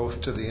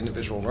 both to the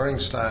individual learning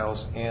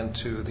styles and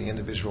to the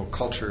individual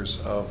cultures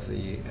of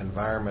the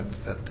environment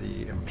that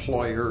the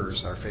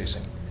employers are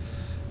facing.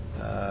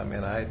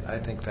 And I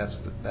think that's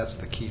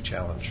the key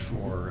challenge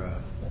for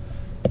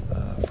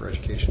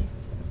education,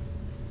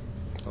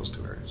 those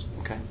two areas.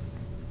 Okay.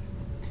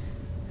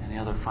 Any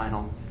other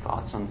final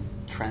thoughts on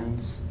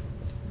trends?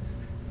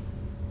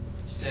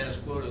 Status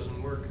quo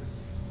doesn't work.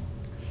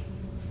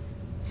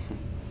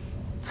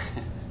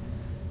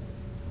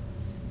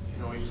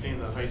 You know, we've seen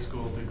the high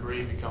school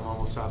degree become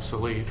almost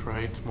obsolete,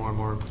 right? More and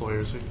more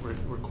employers are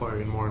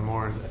requiring more and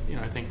more. And, you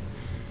know, I think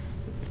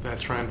if that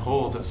trend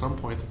holds, at some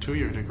point, the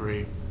two-year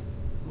degree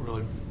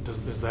really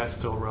is that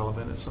still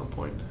relevant at some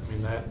point? I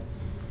mean, that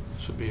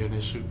should be an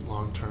issue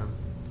long term.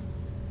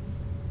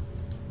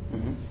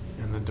 Mm-hmm.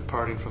 And then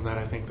departing from that,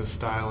 I think the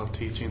style of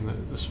teaching,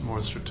 this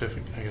more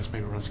certificate, I guess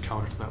maybe runs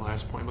counter to that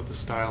last point, but the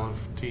style of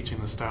teaching,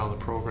 the style of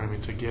the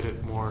programming to get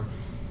it more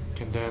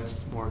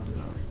condensed, more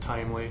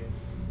timely,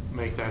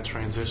 make that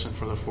transition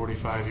for the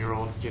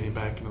 45-year-old getting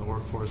back into the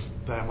workforce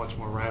that much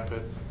more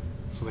rapid,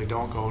 so they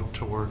don't go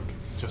to work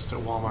just at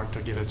Walmart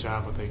to get a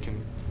job, but they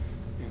can,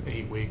 in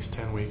 8 weeks,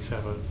 10 weeks,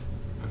 have a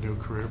new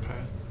career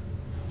path.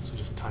 So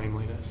just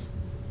timeliness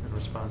and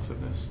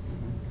responsiveness.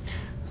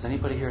 Mm-hmm. Does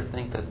anybody here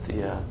think that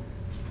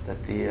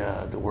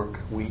the work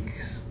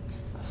weeks,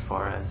 as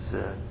far as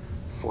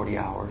 40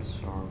 hours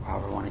or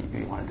however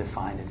you want to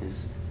define it,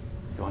 is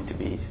going to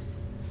be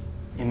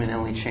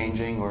imminently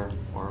changing or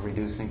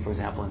reducing? For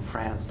example, in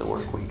France, the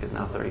work week is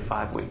now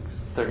 35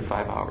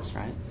 hours,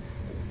 right?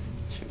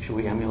 Should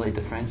we emulate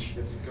the French?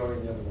 It's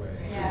going the other way.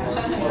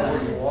 We're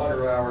working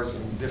longer hours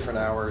and different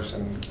hours,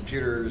 and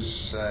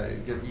computers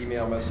get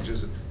email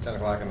messages at 10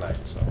 o'clock at night.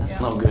 So that's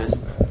no good.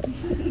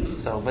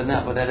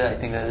 But that, I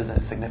think that is a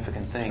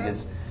significant thing.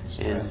 Is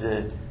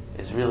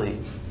really,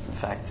 in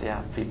fact,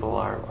 people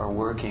are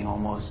working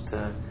almost.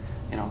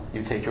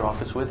 You take your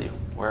office with you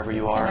wherever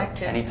you are,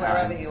 Connected, anytime.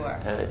 wherever you are.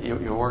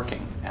 You're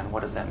working, and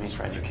what does that mean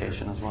for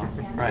education as well?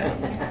 Right. I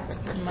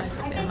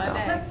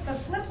think the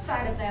flip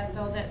side of that,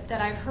 though,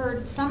 that I've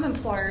heard some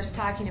employers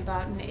talking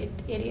about, and I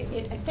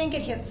think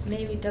it hits,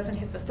 maybe it doesn't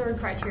hit the third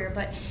criteria,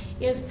 but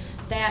is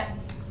that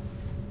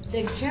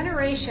the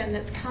generation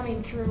that's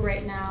coming through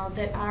right now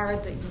that are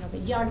the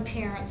young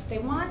parents, they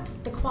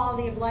want the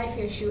quality of life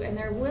issue, and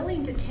they're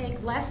willing to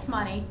take less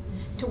money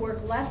to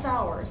work less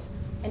hours.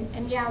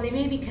 And they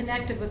may be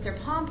connected with their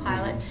Palm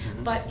Pilot,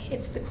 but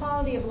it's the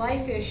quality of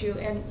life issue.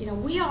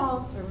 And we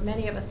all, or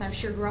many of us, I'm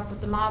sure, grew up with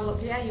the model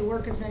of you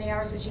work as many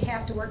hours as you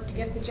have to work to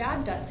get the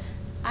job done.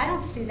 I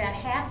don't see that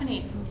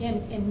happening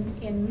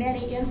in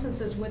many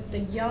instances with the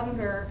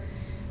younger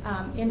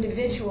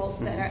individuals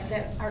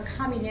that are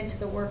coming into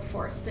the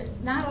workforce.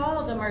 That not all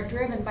of them are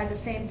driven by the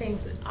same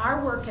things that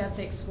our work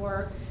ethics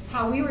were,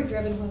 how we were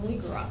driven when we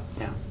grew up.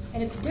 Yeah.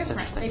 And it's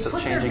different. They So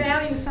put their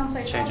values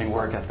someplace else. Changing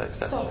work ethics.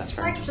 That's very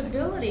interesting.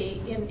 Flexibility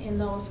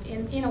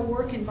in a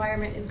work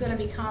environment is going to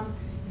become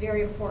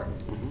very important.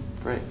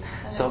 Mm-hmm. Great.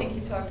 And So I think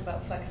you talked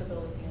about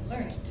flexibility in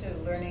learning too.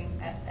 Learning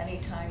at any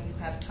time you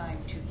have time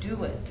to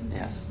do it.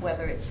 Yes.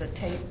 Whether it's a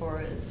tape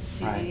or a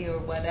CD Right. or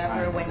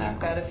whatever, Right, when exactly. you've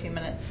got a few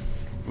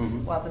minutes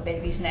Mhm. while the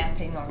baby's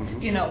napping or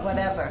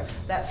whatever.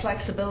 That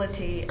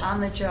flexibility on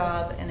the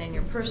job and in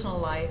your personal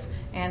life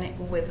and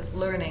with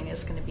learning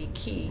is going to be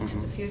key to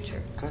the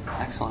future. Good,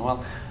 excellent.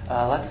 Well,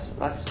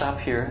 let's stop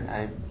here.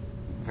 I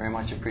very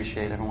much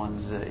appreciate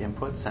everyone's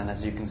inputs, and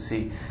as you can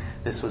see,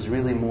 this was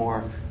really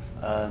more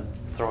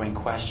throwing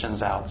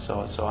questions out,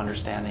 so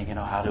understanding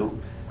how to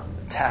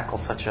tackle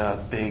such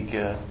a big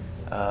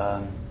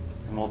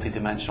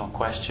multidimensional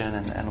question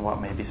and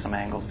what may be some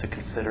angles to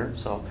consider.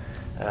 So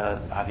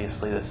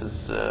obviously this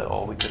is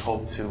all we could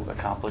hope to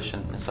accomplish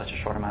in such a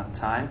short amount of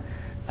time.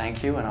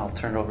 Thank you, and I'll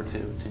turn it over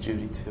to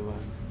Judy to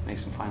make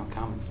some final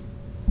comments.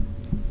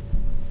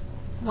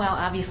 Well,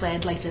 obviously,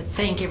 I'd like to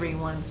thank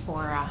everyone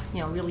for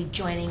really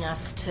joining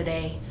us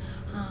today.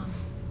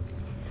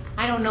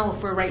 I don't know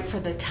if we're right for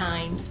the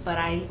times, but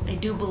I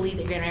do believe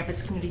that Grand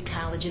Rapids Community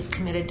College is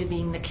committed to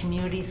being the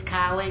community's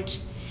college,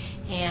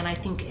 and I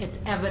think it's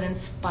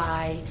evidenced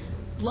by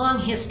long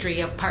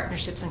history of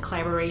partnerships and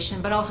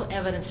collaboration, but also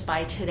evidenced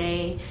by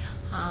today.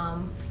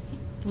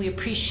 We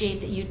appreciate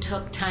that you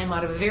took time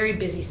out of a very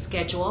busy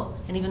schedule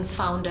and even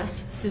found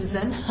us,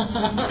 Susan,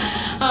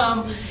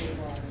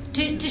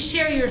 to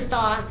share your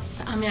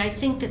thoughts. I mean, I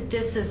think that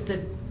this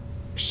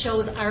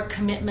shows our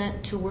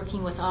commitment to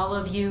working with all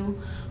of you.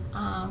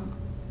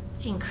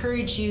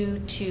 Encourage you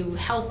to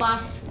help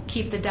us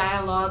keep the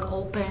dialogue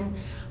open.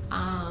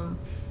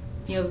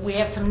 We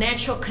have some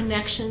natural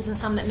connections and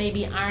some that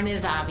maybe aren't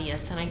as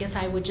obvious. And I guess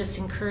I would just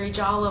encourage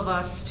all of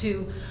us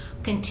to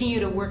continue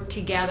to work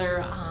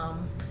together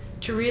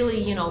to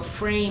really,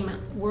 frame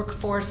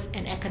workforce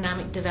and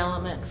economic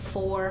development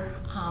for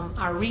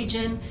our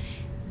region,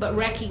 but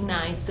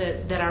recognize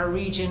that our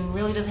region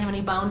really doesn't have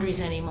any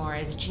boundaries anymore,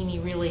 as Jeannie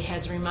really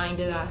has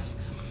reminded us.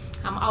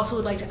 Also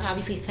would like to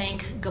obviously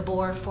thank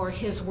Gabor for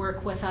his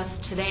work with us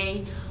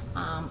today.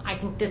 I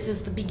think this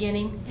is the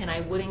beginning, and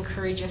I would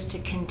encourage us to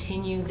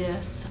continue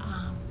this.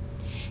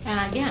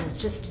 And again,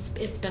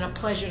 it's been a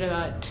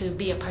pleasure to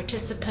be a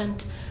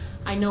participant.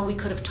 I know we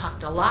could have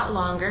talked a lot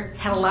longer,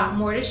 had a lot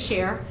more to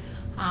share,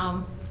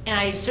 and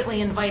I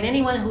certainly invite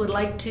anyone who would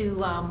like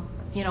to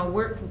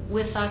work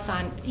with us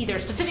on either a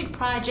specific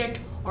project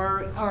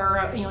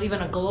or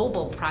even a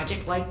global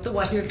project like the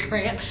Wired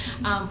Grant.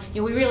 We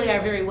really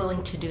are very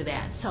willing to do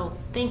that. So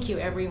thank you,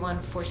 everyone,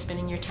 for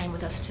spending your time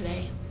with us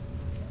today.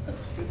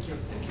 Thank you.